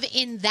live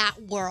in that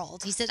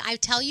world. He said, I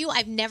tell you,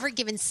 I've never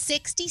given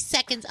 60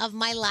 seconds of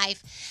my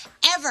life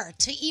ever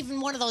to even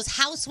one of those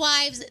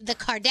housewives, the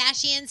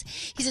Kardashians.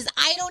 He says,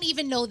 I don't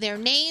even know their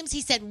names.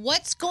 He said,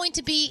 what's going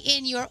to be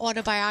in your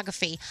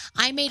autobiography?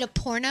 I made a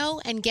porno,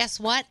 and guess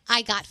what?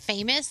 I got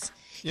famous.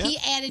 Yeah. He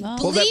added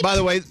bleep. Well, by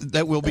the way,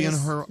 that will be in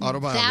her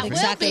autobiography. That will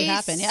Exactly be. what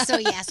happened, yeah.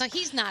 So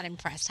he's not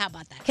impressed. How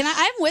about that?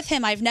 I'm with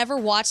him. I've never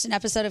watched an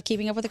episode of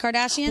Keeping Up with the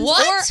Kardashians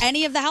What? or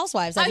any of the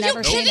Housewives. I've Are you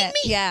never seen kidding it.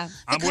 me? Yeah.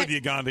 I'm with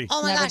you, Gandhi.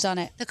 Oh my Never gosh. done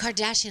it. The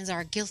Kardashians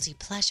are a guilty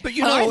pleasure. But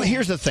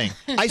here's the thing.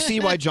 I see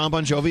why John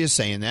Bon Jovi is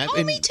saying that.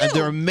 Oh, me too. And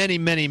there are many,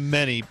 many,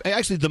 many.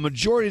 Actually, the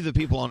majority of the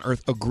people on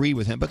Earth agree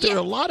with him. But there are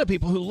a lot of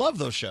people who love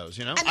those shows.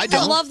 You know, And I I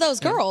don't love those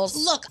girls.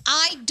 Look,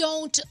 I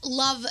don't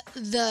love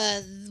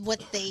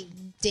what they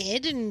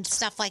did and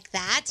stuff like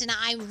that, and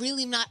I'm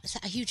really not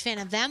a huge fan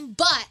of them.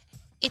 But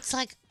it's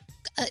like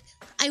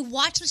I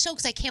watch the show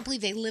because I can't believe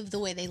they live the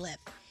way they live.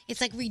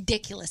 It's like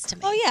ridiculous to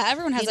me. Oh yeah,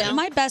 everyone has You it. know?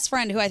 My best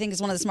friend, who I think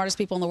is one of the smartest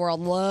people in the world,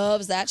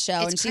 loves that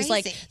show, It's and she's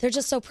crazy. like, "They're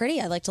just so pretty.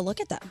 I like to look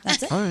at them."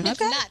 That's it. All right.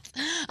 Okay. Nuts.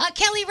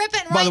 Kelly Ripa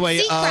and By Ryan the way,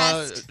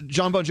 Seacrest.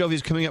 John Bon Jovi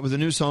is coming up with a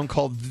new song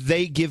called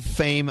 "They Give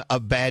Fame a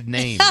Bad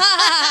Name."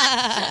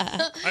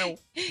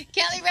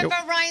 Kelly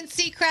Ripa, Ryan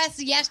Seacrest,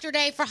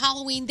 yesterday for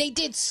Halloween, they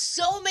did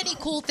so many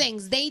cool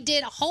things. They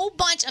did a whole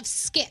bunch of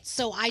skits.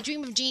 So I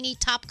Dream of Jeannie,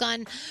 Top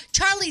Gun,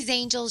 Charlie's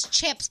Angels,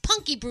 Chips,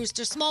 Punky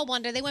Brewster, Small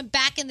Wonder. They went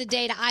back in the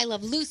day to I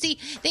Love Lucy.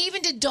 They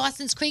even did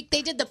Dawson's Creek.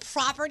 They did the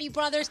Property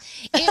Brothers.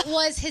 It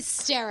was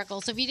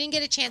hysterical. So if you didn't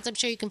get a chance, I'm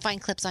sure you can find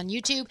clips on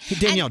YouTube. Hey,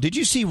 Danielle, did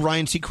you see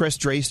Ryan Seacrest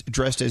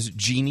dressed as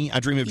Genie? I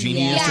Dream of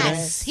Genie yesterday?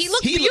 Yes. He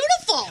looked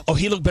beautiful.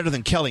 He looked better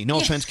than Kelly. No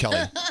offense, Kelly.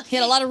 He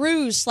had a lot of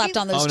rouge slapped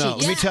on those cheeks.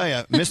 Let me tell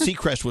you, Miss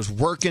Seacrest was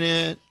working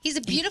it. He's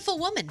a beautiful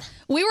woman.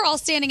 We were all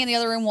standing in the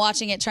other room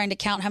watching it, trying to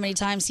count how many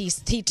times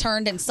he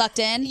turned and sucked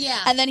in. Yeah.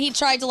 And then he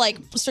tried to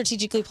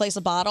strategically place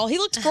a bottle. He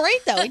looked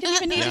great though. He didn't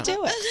even need to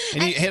do it.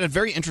 And he had a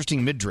very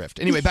interesting midriff.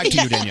 Anyway, back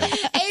to you, Danielle.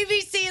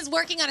 ABC is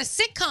working on a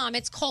sitcom.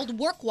 It's called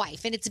Work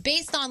Wife, and it's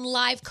based on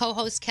live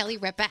co-hosts Kelly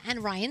Ripa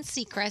and Ryan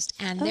Seacrest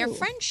and their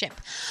friendship.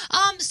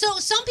 So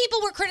some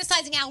people were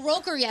criticizing Al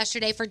Roker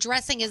yesterday for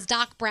dressing as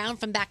Doc Brown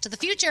from Back to the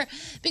Future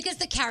because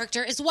the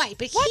character is white.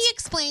 But he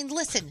explained,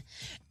 listen,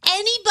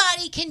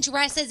 anybody can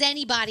dress as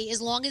anybody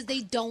as long as they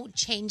don't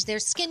change their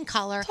skin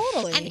color.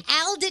 Totally. And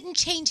Al didn't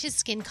change his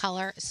skin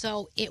color,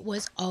 so it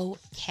was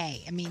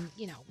okay. I mean,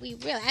 we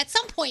really, at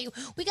some point,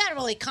 we got to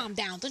really calm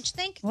down, don't you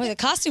think? Boy, the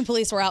costume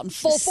police were out in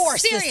full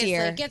force Seriously, this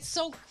year. it gets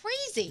so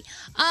crazy.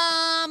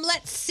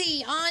 Let's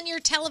see. On your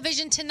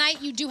television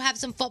tonight, you do have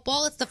some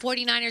football. It's the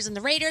 49ers and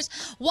the Raiders.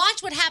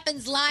 Watch What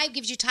Happens Live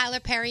gives you Tyler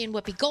Perry and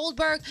Whoopi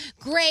Goldberg.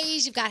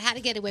 Grays, you've got How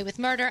to Get Away with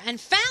Murder. And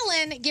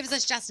Fallon gives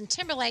us Justin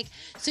Timberlake.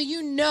 So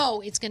you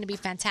know it's going to be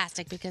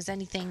fantastic because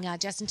anything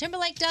Justin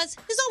Timberlake does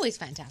is always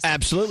fantastic.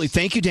 Absolutely.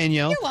 Thank you,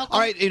 Danielle. You're welcome. All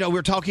right,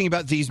 we're talking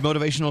about these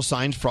motivational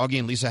signs Froggy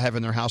and Lisa have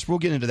in their house. We'll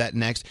get into that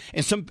next.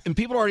 And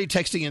people are already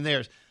texting in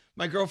theirs.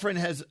 My girlfriend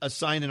has a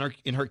sign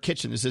in her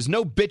kitchen that says,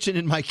 "No bitching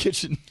in my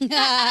kitchen."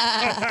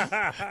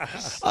 I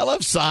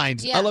love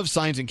signs. Yeah. I love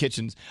signs in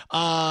kitchens.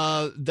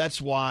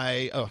 That's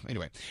why.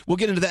 Anyway, we'll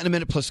get into that in a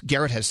minute. Plus,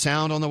 Garrett has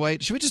sound on the way.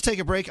 Should we just take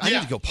a break? I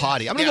need to go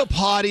potty. I'm going to go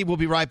potty. We'll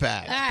be right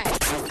back. All right.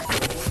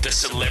 The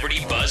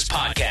Celebrity Buzz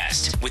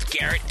Podcast with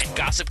Garrett and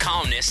gossip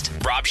columnist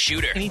Rob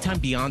Shooter. Anytime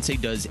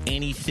Beyonce does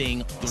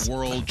anything, the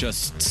world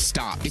just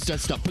stops. It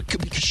does stop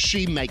because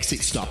she makes it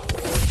stop.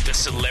 The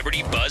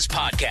Celebrity Buzz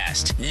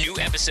Podcast. New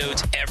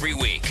episodes every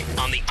week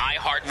on the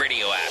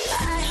iHeartRadio app.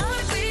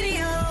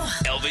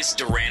 Elvis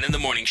Duran in the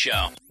Morning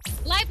Show.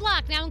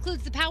 LifeLock now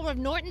includes the power of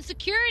Norton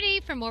Security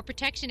for more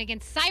protection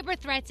against cyber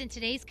threats in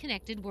today's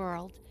connected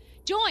world.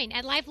 Join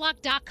at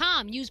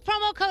LifeLock.com. Use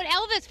promo code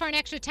Elvis for an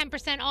extra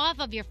 10% off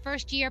of your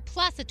first year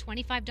plus a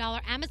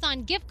 $25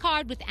 Amazon gift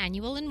card with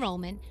annual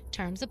enrollment.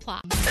 Terms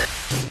apply.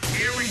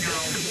 Here we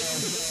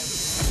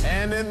go.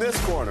 And in this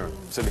corner,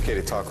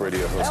 syndicated talk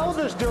radio host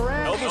Elvis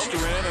Duran. Elvis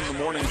Duran in the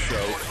Morning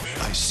Show.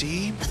 I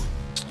see.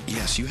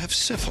 Yes, you have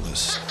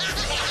syphilis.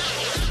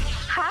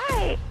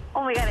 Hi.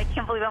 Oh my God, I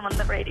can't believe I'm on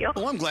the radio.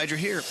 Oh, I'm glad you're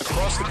here.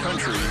 Across the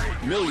country,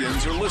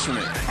 millions are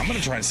listening. I'm going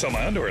to try and sell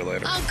my underwear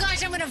later. Oh,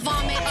 gosh, I'm going to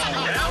vomit.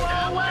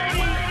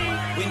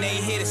 When they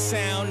hear the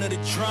sound of the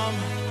drum,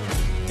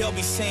 they'll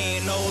be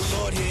saying, "Oh,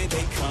 Lord, here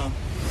they come."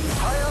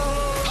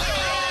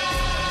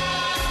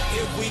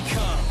 Here we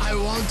come. I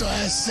want to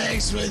have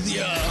sex with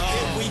you.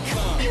 Here we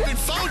come. You've been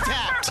phone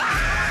tapped.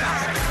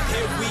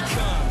 Here we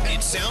come.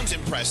 It sounds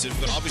impressive,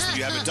 but obviously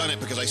you haven't done it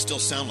because I still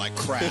sound like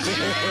crap.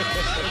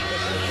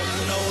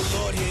 Oh,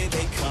 Lord, here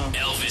they come.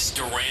 Elvis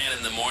Duran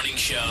in the Morning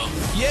Show.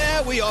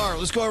 Yeah, we are.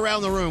 Let's go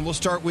around the room. We'll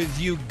start with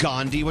you,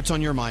 Gandhi. What's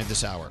on your mind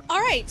this hour? All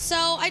right,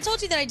 so I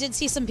told you that I did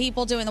see some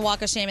people doing the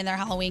Walk of Shame in their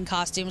Halloween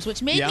costumes,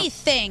 which made me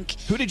think.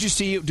 Who did you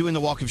see doing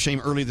the Walk of Shame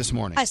early this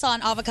morning? I saw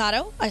an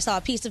avocado, I saw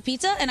a piece of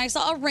pizza, and I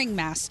saw a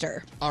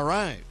ringmaster. All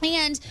right.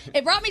 And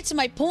it brought me to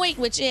my point,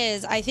 which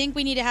is I think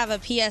we need to have a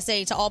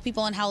PSA to all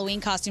people in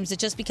Halloween costumes that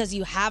just because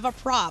you have a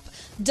prop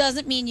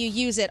doesn't mean you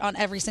use it on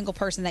every single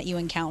person that you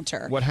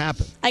encounter. What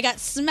happened? I got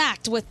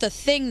smacked with the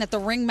thing that the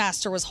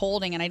ringmaster was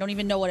holding, and I don't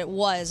even know what it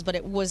was, but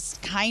it was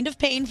kind of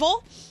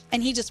painful.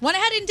 And he just went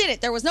ahead and did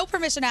it. There was no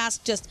permission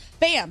asked, just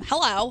bam,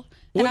 hello.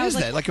 And What I was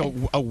is that? Like a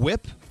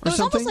whip or it was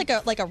something?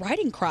 almost like a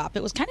riding crop.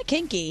 It was kind of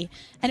kinky,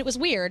 and it was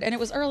weird, and it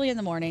was early in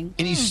the morning.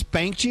 And he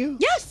spanked you?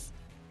 Yes,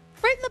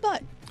 right in the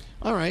butt.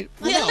 All right.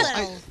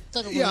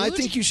 I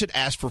think you should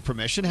ask for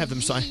permission, have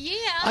them sign.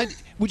 Yeah.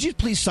 Would you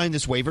please sign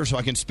this waiver so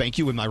I can spank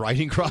you with my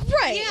riding crop?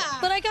 Right. Yeah.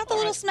 But I got the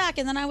little smack,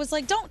 and then I was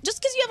like, don't,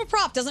 just because you have a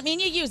prop doesn't mean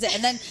you use it.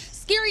 And then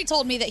Scary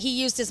told me that he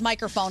used his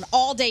microphone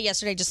all day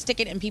yesterday, just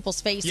sticking it in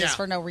people's faces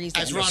for no reason.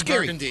 As Ron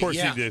Scary. Burgundy. Of course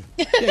yeah. he did.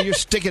 Yeah, you're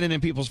sticking it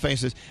in people's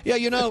faces. Yeah,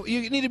 you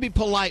need to be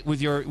polite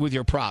with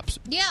your props.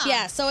 Yeah.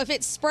 Yeah. So if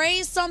it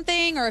sprays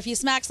something or if you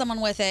smack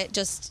someone with it,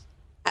 just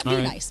Be All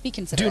right. nice. Be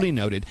considerate. Duly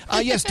noted.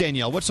 Yes,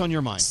 Danielle, what's on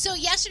your mind? So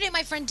yesterday,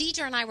 my friend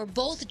Deidre and I were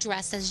both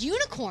dressed as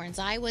unicorns.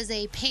 I was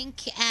a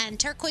pink and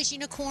turquoise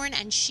unicorn,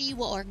 and she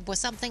was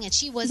something, and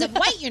she was a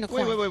white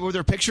unicorn. Wait. Were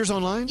there pictures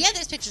online? Yeah,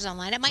 there's pictures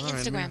online at my All right,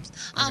 Instagrams.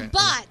 okay.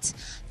 But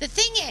the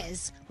thing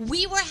is,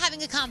 we were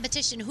having a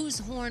competition whose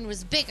horn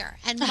was bigger,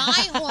 and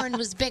my horn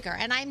was bigger.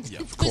 And I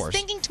was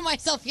thinking to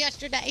myself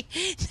yesterday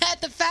that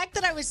the fact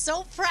that I was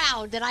so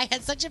proud that I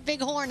had such a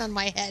big horn on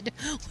my head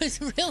was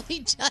really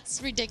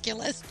just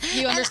ridiculous.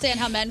 You understand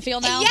how men feel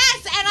now?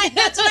 Yes, and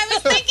that's what I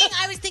was thinking.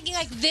 I was thinking,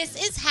 like, this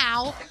is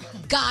how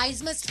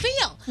guys must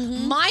feel.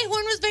 Mm-hmm. My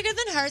horn was bigger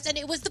than hers, and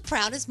it was the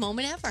proudest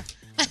moment ever.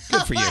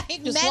 Good for you.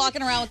 Just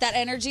walking around with that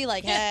energy,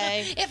 like,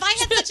 hey. If I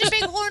had such a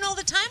big horn all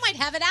the time, I'd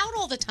have it out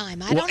all the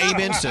time. I Well, don't know.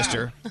 amen,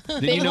 sister.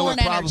 Then Big you know horn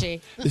what problem.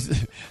 energy.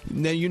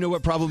 Then you know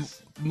what problem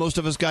most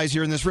of us guys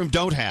here in this room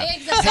don't have.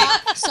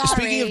 Sorry.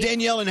 Speaking of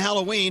Danielle and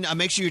Halloween,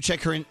 make sure you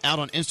check her out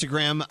on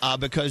Instagram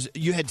because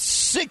you had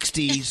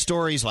 60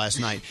 stories last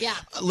night. Yeah.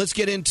 Let's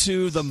get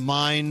into the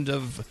mind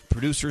of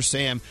producer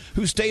Sam,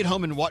 who stayed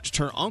home and watched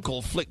her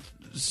uncle flick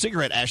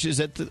cigarette ashes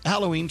at the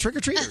Halloween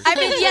trick-or-treaters. I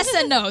mean, yes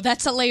and no.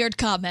 That's a layered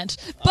comment.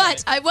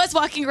 But I was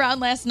walking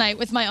around last night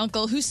with my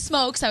uncle who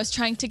smokes. I was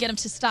trying to get him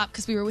to stop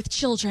because we were with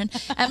children.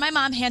 And my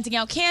mom handing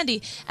out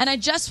candy. And I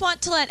just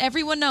want to let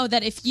everyone know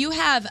that if you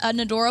have an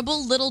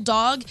adorable little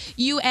dog,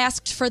 you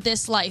asked for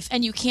this life.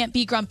 And you can't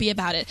be grumpy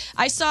about it.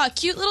 I saw a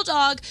cute little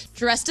dog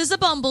dressed as a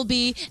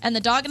bumblebee. And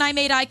the dog and I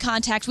made eye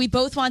contact. We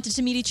both wanted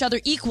to meet each other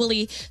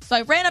equally. So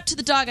I ran up to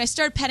the dog. I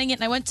started petting it.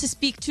 And I went to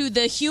speak to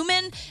the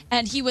human.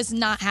 And he was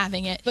not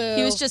having it. Boo.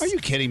 He was just. Are you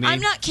kidding me?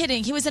 I'm not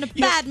kidding. He was in a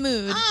bad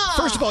mood.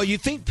 First of all, you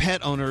think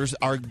pet owners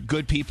are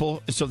good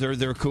people, so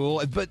they're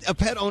cool. But a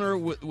pet owner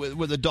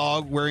with a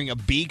dog wearing a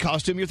bee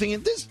costume, you're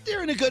thinking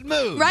they're in a good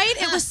mood, Right?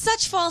 It was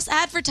such false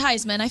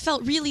advertisement. I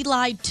felt really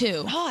lied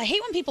to. Oh, I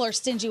hate when people are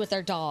stingy with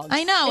their dogs.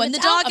 I know, If and the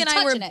it's out, dog and I'm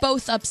I were touching it.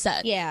 both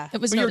upset. Yeah.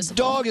 It was But your noticeable.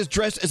 dog is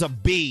dressed as a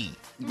bee.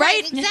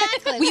 Right?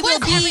 Exactly. We Of will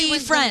course be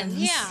everyone's friends.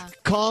 gonna- Yeah.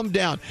 Calm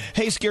down.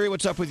 Hey, Scary,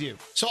 what's up with you?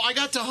 So I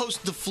got to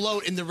host the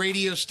float in the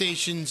radio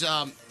station's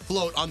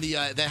float on the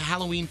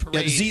Halloween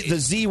Yeah, parade. the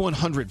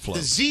Z100 float.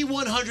 The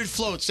Z100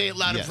 float, say it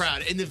loud Yes. and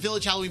proud, in the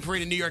Village Halloween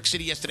Parade in New York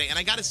City yesterday. And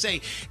I got to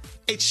say,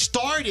 it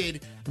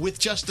started with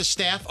just the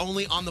staff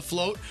only on the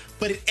float,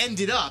 but it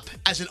ended up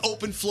as an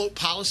open float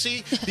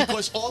policy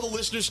because all the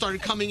listeners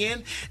started coming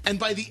in. And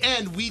by the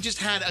end, we just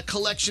had a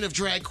collection of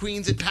drag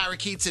queens and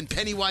parakeets and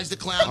Pennywise the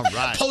Clown, All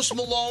right. Post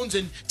Malones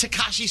and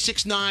Tekashi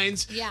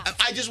 6ix9ine. Yeah. And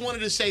I just wanted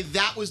to say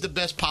that was the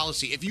best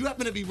policy. If you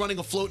happen to be running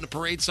a float in a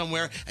parade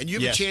somewhere and you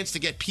have Yes. a chance to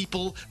get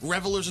people,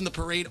 revelers in the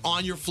parade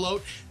on your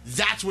float,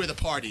 that's where the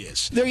party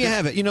is. There you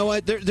have it. You know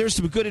what? There's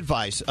some good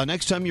advice.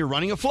 Next time you're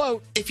running a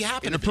float, If you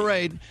happen in a to be.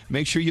 parade,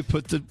 make sure you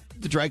put the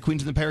drag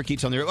queens and the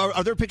parakeets on there.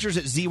 Are there pictures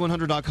at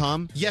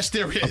Z100.com? Yes,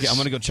 there is. Okay, I'm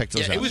going to go check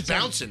those Yeah, out. it was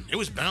bouncing. It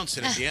was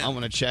bouncing at the I end.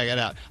 want to check it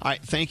out. All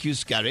right, thank you,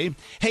 Scotty.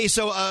 Hey,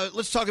 so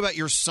let's talk about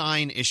your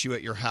sign issue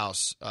at your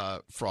house,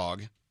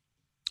 Frog.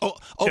 Oh,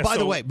 Yeah, by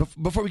the so- way,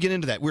 before we get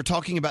into that, we're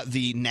talking about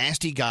the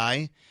nasty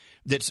guy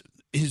that's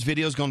his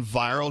video's gone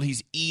viral.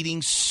 He's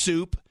eating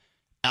soup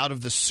out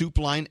of the soup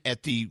line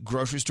at the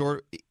grocery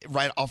store,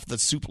 right off the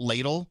soup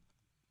ladle.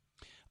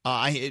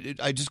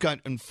 I just got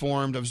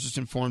informed. I was just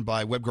informed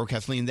by web girl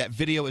Kathleen that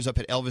video is up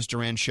at Elvis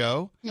Duran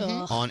Show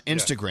on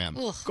Instagram.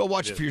 Ugh. Go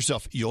watch it for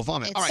yourself. You'll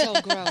vomit. It's All right.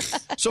 so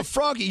gross. So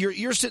Froggy,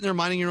 you're sitting there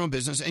minding your own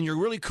business, and your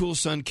really cool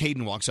son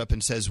Caden walks up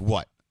and says,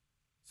 "What?"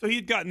 So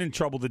he'd gotten in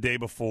trouble the day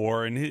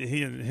before, and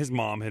he and his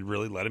mom had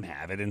really let him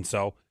have it. And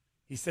so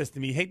he says to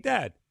me, "Hey,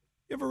 Dad,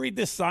 you ever read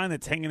this sign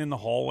that's hanging in the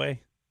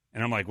hallway?"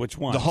 And I'm like, "Which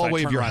one?" The So I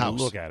hallway of turn your around and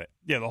house. Look at it.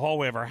 Yeah, the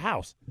hallway of our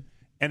house.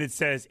 And it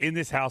says, "In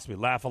this house, we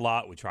laugh a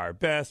lot, we try our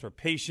best, we're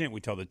patient, we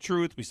tell the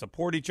truth, we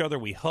support each other,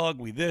 we hug,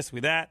 we this, we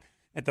that."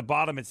 At the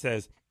bottom, it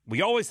says,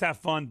 "We always have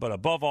fun, but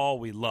above all,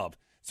 we love."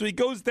 So he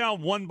goes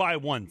down one by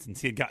one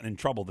since he had gotten in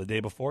trouble the day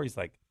before. He's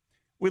like,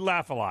 "We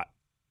laugh a lot.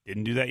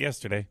 Didn't do that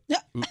yesterday.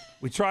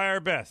 We try our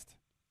best.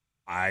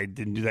 I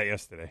didn't do that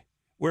yesterday.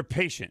 We're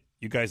patient.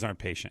 You guys aren't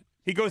patient."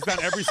 He goes down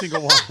every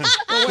single one.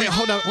 Wait,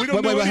 hold on. We don't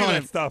wait, know any hold of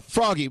on. that stuff.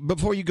 Froggy,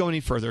 before you go any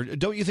further,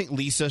 don't you think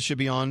Lisa should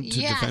be on to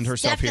Yes, defend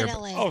herself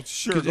definitely. here? Oh,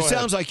 sure. 'Cause Go it ahead.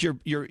 sounds like you're.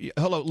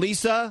 Hello,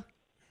 Lisa.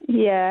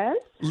 Yes.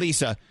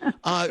 Lisa,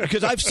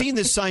 because I've seen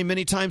this sign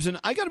many times, and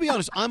I got to be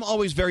honest, I'm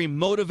always very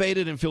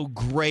motivated and feel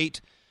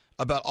great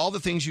about all the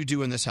things you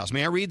do in this house.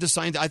 May I read the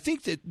sign?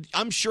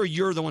 I'm sure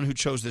you're the one who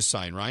chose this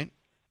sign, right?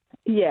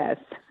 Yes.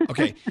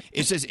 Okay.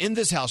 It says, "In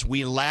this house,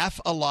 we laugh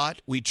a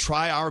lot, we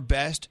try our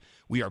best,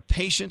 we are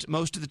patient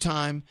most of the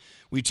time,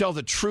 we tell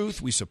the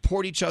truth, we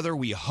support each other,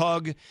 we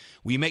hug,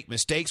 we make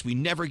mistakes, we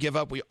never give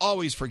up, we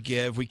always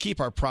forgive, we keep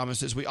our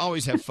promises, we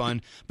always have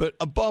fun, but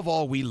above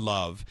all, we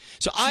love."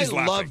 So I She's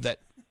laughing. love that.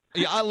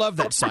 Yeah, I love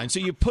that sign. So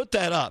you put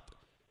that up.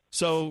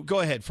 So go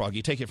ahead,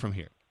 Froggy, take it from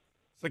here.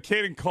 So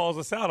Caden calls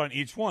us out on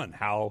each one,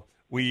 how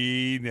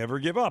we never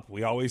give up.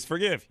 We always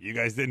forgive. You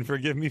guys didn't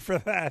forgive me for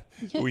that.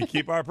 We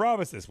keep our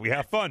promises. We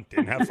have fun.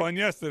 Didn't have fun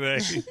yesterday.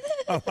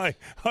 I'm like,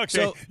 okay,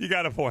 So- you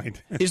got a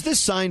point. Is this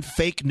sign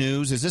fake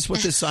news? Is this what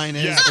this sign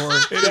is? Yes, Or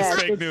it is Yes,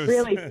 fake it's news.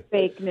 really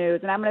fake news,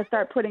 and I'm going to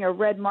start putting a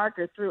red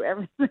marker through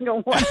every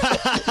single one.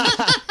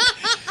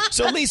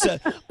 So, Lisa,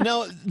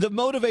 now the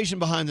motivation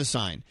behind the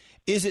sign,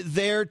 is it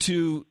there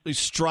to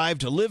strive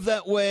to live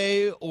that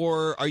way,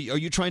 or are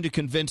you trying to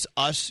convince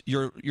us,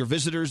 your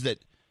visitors, that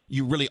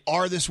you really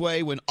are this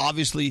way when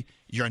obviously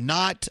you're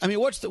not? I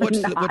mean, what's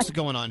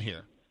going on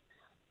here?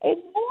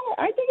 It's more.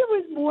 I think it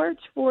was more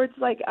towards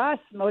like us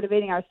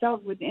motivating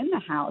ourselves within the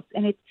house,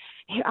 and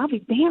I'll be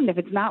damned if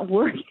it's not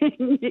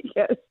working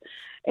because.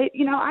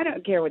 I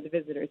don't care what the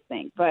visitors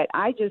think, but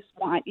I just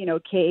want,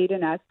 Kate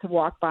and us to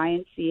walk by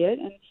and see it,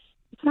 and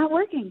it's not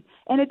working.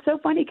 And it's so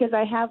funny because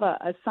I have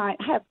a sign.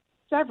 I have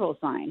several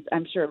signs.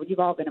 I'm sure you've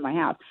all been in my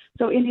house.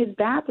 So in his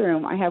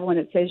bathroom, I have one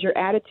that says, "Your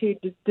attitude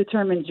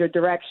determines your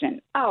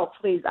direction." Oh,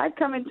 please! I've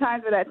come in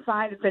times where that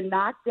sign has been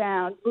knocked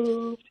down,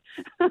 moved.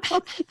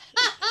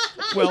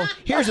 Well,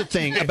 here's the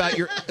thing about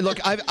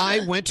I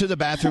went to the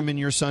bathroom in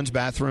your son's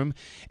bathroom,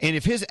 and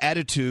if his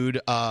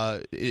attitude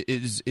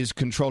is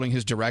controlling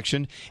his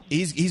direction,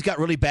 he's got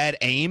really bad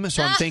aim.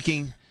 So I'm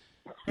thinking,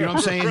 you know what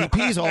I'm saying? He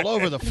pees all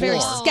over the floor. Very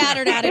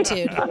scattered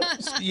attitude.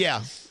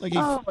 Yeah.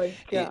 Oh my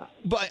God.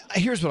 But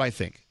here's what I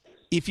think.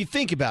 If you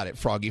think about it,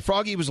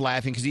 Froggy was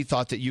laughing because he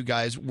thought that you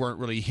guys weren't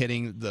really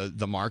hitting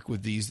the mark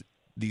with these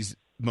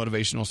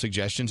motivational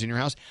suggestions in your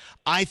house.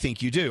 I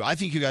think you do. I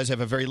think you guys have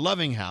a very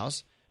loving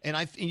house, and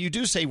you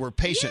do say we're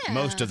patient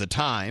most of the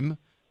time.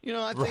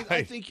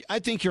 I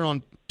think you're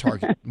on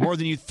target more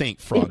than you think,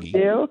 Froggy. You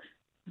do?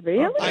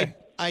 Really?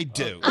 I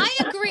do. I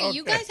agree.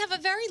 You guys have a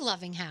very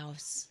loving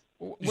house.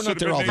 We're not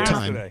there all the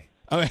time.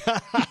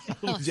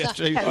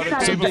 Yesterday,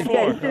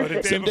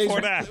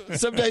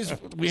 some days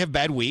we have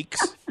bad weeks.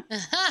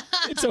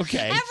 It's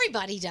okay.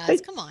 Everybody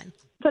does. Come on.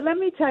 But let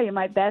me tell you,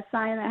 my best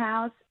sign in the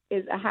house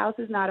is a house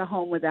is not a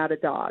home without a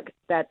dog.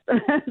 That's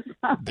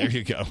there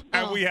you go.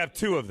 And we have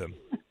two of them.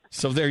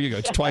 So there you go.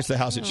 It's twice the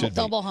house it should be.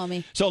 Double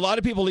homie. So a lot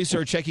of people, Lisa,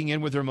 are checking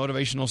in with their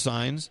motivational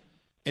signs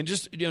and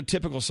just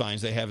typical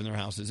signs they have in their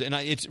houses. And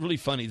it's really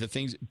funny the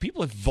things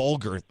people have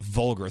vulgar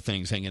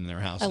things hanging in their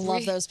houses. I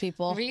love those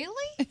people.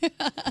 Really?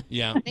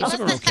 Yeah, They some must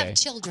are okay. have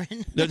children.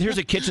 Here's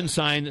a kitchen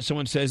sign that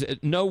someone says,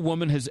 "No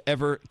woman has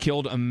ever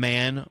killed a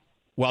man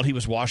while he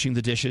was washing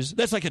the dishes."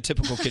 That's like a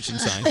typical kitchen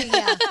sign.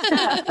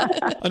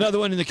 Another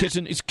one in the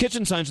kitchen.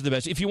 Kitchen signs are the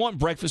best. If you want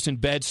breakfast in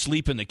bed,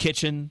 sleep in the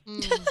kitchen.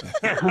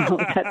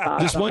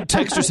 This one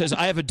texter says,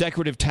 "I have a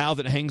decorative towel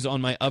that hangs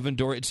on my oven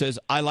door. It says,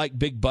 'I like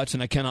big butts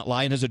and I cannot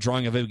lie,' and has a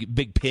drawing of a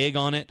big pig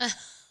on it."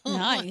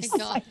 Nice. Oh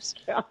my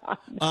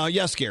gosh.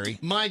 Yeah, Scary.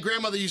 My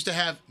grandmother used to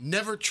have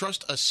 "Never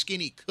trust a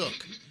skinny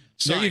cook."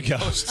 There you go.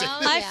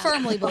 I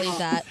firmly believe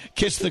that.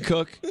 Kiss the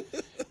cook.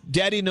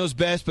 Daddy knows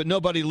best, but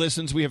nobody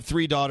listens. We have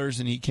 3 daughters,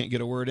 and he can't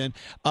get a word in.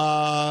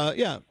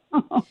 Yeah.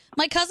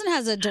 My cousin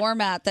has a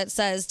doormat that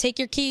says, "Take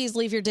your keys,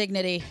 leave your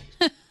dignity."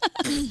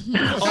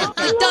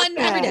 Done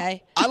every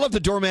day. I love the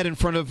doormat in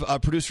front of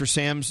producer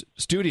Sam's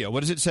studio. What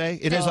does it say?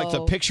 It has like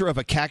the picture of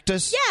a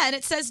cactus. Yeah, and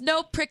it says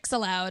 "No pricks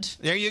allowed."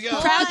 There you go.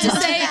 Proud to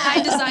say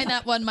I designed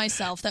that one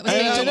myself. That was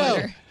made I to know.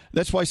 order.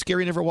 That's why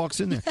Scary never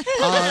walks in there.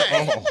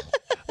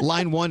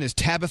 Line 1 is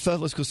Tabitha.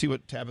 Let's go see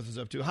what Tabitha's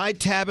up to. Hi,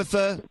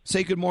 Tabitha.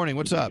 Say good morning.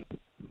 What's up?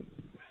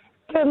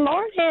 Good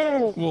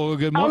morning. Well,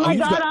 good Oh morning. my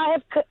You've God,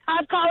 got-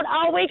 I've called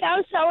all week.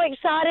 I'm so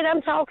excited.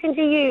 I'm talking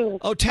to you.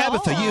 Oh,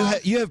 Tabitha,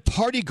 you have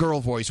party girl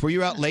voice. Were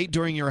you out late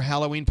during your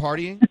Halloween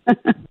partying?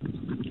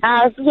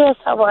 Yes,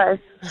 I was.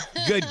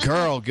 Good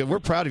girl. Good. We're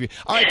proud of you.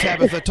 All right,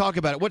 Tabitha, talk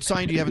about it. What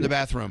sign do you have in the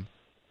bathroom?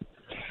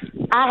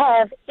 I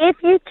have. If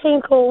you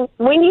tinkle,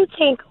 when you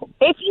tinkle,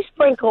 if you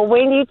sprinkle,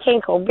 when you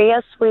tinkle, be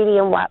a sweetie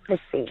and wipe the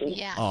city.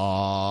 Yeah.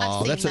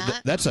 Oh,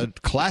 that's a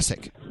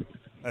classic.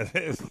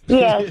 Yes,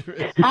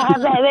 I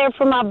have that there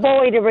for my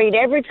boy to read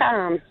every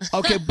time.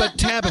 Okay, but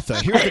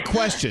Tabitha, here's the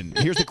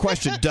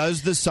question.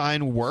 Does the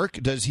sign work?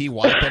 Does he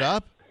wipe it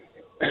up?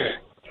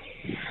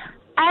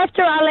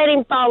 After I let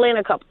him fall in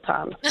a couple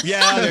times.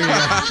 Yeah, there you go.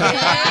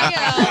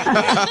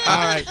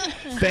 All right.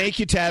 Thank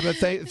you,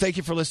 Tabitha. Thank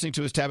you for listening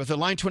to us, Tabitha.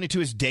 Line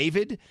 22 is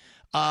David.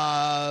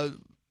 Are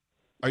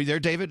you there,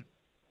 David?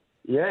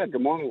 Yeah,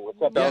 good morning.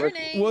 What's up,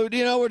 Elvis? Well,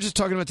 we're just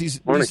talking about these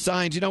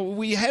signs.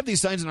 We have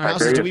these signs in our I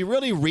houses. agree. Do we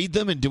really read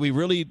them, and do we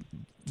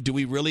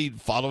really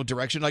follow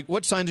direction? Like,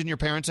 what signs in your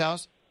parents'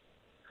 house?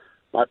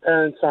 My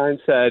parents' sign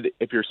said,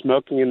 "If you're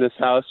smoking in this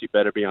house, you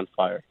better be on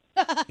fire."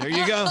 There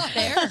you go.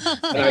 And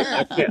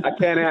I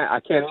can't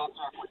answer if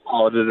we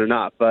followed it or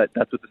not, but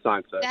that's what the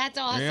sign said. That's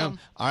awesome. Yeah.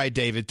 All right,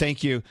 David.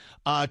 Thank you.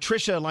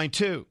 Trisha, line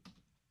 2.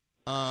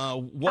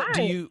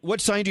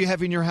 What sign do you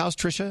have in your house,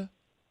 Trisha?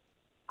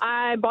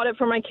 I bought it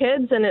for my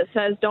kids, and it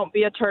says, "Don't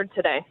be a turd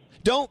today."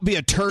 Don't be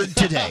a turd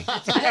today.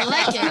 I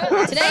like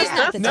it. Today's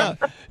not the No.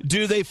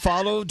 Do they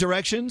follow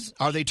directions?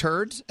 Are they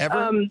turds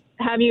ever?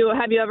 Have you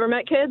ever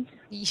met kids?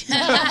 They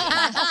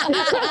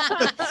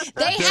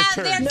have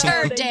their No,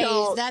 turd they days,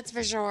 don't. that's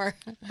for sure.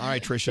 All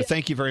right, Trisha.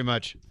 Thank you very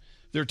much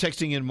They're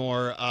texting in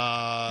more.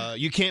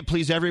 You can't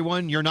please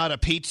everyone. You're not a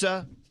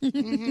pizza.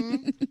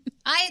 Mine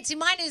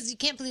is you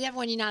can't please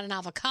everyone. You're not an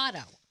avocado.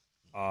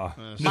 My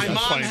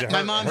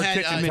mom her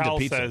had kitchen towel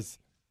says.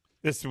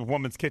 This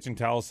woman's kitchen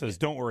towel says,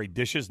 "Don't worry,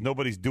 dishes.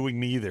 Nobody's doing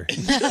me either."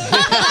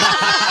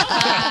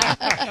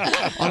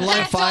 On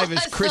line 5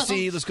 is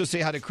Chrissy. Let's go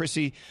say hi to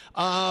Chrissy.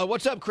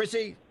 What's up,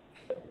 Chrissy?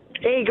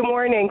 Hey, good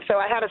morning. So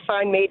I had a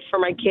sign made for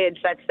my kids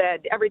that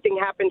said, everything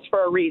happens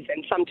for a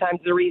reason. Sometimes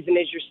the reason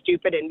is you're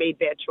stupid and made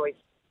bad choices.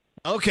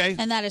 Okay.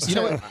 And that is You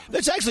know true. what?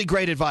 That's actually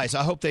great advice.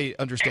 I hope they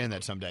understand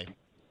that someday.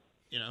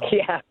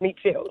 Yeah, me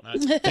too.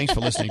 Thanks for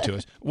listening to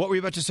us. What were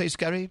you about to say,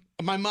 Scotty?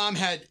 My mom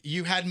had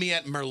me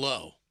at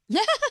Merlot.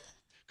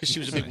 Because she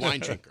was a big wine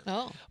drinker.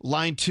 Oh.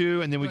 Line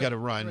 2, and then we got to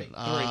run.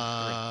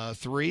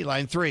 Three.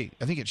 Line 3.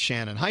 I think it's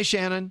Shannon. Hi,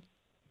 Shannon.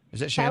 Is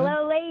that Shannon?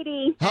 Hello,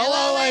 lady.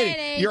 Hello,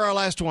 lady. You're our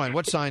last one.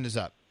 What sign is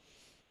up?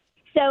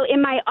 So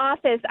in my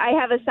office, I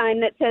have a sign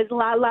that says,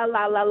 la, la,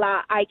 la, la,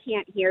 la, I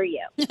can't hear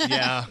you.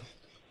 Yeah.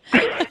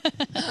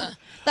 That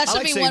should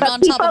like be saying- one But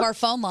on top of people- our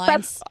phone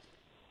lines.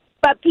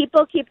 But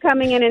people keep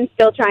coming in and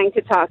still trying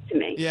to talk to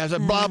me. Yeah, it's a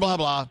blah, blah,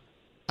 blah.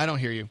 I don't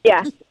hear you.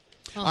 Yeah.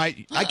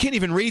 I can't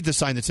even read the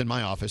sign that's in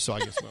my office, so I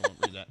guess I won't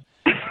read that.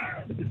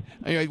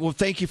 Anyway, well,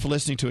 thank you for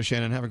listening to us,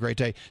 Shannon. Have a great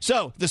day.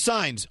 So, the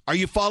signs. Are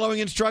you following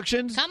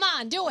instructions? Come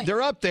on, do it.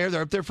 They're up there.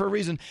 They're up there for a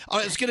reason. All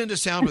right, let's get into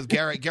sound with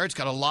Garrett. Garrett's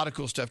got a lot of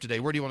cool stuff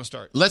today. Where do you want to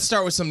start? Let's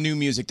start with some new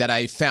music that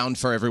I found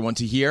for everyone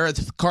to hear.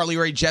 Carly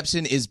Rae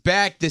Jepsen is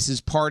back. This is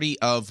Party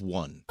of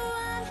One.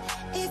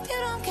 If you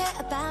don't care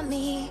about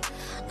me,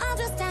 I'll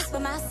just dance for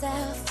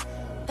myself.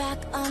 Back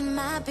on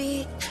my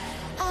beat,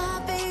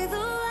 I'll be the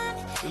one.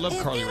 We love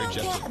Carly Rae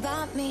Jepsen.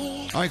 About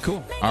me. All right,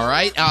 cool. All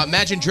right.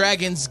 Imagine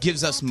Dragons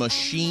gives us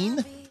Machine.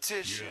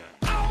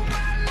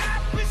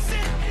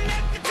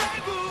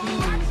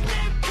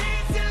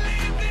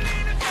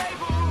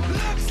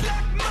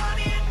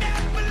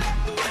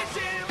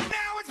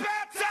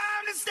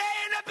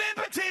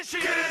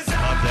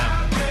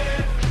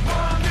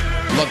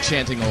 Love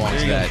chanting along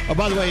to that. Oh,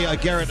 by the way,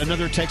 Garrett,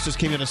 another text just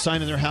came in. A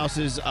sign in their house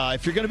is,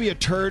 if you're going to be a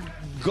turd,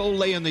 go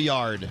lay in the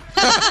yard.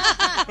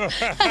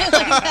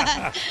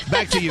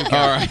 Back to you,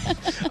 Garrett.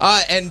 All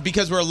right. And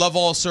because we're love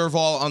all, serve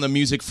all on the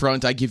music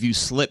front, I give you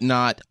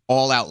Slipknot,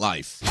 All Out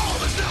Life.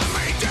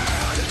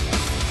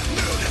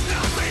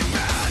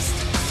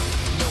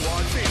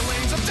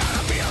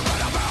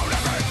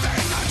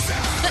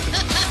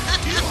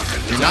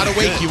 You're not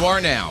awake, you are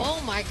now.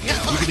 Oh, my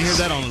God. You can hear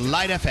that on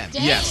Light FM.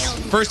 Damn. Yes.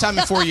 First time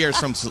in 4 years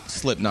from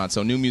Slipknot,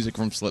 so new music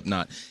from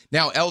Slipknot.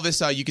 Now,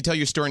 Elvis, you can tell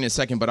your story in a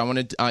second, but I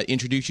want to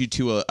introduce you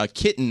to a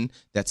kitten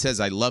that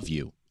says, I love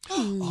you.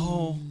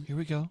 Oh, here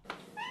we go.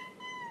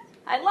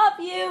 I love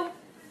you.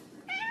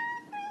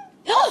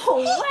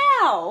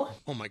 Oh, wow.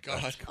 Oh, my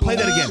God. Play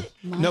that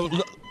again. No,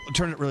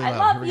 turn it really I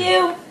loud. love Here we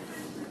go. you.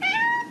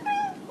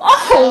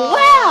 Oh,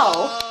 wow.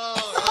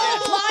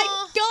 Oh,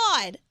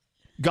 my God.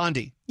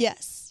 Gandhi.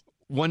 Yes.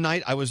 One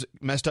night I was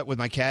messed up with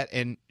my cat,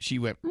 and she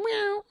went,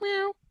 meow,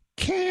 meow,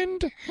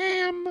 canned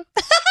ham.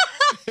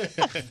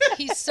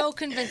 He's so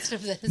convinced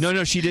of this.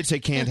 No, she did say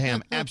canned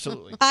ham.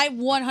 Absolutely. I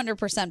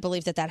 100%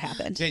 believe that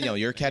happened. Danielle,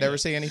 your cat ever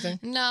say anything?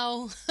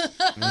 No.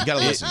 You got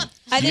to listen.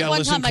 I think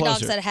one time my dog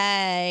said,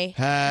 hey.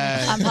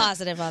 Hey. I'm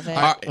positive of it.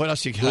 All right, what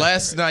else you got?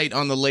 Last night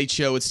on The Late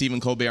Show with Stephen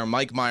Colbert,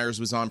 Mike Myers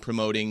was on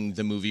promoting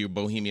the movie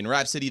Bohemian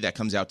Rhapsody that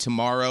comes out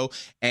tomorrow,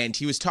 and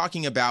he was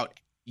talking about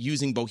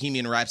using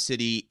Bohemian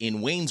Rhapsody in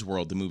Wayne's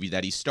World, the movie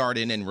that he starred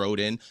in and wrote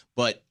in,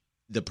 but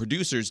the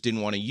producers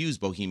didn't want to use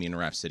Bohemian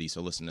Rhapsody,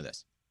 so listen to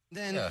this.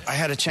 Then I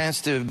had a chance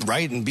to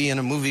write and be in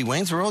a movie,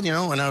 Wayne's World,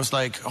 and I was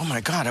like, oh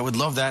my God, I would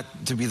love that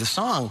to be the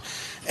song.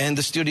 And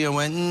the studio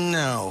went,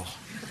 no.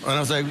 And I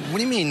was like, what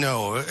do you mean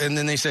no? And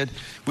then they said,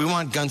 we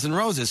want Guns N'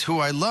 Roses, who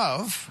I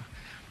love,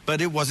 but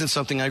it wasn't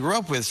something I grew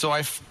up with. So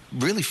I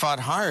really fought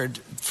hard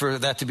for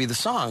that to be the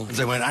song. Because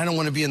I went, I don't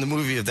want to be in the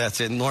movie if that's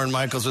it. And Lorne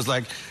Michaels was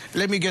like,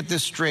 let me get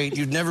this straight.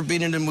 You've never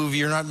been in a movie.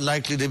 You're not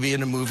likely to be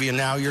in a movie. And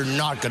now you're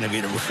not going to be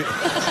in a movie.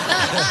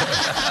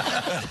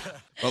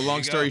 Well,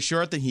 long story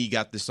short, that he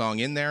got the song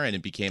in there and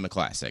it became a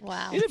classic.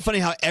 Wow. Isn't it funny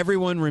how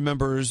everyone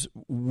remembers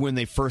when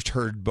they first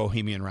heard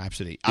Bohemian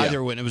Rhapsody?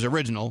 Either when it was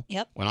original,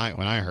 when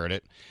I heard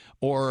it,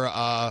 or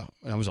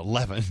when I was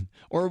 11,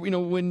 or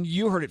when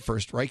you heard it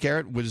first, right,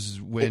 Garrett?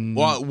 Was when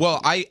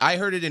Well, I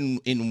heard it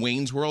in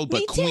Wayne's World,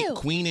 but Me too.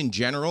 Queen in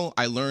general,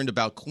 I learned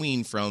about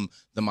Queen from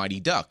the Mighty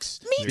Ducks.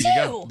 Me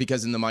too.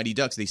 Because in the Mighty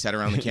Ducks, they sat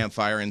around the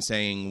campfire and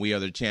saying, "We are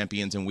the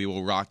champions, and we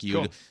will rock you."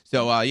 Cool.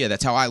 So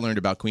that's how I learned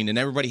about Queen, and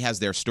everybody has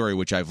their story,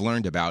 which I've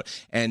learned about.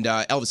 And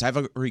Elvis, I have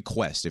a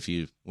request, if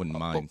you wouldn't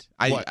mind.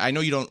 I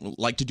know you don't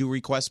like to do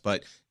requests,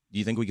 but do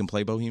you think we can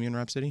play Bohemian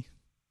Rhapsody?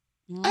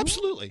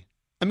 Absolutely.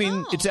 I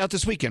mean, it's out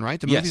this weekend, right?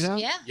 The movie's out?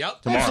 Yeah.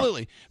 Yep. Tomorrow.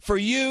 Absolutely. For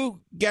you,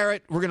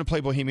 Garrett, we're going to play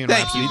Bohemian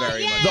Thank Rhapsody. you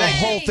very much. The Yay.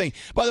 whole thing.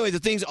 By the way, the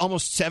thing's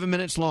almost 7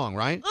 minutes long,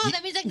 right? Oh,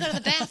 that means I can go to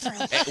the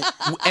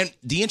bathroom. And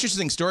the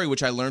interesting story,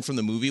 which I learned from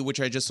the movie, which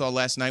I just saw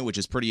last night, which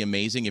is pretty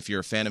amazing if you're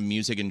a fan of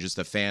music and just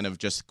a fan of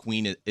just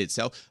Queen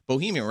itself,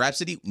 Bohemian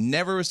Rhapsody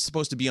never was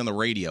supposed to be on the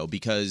radio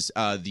because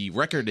the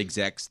record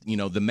execs,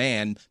 the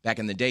man back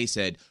in the day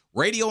said,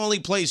 radio only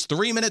plays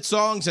 3-minute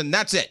songs and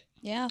that's it.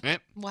 Yeah.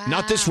 Wow.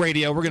 Not this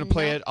radio. We're going to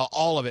play it,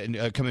 all of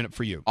it, coming up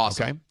for you.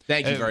 Awesome. Okay?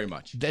 Thank you very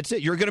much. That's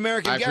it. You're a good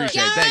American. I Garrett.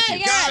 appreciate it.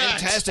 Thank you.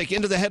 Fantastic.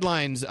 Into the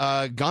headlines.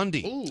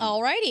 Gandhi.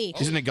 Alrighty.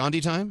 Isn't it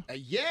Gandhi time?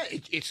 Yeah,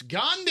 it's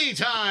Gandhi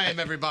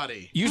time,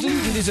 everybody. Usually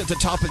we do these at the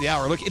top of the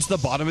hour. Look, it's the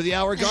bottom of the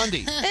hour,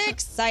 Gandhi.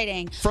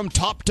 Exciting. From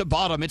top to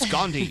bottom, it's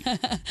Gandhi.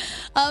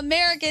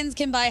 Americans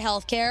can buy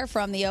health care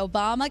from the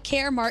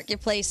Obamacare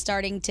Marketplace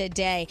starting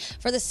today.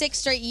 For the 6th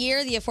straight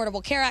year, the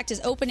Affordable Care Act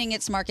is opening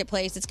its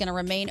marketplace. It's going to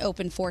remain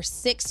open for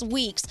 6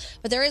 weeks.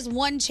 But there is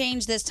one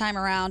change this time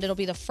around. It'll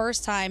be the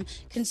first time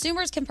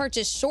consumers can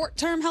purchase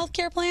short-term health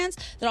care plans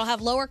that'll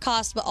have lower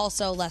costs but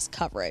also less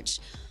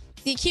coverage.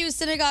 The accused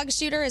synagogue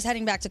shooter is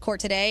heading back to court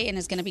today and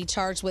is going to be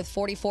charged with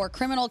 44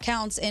 criminal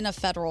counts in a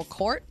federal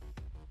court.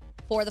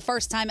 For the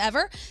first time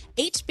ever,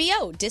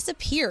 HBO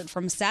disappeared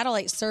from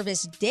satellite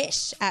service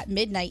Dish at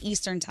midnight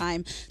Eastern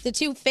time. The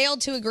two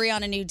failed to agree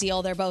on a new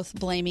deal. They're both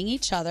blaming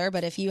each other,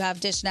 but if you have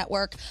Dish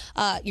Network,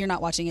 you're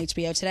not watching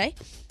HBO today.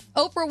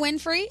 Oprah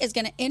Winfrey is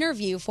going to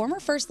interview former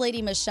First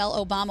Lady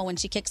Michelle Obama when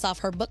she kicks off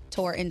her book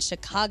tour in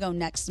Chicago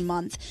next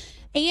month.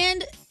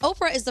 And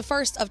Oprah is the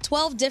first of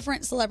 12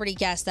 different celebrity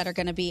guests that are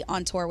going to be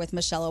on tour with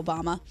Michelle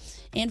Obama.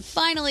 And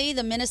finally,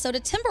 the Minnesota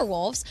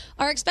Timberwolves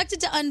are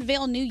expected to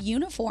unveil new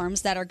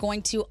uniforms that are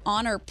going to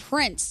honor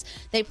Prince.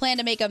 They plan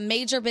to make a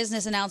major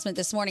business announcement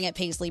this morning at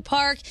Paisley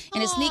Park.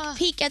 And a sneak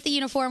peek at the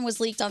uniform was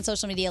leaked on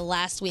social media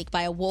last week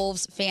by a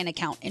Wolves fan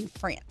account in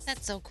France.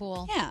 That's so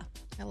cool. Yeah.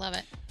 I love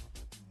it.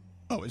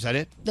 Oh, is that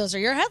it? Those are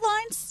your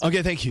headlines.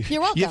 Okay, thank you.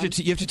 You're welcome. You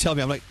have to tell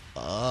me. I'm like,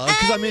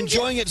 because I'm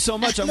enjoying it so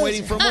much, I'm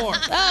waiting for more.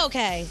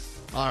 Okay.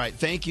 All right,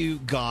 thank you,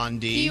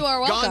 Gandhi. You are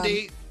welcome.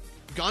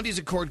 Gandhi's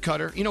a cord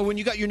cutter. You know, when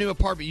you got your new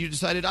apartment, you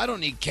decided, I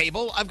don't need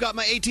cable. I've got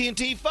my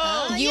AT&T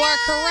phone. You are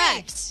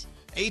correct.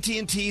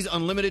 AT&T's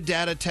unlimited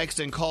data,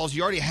 text, and calls.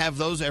 You already have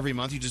those every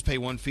month. You just pay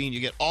one fee, and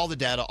you get all the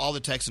data, all the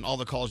text, and all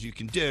the calls you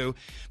can do.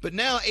 But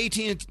now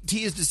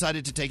AT&T has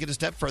decided to take it a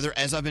step further,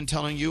 as I've been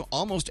telling you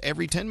almost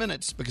every 10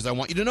 minutes, because I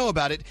want you to know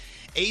about it.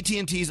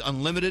 AT&T's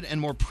unlimited and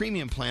more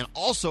premium plan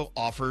also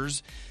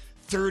offers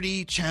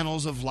 30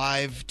 channels of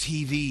live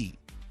TV.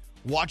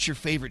 Watch your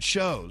favorite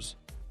shows.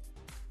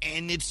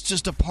 And it's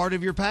just a part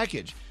of your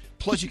package.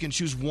 Plus, you can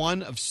choose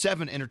one of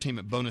 7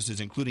 entertainment bonuses,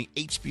 including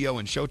HBO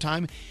and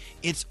Showtime.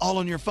 It's all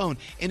on your phone,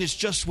 and it's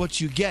just what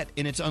you get,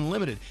 and it's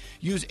unlimited.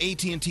 Use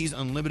AT&T's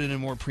unlimited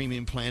and more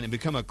premium plan and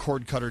become a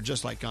cord cutter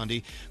just like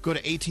Gandhi. Go to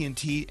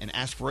AT&T and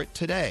ask for it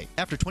today.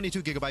 After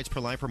 22 gigabytes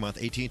per line per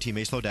month, AT&T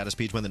may slow data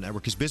speeds when the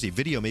network is busy.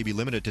 Video may be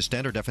limited to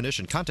standard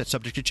definition. Content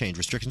subject to change.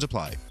 Restrictions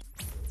apply.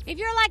 If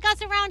you're like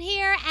us around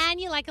here and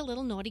you like a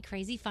little naughty,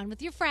 crazy fun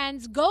with your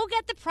friends, go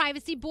get the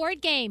Privacy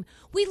Board Game.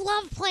 We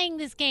love playing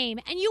this game,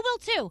 and you will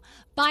too.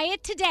 Buy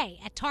it today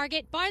at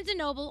Target, Barnes &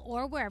 Noble,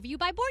 or wherever you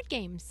buy board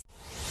games.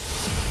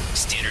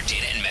 Standard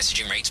data and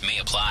messaging rates may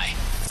apply.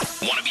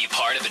 Want to be a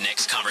part of the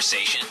next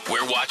conversation?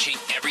 We're watching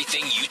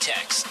everything you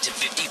text to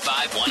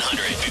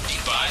 55100.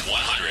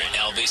 55100.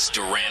 Elvis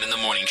Duran in the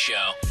Morning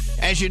Show.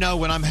 As you know,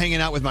 when I'm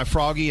hanging out with my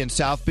Froggy in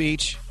South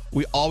Beach,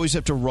 we always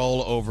have to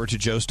roll over to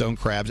Joe Stone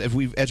Crabs, as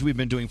we've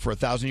been doing for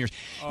 1,000 years.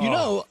 You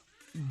know,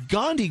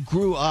 Gandhi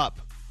grew up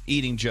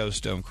eating Joe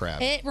Stone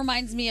Crabs. It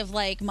reminds me of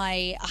like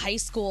my high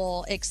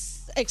school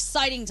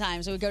exciting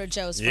times. We would go to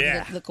Joe's for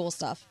the cool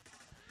stuff.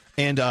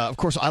 And, of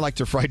course, I like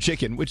their fried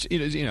chicken, which,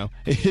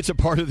 it's a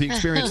part of the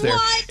experience there.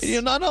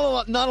 What? Not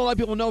a lot of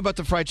people know about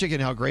the fried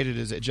chicken, how great it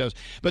is at Joe's.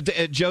 But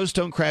at Joe's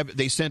Stone Crab,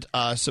 they sent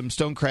some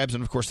stone crabs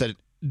and, of course, that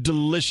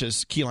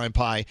delicious key lime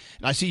pie.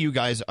 And I see you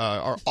guys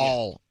are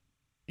all...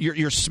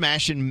 You're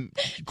smashing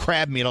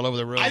crab meat all over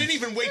the room. I didn't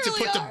even wait to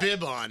put the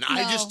bib on.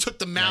 I just took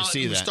them out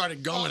and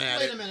started going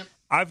at it. Wait a minute.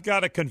 I've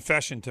got a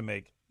confession to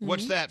make.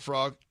 What's that,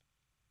 Frog?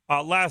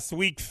 Last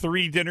week,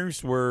 3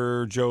 dinners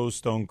were Joe's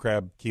Stone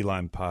Crab Key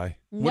Lime Pie.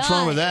 What's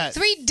wrong with that?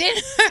 3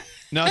 dinners?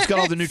 No, it's got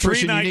all the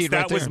nutrition 3 nights, you need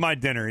right that was there. my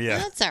dinner, yeah.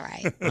 That's all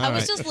right. I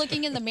was just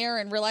looking in the mirror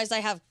and realized I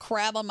have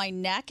crab on my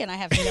neck, and I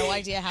have no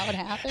idea how it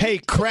happened. Hey,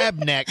 crab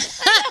neck.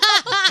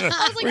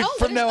 I was like,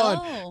 From now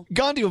on,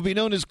 Gandhi will be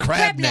known as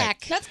crab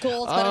neck. That's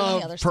cool. It's better than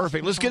the other stuff.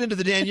 Perfect. Let's get into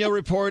the Danielle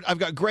report. I've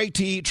got Greg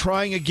T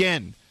trying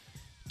again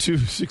to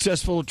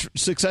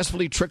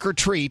successfully trick or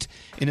treat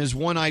in his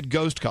one-eyed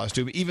ghost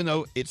costume, even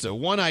though it's a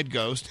one-eyed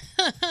ghost.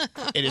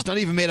 And it's not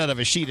even made out of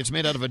a sheet. It's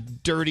made out of a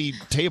dirty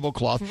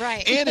tablecloth.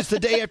 Right. And it's the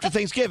day after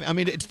Thanksgiving. I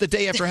mean, it's the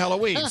day after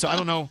Halloween. So I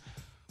don't know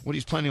what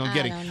he's planning on I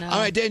getting. don't know. All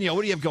right, Danielle,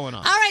 what do you have going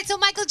on? All right, so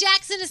Michael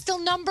Jackson is still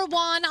number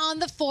one on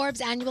the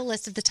Forbes annual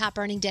list of the top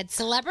earning dead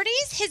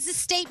celebrities. His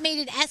estate made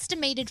an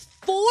estimated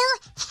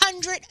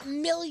 $400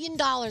 million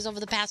over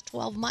the past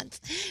 12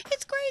 months.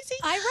 It's crazy.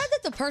 I read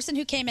that the person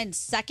who came in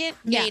second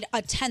made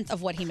a tenth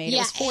of what he made. It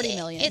was $40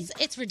 million.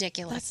 It's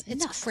ridiculous.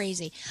 It's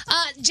crazy.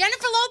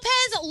 Jennifer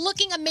Lopez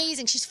looking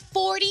amazing. She's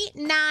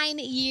 49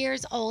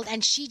 years old,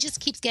 and she just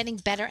keeps getting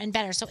better and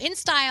better. So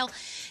InStyle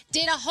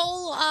did a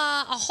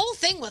whole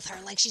thing with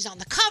her. Like, she's on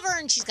the cover,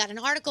 and she's got an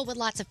article with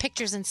lots of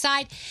pictures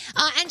inside.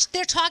 And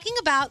they're talking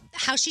about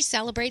how she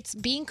celebrates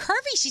being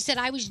curvy. She said,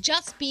 I was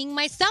just being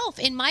myself.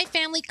 In my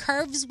family,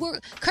 curves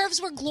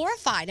were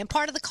glorified and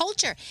part of the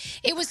culture.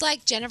 It was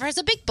like, Jennifer has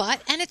a big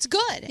butt, and it's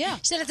good. Yeah.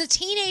 She said, as a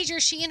teenager,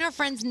 she and her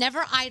friends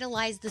never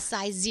idolized the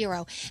size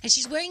 0. And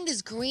she's wearing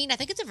this green, I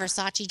think it's a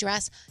Versace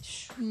dress.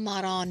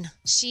 Maron.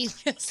 She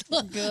just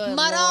looks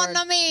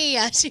Madonna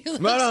mia.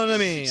 Madonna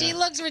mia. She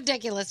looks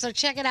ridiculous. So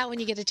check it out when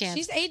you get a chance.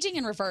 She's aging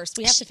in reverse.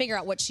 We have to figure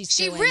out what she's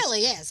doing. She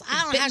really is.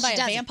 I don't know how Bitten she by does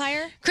a it.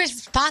 vampire?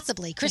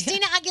 Possibly.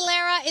 Christina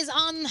Aguilera is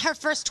on her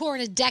first tour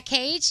in a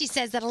decade. She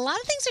says that a lot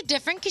of things are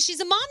different because she's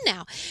a mom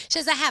now. She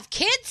says, I have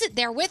kids,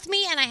 they're with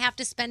me, and I have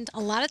to spend a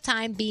lot of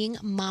time being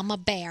Mama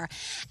Bear.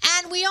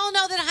 And we all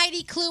know that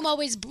Heidi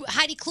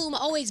Klum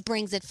always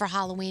brings it for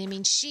Halloween. I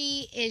mean,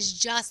 she is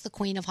just the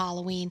queen of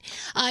Halloween.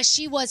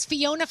 She was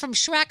Fiona from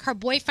Shrek. Her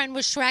boyfriend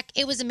was Shrek.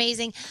 It was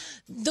amazing.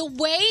 The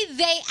way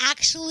they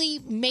actually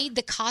made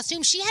the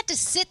costume, she had to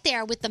sit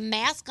there with the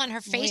mask on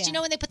her face. yeah. You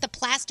know when they put the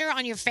plaster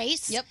on your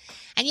face? Yep.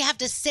 And you have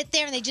to sit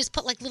there and they just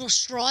put like little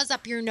straws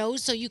up your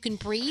nose so you can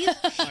breathe.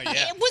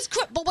 It was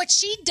but what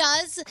she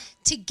does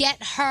to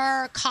get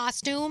her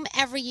costume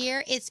every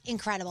year is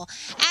incredible.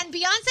 And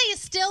Beyonce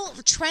is still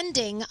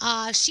trending.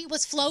 She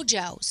was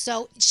FloJo,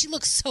 so she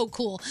looks so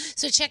cool.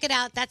 So check it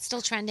out. That's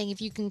still trending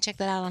if you can check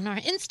that out on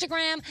her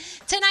Instagram.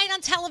 Tonight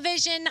on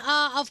television,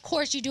 of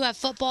course, you do have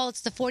football.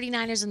 It's the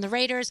 49ers and the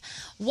Raiders.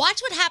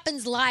 Watch What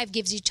Happens Live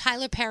gives you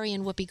Tyler Perry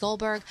and Whoopi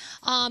Goldberg.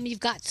 You've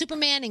got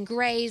Superman and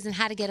Grays and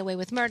How to Get Away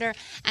with Murder.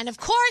 And, of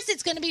course,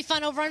 it's going to be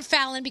fun over on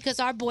Fallon because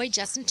our boy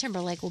Justin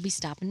Timberlake will be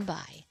stopping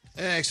by.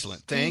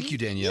 Excellent. Thank you,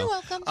 Danielle. You're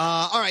welcome.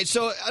 All right,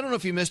 so I don't know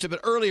if you missed it, but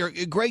earlier,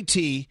 Greg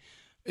T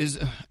is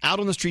out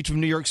on the streets of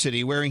New York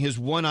City wearing his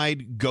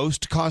one-eyed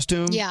ghost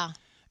costume. Yeah.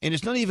 And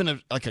it's not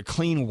even like a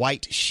clean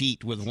white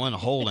sheet with one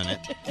hole in it.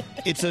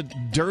 It's a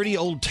dirty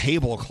old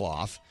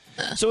tablecloth.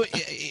 So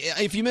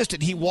if you missed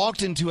it, he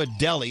walked into a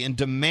deli and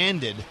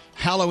demanded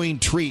Halloween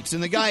treats.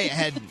 And the guy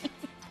had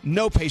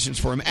no patience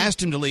for him,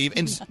 asked him to leave,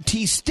 and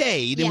he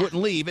stayed and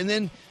wouldn't leave. And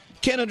then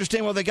can't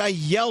understand why the guy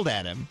yelled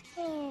at him.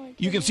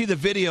 You can see the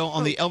video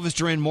on the Elvis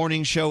Duran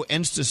Morning Show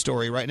Insta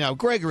story right now.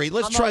 Gregory,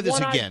 let's try this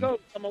again.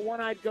 I'm a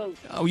one-eyed ghost.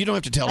 Oh, you don't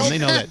have to tell them. They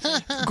know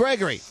that.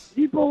 Gregory.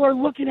 People are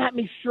looking at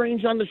me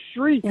strange on the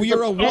street. Well,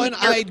 you're a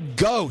one-eyed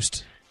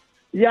ghost.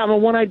 Yeah, I'm a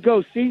one-eyed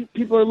ghost. See,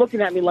 people are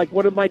looking at me like,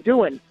 what am I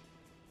doing?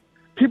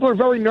 People are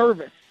very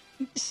nervous.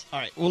 All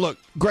right. Well, look,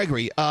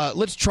 Gregory,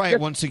 let's try it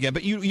once again.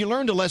 But you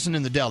learned a lesson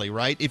in the deli,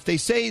 right? If they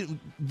say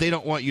they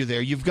don't want you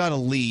there, you've got to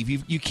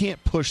leave. You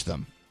can't push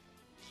them.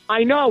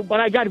 I know, but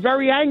I got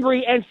very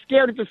angry and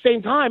scared at the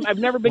same time. I've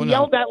never been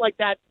yelled at like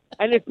that,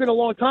 and it's been a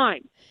long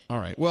time. All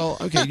right. Well,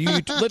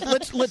 okay.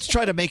 Let's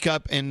try to make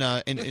up and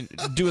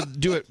do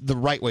it the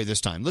right way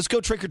this time. Let's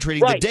go trick or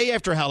treating the day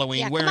after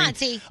Halloween, wearing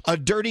a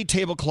dirty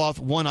tablecloth,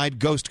 one-eyed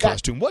ghost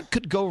costume. What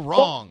could go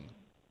wrong?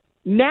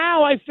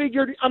 Now I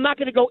figured I'm not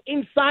going to go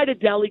inside a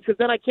deli because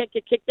then I can't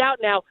get kicked out.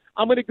 Now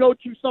I'm going to go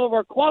to some of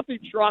our coffee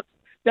trucks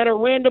that are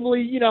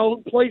randomly,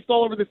 placed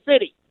all over the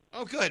city.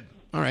 Oh, good.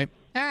 All right.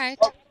 All right.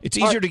 It's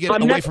easier to get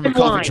away from a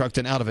coffee truck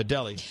than out of a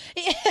deli.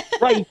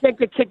 Right, you can't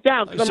get kicked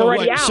out because I'm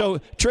already out.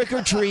 So trick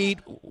or treat,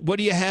 what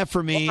do you have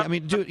for me? I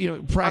mean,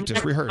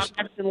 practice, rehearse.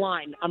 I'm next in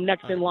line.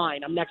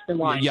 I'm next in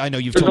line. Yeah, I know.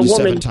 You've There's told me a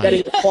 7 woman times.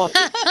 getting a coffee.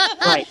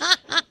 Right.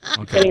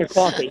 Okay. Getting a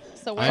coffee.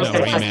 So I know,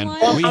 Rain Man.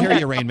 We hear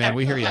you, Rain Man.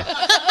 We hear you.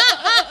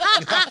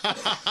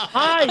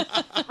 Hi.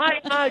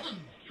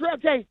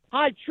 Okay.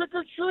 Hi, trick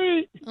or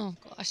treat. Oh,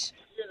 gosh.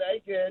 You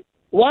like it.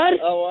 What?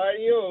 How are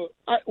you?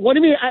 What do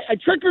you mean? I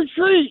trick or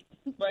treat?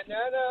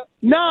 Banana?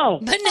 No.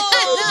 Banana?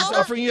 He's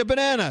offering you a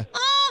banana.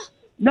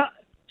 No.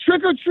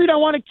 Trick or treat, I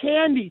want a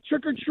candy.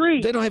 Trick or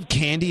treat. They don't have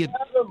candy. Have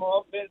a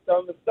muffin,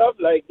 some stuff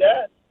like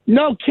that.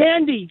 No,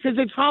 candy, because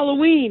it's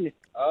Halloween.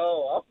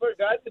 Oh, I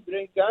forgot to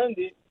bring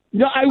candy.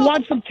 No, I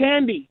want some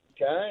candy.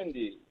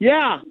 Candy?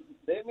 Yeah.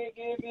 Let me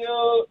give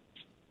you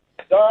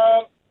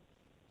some.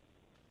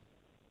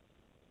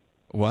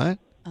 What?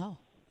 Oh,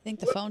 I think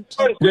the phone.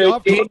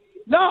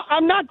 No,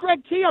 I'm not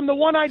Greg T. I'm the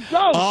one-eyed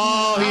ghost.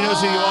 Oh, he knows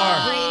who you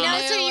are. He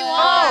knows who you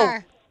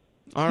are.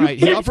 All right,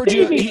 he offered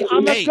you.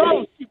 I'm a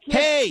ghost.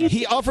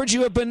 He offered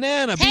you a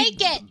banana.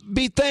 Take it.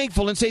 Be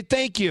thankful and say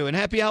thank you and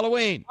happy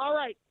Halloween. All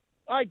right,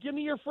 give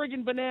me your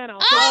friggin' banana.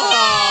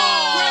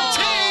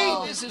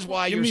 Oh, this is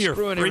why Give you're me your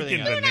screwing freaking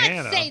everything up.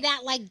 banana. Say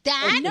that like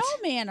that. No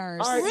manners.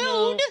 All right,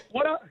 Rude.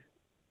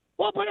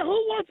 Well, but who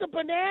wants a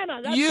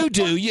banana? That's You the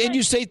do, first and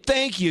you say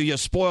thank you, you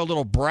spoiled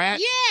little brat.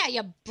 Yeah,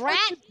 you brat.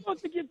 You're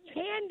supposed to give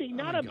candy,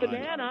 not a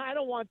banana. I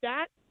don't want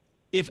that.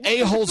 If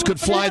a-holes could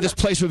fly, this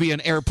place would be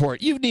an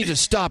airport. You need to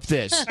stop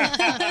this.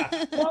 By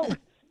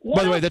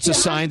the way, that's a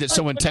sign that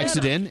someone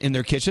texted in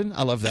their kitchen.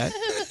 I love that.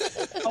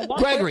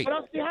 Gregory, What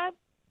else do you have?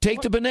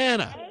 take the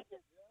banana.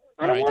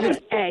 I don't want an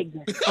egg.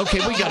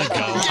 Okay, we got to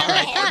go. All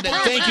right.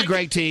 Thank you,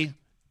 Greg T.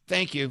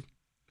 Thank you.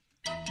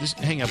 Just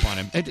hang up on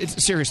him.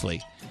 It's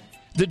seriously.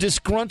 The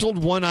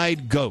disgruntled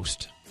one-eyed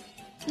ghost.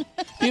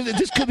 You know,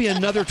 this could be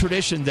another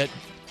tradition that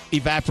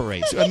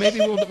evaporates. Maybe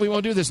we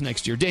won't do this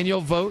next year.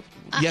 Danielle, vote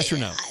yes or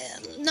no?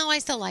 No, I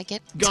still like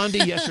it. Gandhi,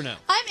 yes or no?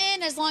 I'm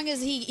in as long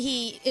as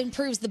he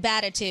improves the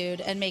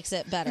batitude and makes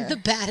it better. The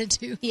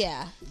batitude.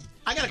 Yeah.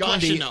 I got a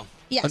Gandhi, question, though.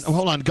 Yes.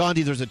 Hold on,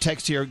 Gandhi, there's a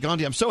text here.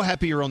 Gandhi, I'm so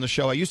happy you're on the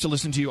show. I used to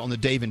listen to you on the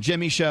Dave and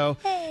Jimmy show.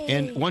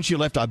 And once you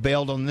left, I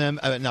bailed on them.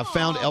 And I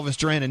found Elvis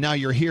Duran, and now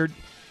you're here.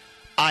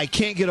 I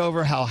can't get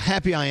over how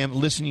happy I am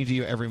listening to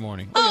you every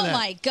morning. Look at Oh that.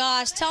 my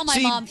gosh! Tell my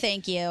See, mom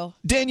thank you.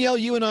 Danielle,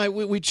 you and I,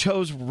 we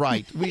chose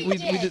right. We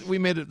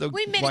made it the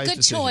We made wise a good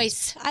decision.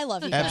 choice. I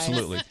love you guys.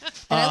 Absolutely.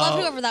 And I love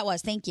whoever that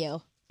was. Thank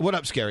you. What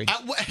up, Scary?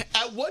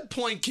 At what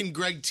point can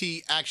Greg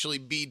T actually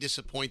be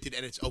disappointed,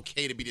 and it's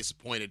okay to be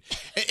disappointed?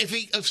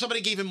 If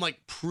somebody gave him like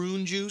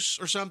prune juice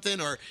or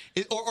something, or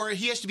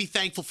he has to be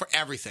thankful for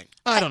everything.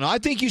 I don't know. I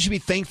think you should be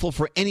thankful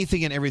for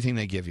anything and everything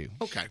they give you.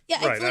 Okay. Yeah,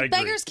 it's like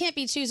beggars can't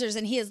be choosers,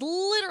 and he is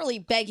literally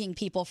begging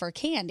people for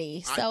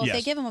candy. So if Yes.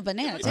 they give him a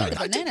banana, take Right.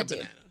 the banana,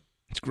 dude.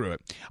 Screw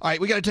it. All right,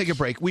 we got to take a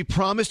break. We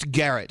promised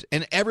Garrett,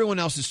 and everyone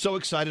else is so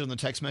excited on the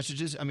text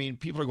messages. I mean,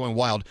 people are going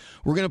wild.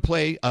 We're going to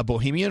play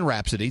Bohemian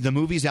Rhapsody. The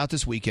movie's out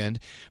this weekend.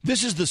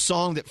 This is the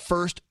song that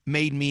first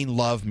made me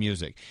love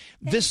music.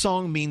 This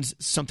song means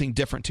something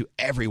different to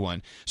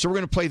everyone. So we're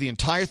going to play the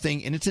entire thing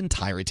in its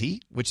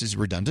entirety, which is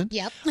redundant.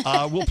 Yep.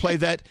 We'll play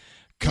that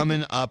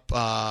coming up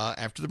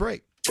after the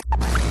break.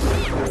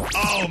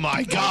 Oh,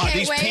 my God. Okay,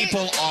 These wait.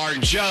 people are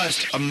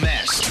just a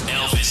mess.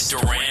 Elvis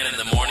Duran in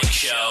the morning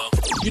show.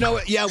 You know,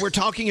 yeah, we're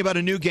talking about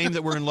a new game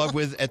that we're in love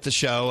with at the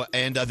show,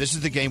 and this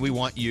is the game we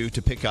want you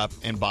to pick up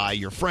and buy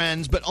your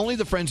friends, but only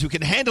the friends who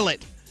can handle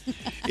it.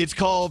 It's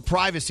called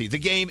Privacy. The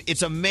game,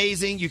 it's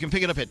amazing. You can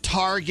pick it up at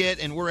Target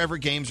and wherever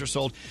games are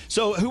sold.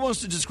 So who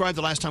wants to describe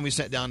the last time we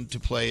sat down to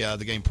play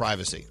the game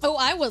Privacy? Oh,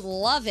 I would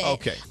love it.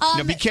 Okay.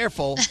 Now, be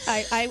careful.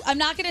 I'm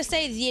not going to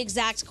say the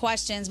exact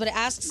questions, but it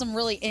asked some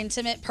really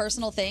intimate,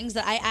 personal things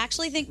that I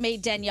actually think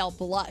made Danielle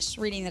blush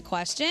reading the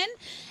question.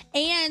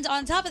 And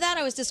on top of that,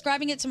 I was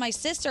describing it to my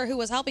sister who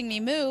was helping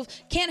me move.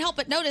 Can't help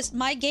but notice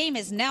my game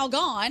is now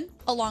gone,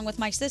 along with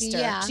my sister.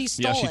 Yeah. She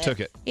stole Yeah, she took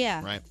it.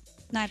 Yeah. Right.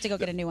 Now I have to go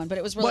get a new one, but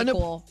it was really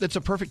cool. That's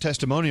a perfect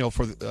testimonial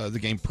for the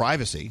game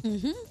Privacy,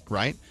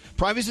 right?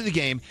 Privacy, the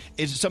game,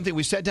 is something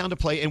we sat down to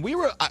play, and we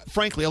were,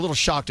 frankly, a little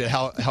shocked at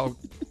how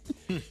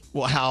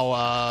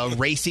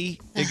racy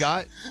it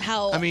got.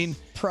 How I mean,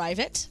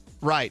 private?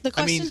 right. The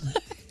I mean,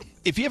 question?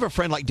 if you have a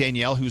friend like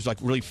Danielle who's like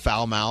really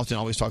foul-mouthed and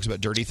always talks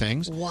about dirty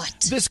things,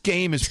 this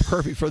game is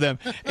perfect for them.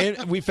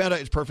 And we found out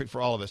it's perfect for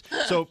all of us.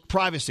 So,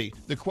 Privacy.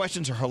 The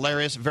questions are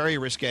hilarious, very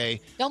risque.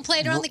 Don't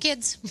play it around the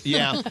kids.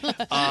 Yeah.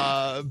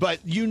 But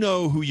you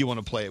know who you want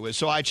to play it with.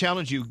 So I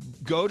challenge you,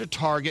 go to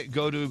Target,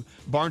 go to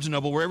Barnes &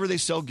 Noble, wherever they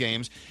sell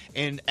games,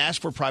 and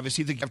ask for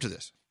Privacy after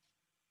this.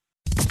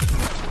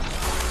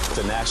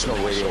 The National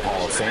Radio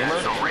Hall of Famer.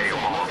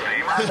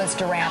 Elvis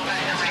Duran.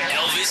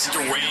 Elvis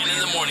Duran in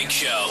the morning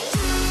show.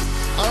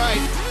 All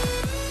right.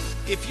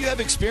 If you have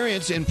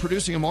experience in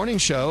producing a morning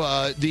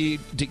show, the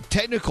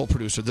technical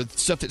producer, the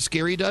stuff that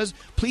Scary does,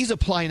 please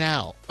apply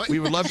now. We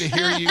would love to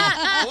hear you.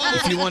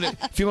 If you want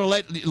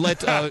to let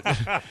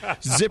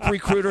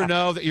ZipRecruiter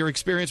know that you're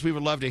experienced, we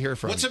would love to hear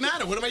from What's you. the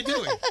matter? What am I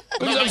doing?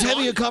 Because I was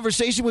having a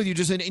conversation with you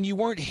just and you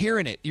weren't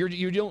hearing it.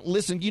 You don't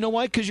listen. You know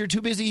why? Because you're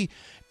too busy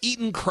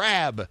eating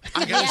crab.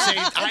 I gotta say,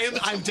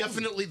 I'm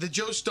definitely the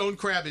Joe Stone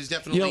crab is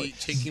definitely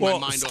taking my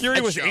mind off Scary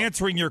that was show.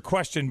 answering your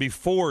question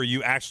before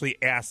you actually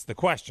asked the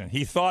question.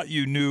 He thought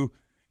you knew.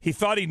 He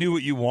thought he knew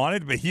what you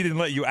wanted, but he didn't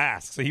let you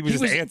ask. So he was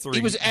just answering.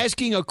 He was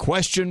asking a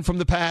question from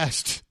the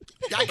past.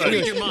 I can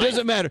read your mind. It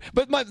doesn't matter.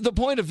 But the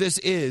point of this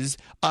is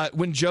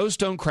when Joe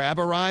Stone Crab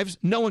arrives,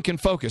 no one can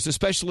focus,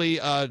 especially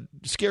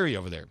Scary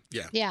over there.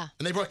 Yeah. Yeah.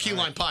 And they brought key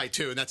lime pie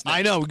too, and that's nice.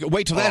 I know.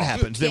 Wait till that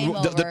happens. Then Game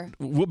over.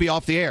 we'll be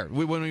off the air.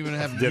 We won't even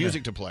have Dinner.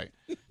 music to play.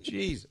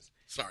 Jesus.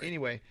 Sorry.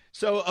 Anyway,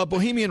 so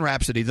Bohemian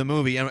Rhapsody, the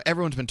movie, and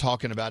everyone's been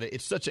talking about it.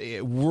 It's such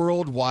a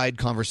worldwide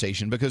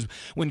conversation because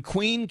when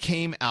Queen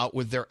came out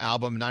with their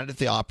album Night at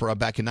the Opera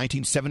back in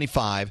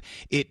 1975,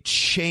 it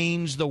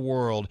changed the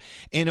world.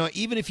 And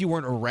even if you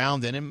weren't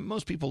around then, and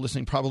most people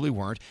listening probably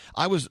weren't,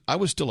 I was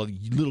still a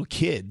little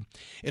kid,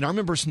 and I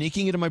remember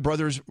sneaking into my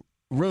brother's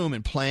room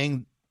and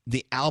playing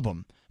the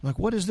album. I'm like,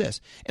 what is this?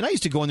 And I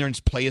used to go in there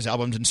and play his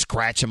albums and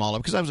scratch them all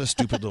up because I was a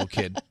stupid little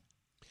kid.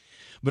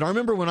 But I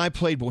remember when I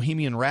played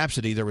Bohemian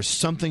Rhapsody, there was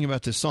something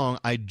about this song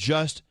I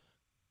just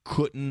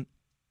couldn't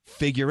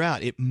figure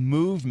out. It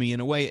moved me in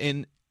a way.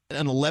 And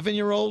an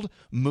 11-year-old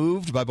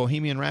moved by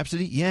Bohemian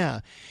Rhapsody?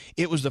 Yeah.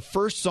 It was the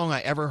first song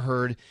I ever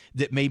heard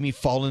that made me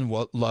fall in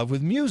love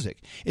with music.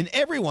 And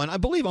everyone, I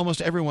believe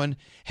almost everyone,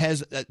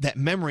 has that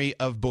memory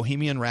of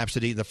Bohemian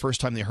Rhapsody the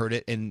first time they heard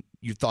it, and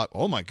you thought,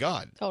 oh, my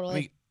God. Totally. I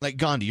mean, like,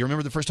 Gandhi, you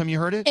remember the first time you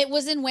heard it? It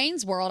was in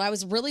Wayne's World. I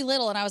was really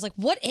little, and I was like,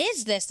 what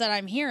is this that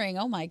I'm hearing?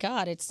 Oh, my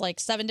God. It's like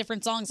 7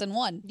 different songs in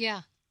one.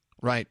 Yeah.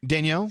 Right.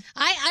 Danielle?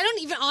 I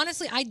don't even,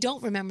 honestly, I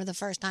don't remember the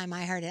first time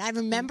I heard it. I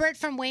remember it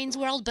from Wayne's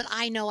World, but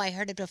I know I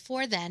heard it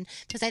before then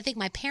because I think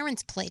my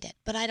parents played it,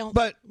 but I don't,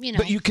 But you know.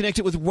 But you connect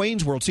it with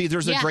Wayne's World. See,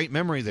 there's a Yeah. great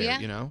memory there, Yeah.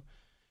 you know?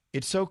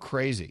 It's so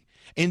crazy.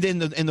 And then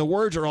the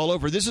words are all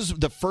over. This is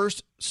the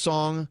first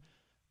song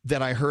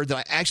that I heard that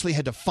I actually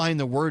had to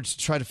find the words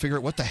to try to figure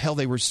out what the hell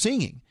they were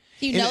singing.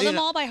 Do you know them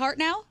all by heart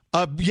now?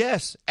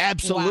 Yes,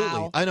 absolutely.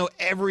 Wow. I know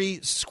every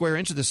square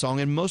inch of the song,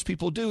 and most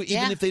people do,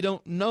 even if they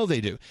don't know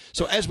they do.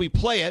 So as we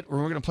play it, or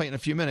we're going to play it in a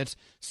few minutes,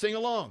 sing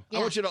along. I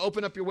want you to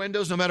open up your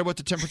windows, no matter what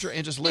the temperature,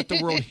 and just let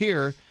the world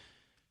hear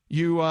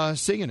you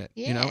singing it.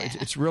 You know,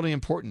 it's really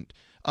important.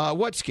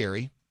 What's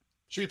scary?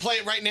 Should we play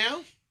it right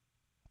now?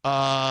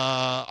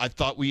 I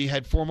thought we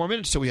had 4 more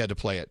minutes, so we had to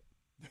play it.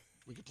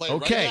 We can play it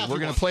Okay, right now if we're you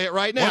going want. to play it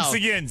right now. Once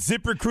again,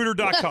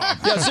 ZipRecruiter.com.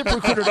 Yeah,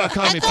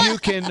 ZipRecruiter.com if you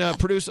can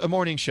produce a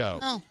morning show.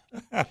 Oh.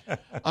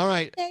 All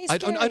right.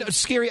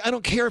 Scary. I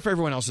don't care if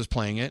everyone else is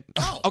playing it.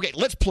 Okay,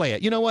 let's play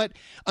it. You know what?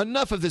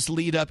 Enough of this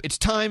lead up. It's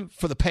time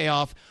for the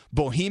payoff.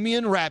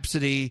 Bohemian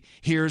Rhapsody.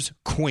 Here's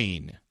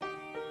Queen.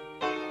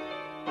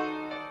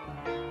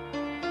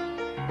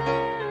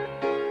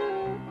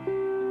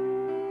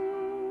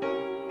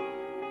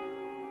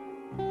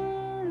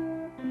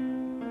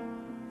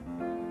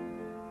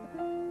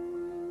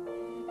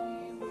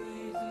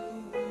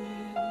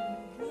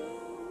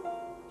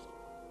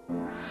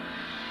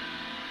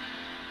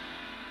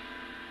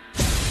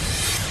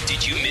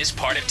 Did you miss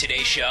part of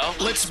today's show?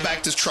 Let's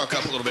back this truck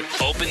up a little bit.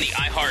 Open the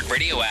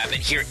iHeartRadio app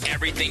and hear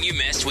everything you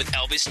missed with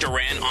Elvis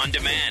Duran on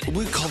demand.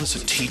 We call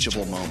this a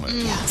teachable moment.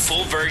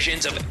 Full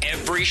versions of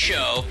every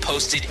show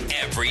posted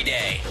every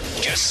day.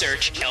 Just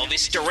search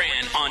Elvis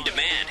Duran on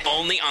demand.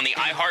 Only on the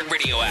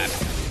iHeartRadio app.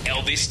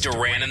 Elvis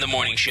Duran in the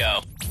Morning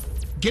Show.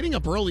 Getting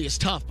up early is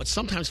tough, but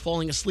sometimes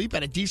falling asleep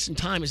at a decent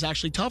time is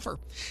actually tougher.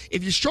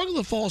 If you struggle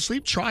to fall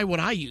asleep, try what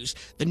I use,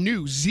 the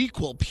new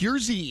ZzzQuil Pure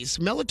Z's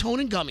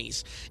Melatonin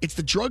Gummies. It's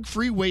the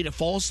drug-free way to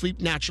fall asleep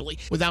naturally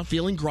without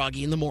feeling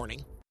groggy in the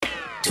morning.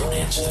 Don't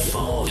answer the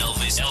phone.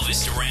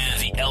 Elvis Duran,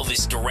 the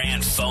Elvis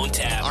Duran phone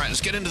tap. All right,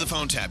 let's get into the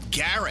phone tap.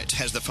 Garrett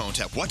has the phone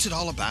tap. What's it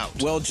all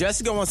about? Well,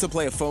 Jessica wants to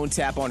play a phone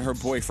tap on her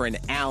boyfriend,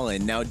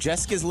 Alan. Now,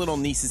 Jessica's little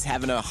niece is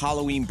having a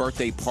Halloween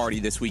birthday party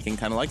this weekend,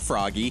 kind of like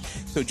Froggy.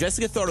 So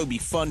Jessica thought it would be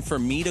fun for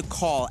me to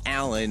call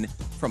Alan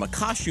from a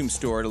costume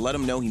store to let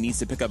him know he needs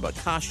to pick up a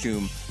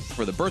costume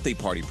for the birthday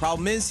party.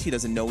 Problem is, he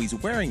doesn't know he's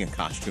wearing a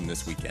costume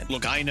this weekend.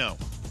 Look, I know.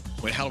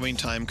 When Halloween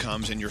time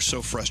comes and you're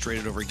so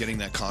frustrated over getting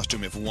that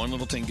costume, if one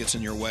little thing gets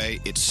in your way,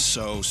 it's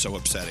so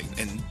upsetting.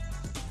 And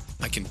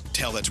I can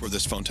tell that's where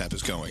this phone tap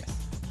is going.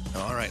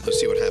 All right, let's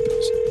see what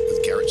happens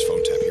with Garrett's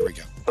phone tap. Here we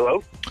go.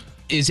 Hello?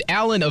 Is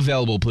Alan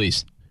available,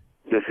 please?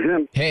 This is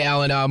him. Hey,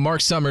 Alan. Mark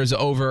Summers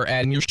over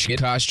at Your Shit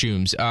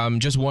Costumes.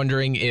 Just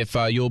wondering if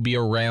you'll be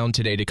around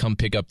today to come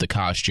pick up the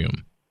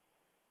costume.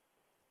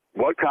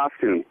 What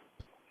costume?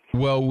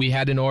 Well, we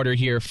had an order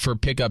here for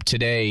pickup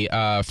today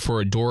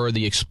for a Dora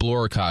the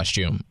Explorer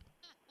costume.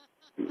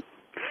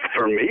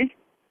 For me?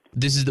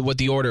 This is what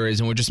the order is,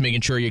 and we're just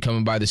making sure you're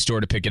coming by the store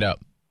to pick it up.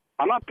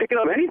 I'm not picking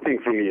up anything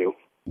from you.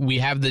 We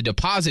have the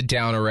deposit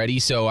down already,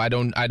 so I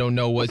don't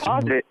know what's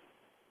deposit.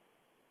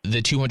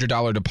 The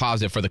 $200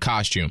 deposit for the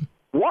costume.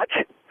 What?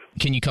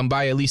 Can you come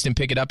by at least and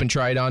pick it up and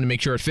try it on to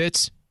make sure it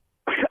fits?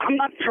 I'm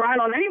not trying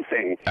on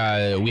anything.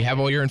 We have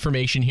all your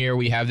information here.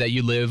 We have that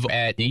you live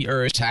at the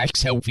Earth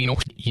Tax.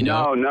 You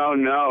know. No.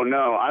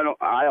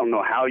 I don't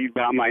know how you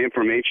got my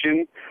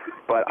information,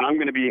 but I'm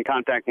going to be in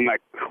contact with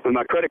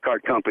my credit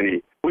card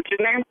company. What's your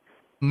name?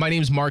 My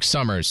name's Mark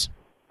Summers.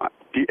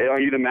 Are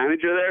you the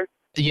manager there?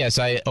 Yes,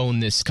 I own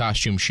this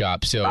costume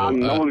shop. So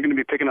no one's going to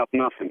be picking up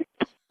nothing.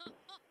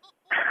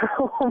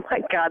 Oh my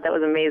God, that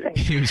was amazing.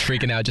 He was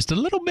freaking out just a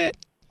little bit.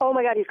 Oh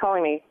my God, he's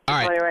calling me. All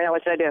right. Calling me right now.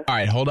 What should I do? All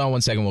right, hold on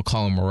 1 second. We'll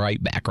call him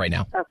right back right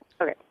now. Oh,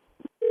 okay.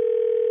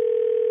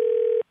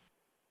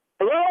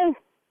 Hello?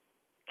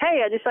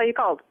 Hey, I just saw you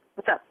called.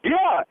 What's up?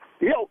 Yeah.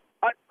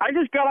 I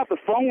just got off the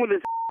phone with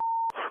this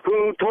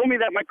who told me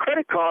that my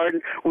credit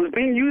card was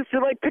being used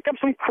to, pick up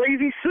some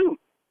crazy suit.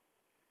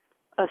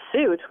 A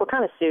suit? What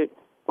kind of suit?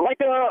 I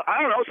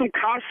don't know, some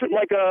costume,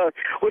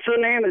 what's her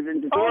name?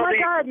 Oh my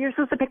God, you're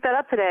supposed to pick that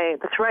up today.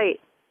 That's right.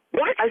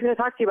 What? I was going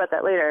to talk to you about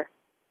that later.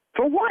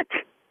 For what?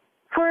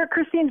 For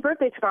Christine's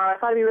birthday tomorrow. I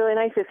thought it'd be really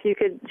nice if you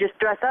could just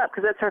dress up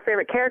because that's her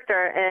favorite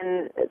character,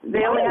 and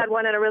they only had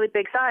one in a really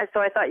big size, so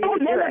I thought you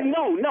would do it.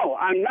 No,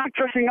 I'm not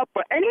dressing up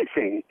for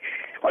anything.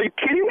 Are you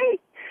kidding me?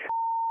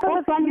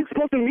 What time are you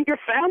supposed to meet your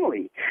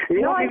family?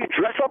 You want me to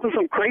dress up in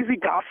some crazy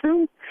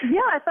costume?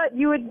 Yeah, I thought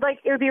you would,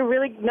 it would be a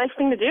really nice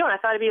thing to do, and I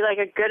thought it'd be,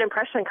 a good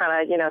impression kind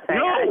of, thing.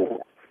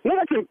 No,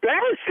 that's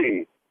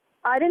embarrassing.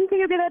 I didn't think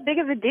it'd be that big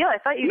of a deal. I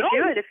thought you'd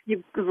do it if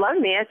you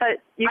loved me. I thought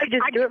you could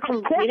just do it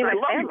from meeting my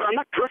family. I'm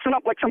not dressing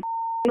up like some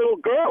little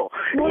girl.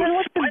 Well, then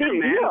what's the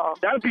big deal?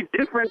 That would be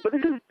different, but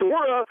this is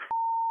Dora,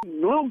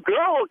 little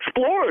girl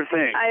explorer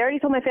thing. I already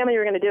told my family you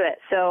were going to do it,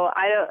 so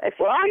I don't...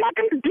 Well, I'm not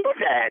going to do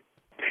that.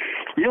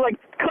 You're like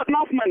cutting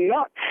off my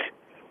nuts.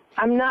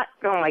 I'm not...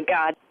 Oh, my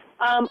God.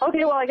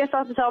 Okay, well, I guess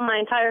I'll have to tell my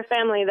entire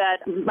family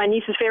that my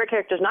niece's favorite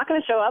character is not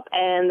going to show up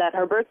and that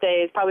her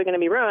birthday is probably going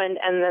to be ruined,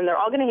 and then they're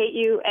all going to hate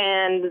you,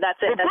 and that's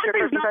it. That's your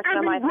first impression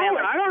of my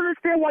family. I don't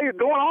understand why you're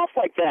going off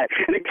like that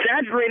and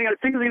exaggerating on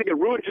things that are going to get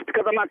ruined just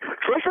because I'm not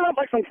dressing up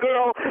like some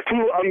girl to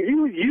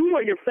you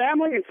or your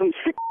family in some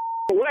sick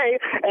way,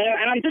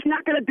 and I'm just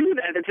not going to do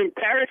that. It's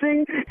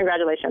embarrassing.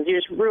 Congratulations. You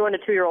just ruined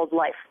a 2-year-old's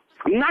life.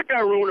 I'm not going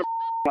to ruin a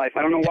life.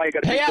 I don't know why you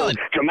got to be so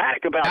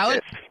dramatic about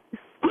this.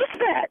 What's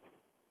that?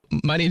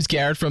 My name's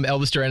Garrett from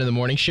Elvis Duran in the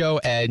Morning Show,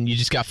 and you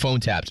just got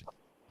phone tapped.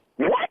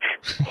 What?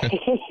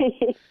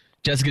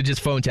 Jessica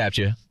just phone tapped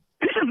you.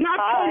 This is not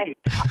funny.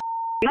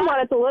 Come on,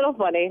 it's a little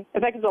funny.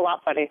 In fact, it's a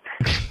lot funny.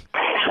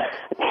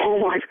 Oh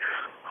my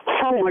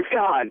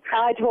God.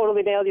 I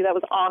totally nailed you. That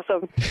was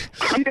awesome.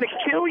 I'm going to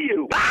kill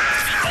you.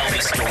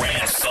 Elvis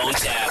Duran phone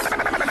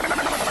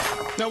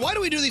tap. Now, why do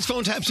we do these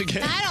phone taps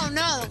again? I don't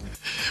know.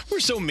 We're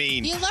so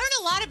mean. You learn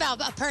a lot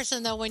about a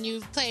person, though, when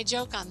you play a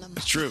joke on them.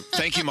 It's true.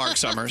 Thank you, Mark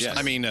Summers. Yes.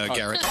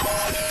 Garrett.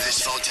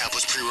 This phone tap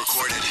was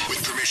pre-recorded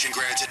with permission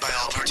granted by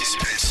all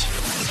participants.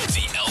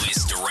 The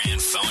Elvis Duran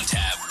phone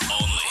tap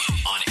only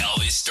on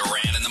Elvis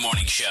Duran in the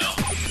Morning Show.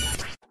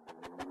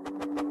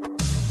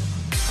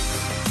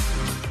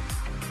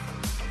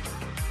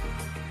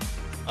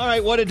 All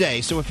right, what a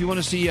day. So if you want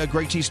to see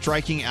Greg T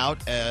striking out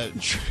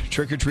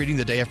trick-or-treating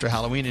the day after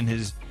Halloween in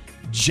his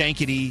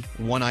jankety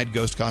one-eyed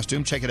ghost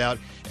costume, check it out.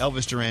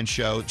 Elvis Duran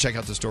Show. Check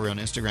out the story on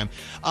Instagram.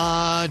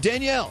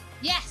 Danielle.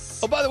 Yes.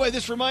 Oh, by the way,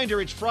 this reminder,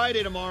 it's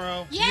Friday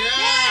tomorrow. Yeah!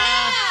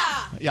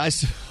 Yeah,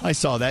 I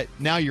saw that.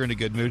 Now you're in a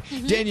good mood.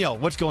 Mm-hmm. Danielle,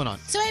 what's going on?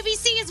 So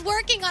ABC is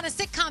working on a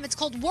sitcom. It's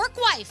called Work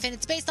Wife, and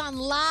it's based on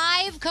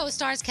live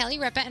co-stars Kelly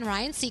Ripa and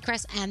Ryan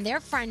Seacrest and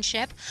their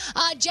friendship.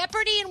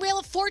 Jeopardy and Wheel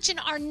of Fortune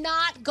are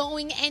not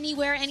going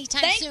anywhere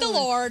anytime soon. Thank the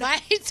Lord.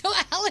 Right? So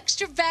Alex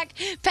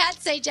Trebek, Pat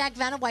Sajak,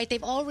 Vanna White,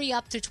 they've all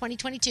re-upped through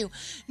 2022.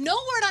 No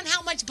word on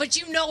how much, but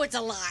you know it's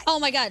a lot. Oh,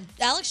 my God.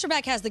 Alex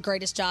Trebek has the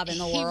greatest job in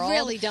the world. He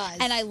really does.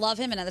 And I love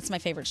him, and that's my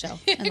favorite show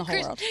in the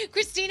whole world.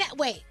 Christina,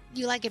 wait,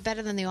 you like it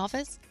better than The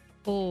Office?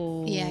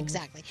 Oh. Yeah,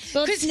 exactly.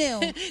 But it's new.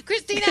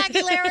 Christina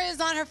Aguilera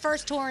is on her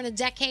first tour in a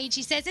decade.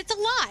 She says it's a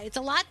lot. It's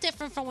a lot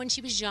different from when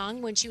she was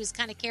young, when she was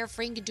kind of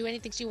carefree and could do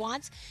anything she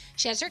wants.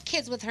 She has her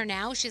kids with her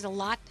now. She has a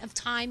lot of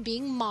time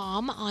being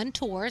mom on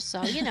tour.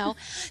 So, you know,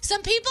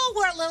 some people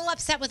were a little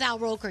upset with Al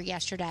Roker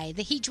yesterday.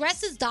 He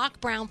dresses Doc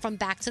Brown from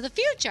Back to the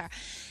Future.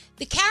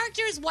 The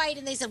character is white,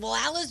 and they said, well,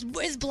 Al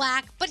is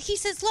black. But he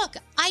says, look,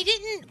 I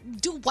didn't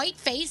do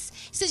whiteface.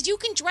 He says, you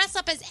can dress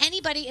up as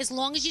anybody as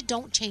long as you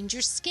don't change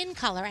your skin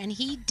color. And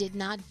he did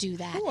not do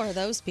that. Who are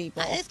those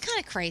people? It's kind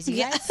of crazy.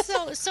 Yeah.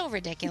 It's so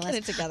ridiculous. Get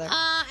it together.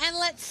 And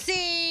let's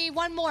see,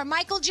 one more.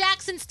 Michael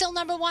Jackson, still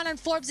number one on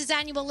Forbes'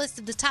 annual list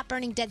of the top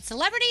earning dead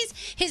celebrities.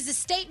 His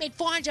estate made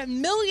 $400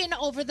 million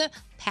over the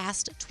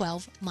past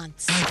 12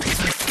 months.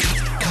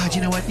 God,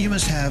 you know what? You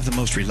must have the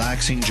most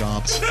relaxing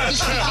job.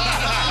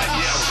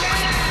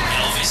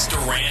 Elvis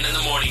Duran in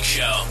the Morning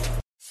Show.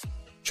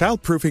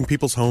 Childproofing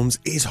people's homes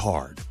is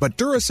hard, but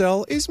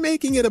Duracell is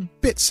making it a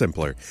bit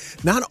simpler.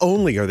 Not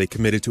only are they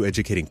committed to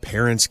educating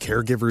parents,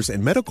 caregivers,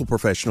 and medical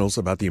professionals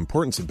about the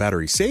importance of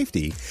battery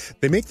safety,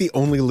 they make the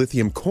only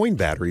lithium coin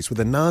batteries with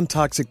a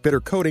non-toxic bitter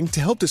coating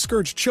to help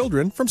discourage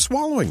children from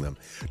swallowing them.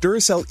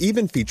 Duracell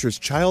even features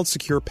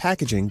child-secure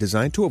packaging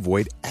designed to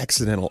avoid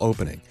accidental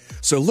opening.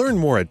 So learn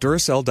more at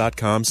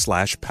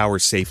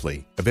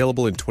Duracell.com/powersafely.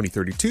 Available in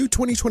 2032,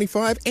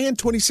 2025, and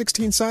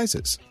 2016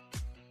 sizes.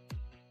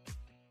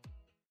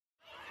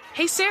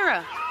 Hey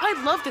Sarah,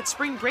 I loved that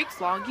spring break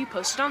vlog you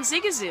posted on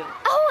Zigazoo.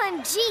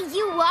 OMG,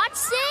 you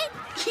watched it?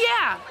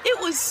 Yeah, it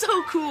was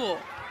so cool.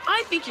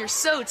 I think you're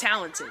so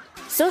talented.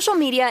 Social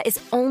media is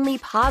only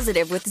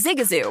positive with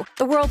Zigazoo,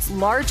 the world's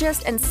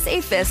largest and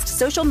safest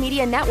social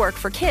media network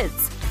for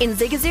kids. In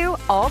Zigazoo,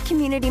 all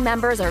community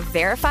members are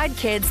verified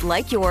kids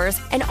like yours,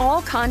 and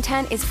all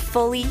content is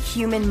fully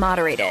human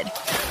moderated.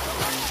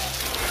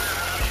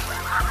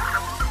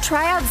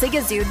 Try out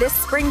Zigazoo this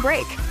spring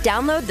break.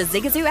 Download the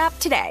Zigazoo app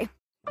today.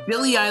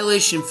 Billie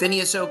Eilish and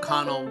Phineas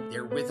O'Connell,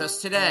 they're with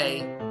us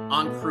today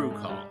on Crew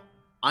Call.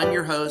 I'm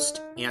your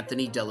host,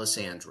 Anthony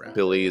D'Alessandro.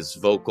 Billie's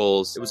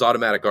vocals, it was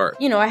automatic art.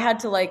 You know, I had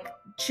to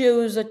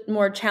choose a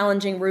more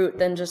challenging route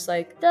than just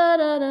da da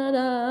da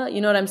da.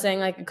 You know what I'm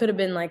saying? It could have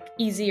been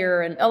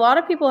easier. And a lot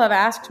of people have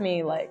asked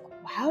me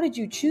how did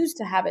you choose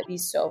to have it be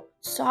so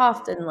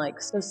soft and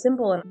so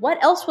simple? And what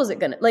else was it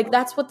gonna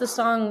that's what the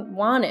song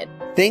wanted.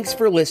 Thanks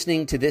for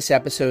listening to this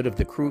episode of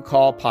the Crew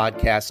Call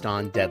podcast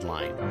on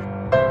Deadline.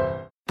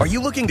 Are you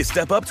looking to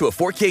step up to a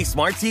 4K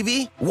smart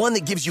TV? One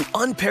that gives you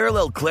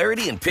unparalleled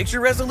clarity and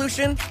picture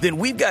resolution? Then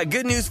we've got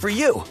good news for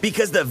you,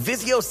 because the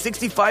Vizio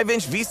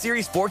 65-inch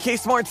V-Series 4K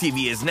smart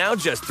TV is now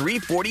just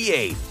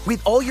 $348.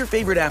 With all your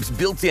favorite apps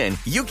built in,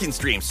 you can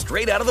stream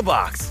straight out of the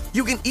box.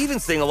 You can even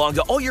sing along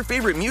to all your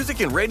favorite music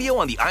and radio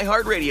on the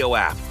iHeartRadio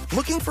app.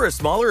 Looking for a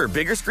smaller or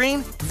bigger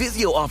screen?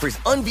 Vizio offers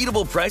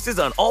unbeatable prices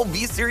on all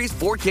V-Series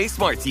 4K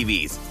smart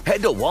TVs.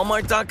 Head to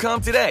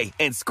Walmart.com today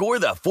and score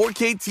the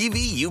 4K TV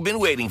you've been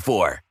waiting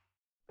for.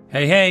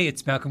 Hey,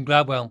 it's Malcolm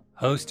Gladwell,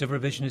 host of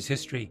Revisionist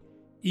History.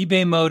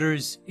 eBay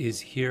Motors is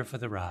here for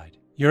the ride.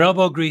 Your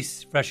elbow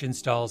grease, fresh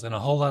installs, and a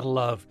whole lot of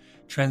love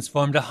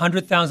transformed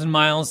 100,000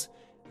 miles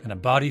and a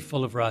body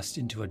full of rust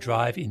into a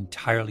drive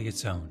entirely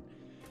its own.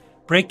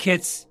 Brake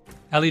kits,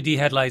 LED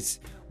headlights,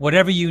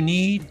 whatever you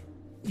need,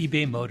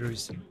 eBay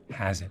Motors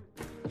has it.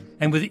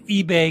 And with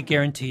eBay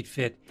Guaranteed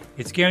Fit,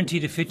 it's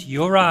guaranteed to fit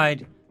your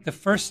ride the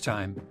first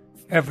time,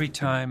 every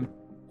time,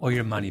 or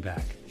your money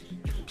back.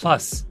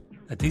 Plus,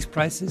 at these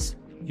prices,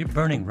 you're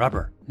burning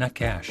rubber, not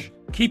cash.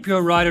 Keep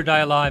your ride or die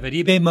alive at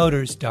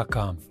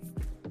ebaymotors.com.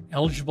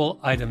 Eligible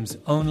items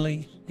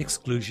only.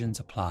 Exclusions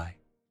apply.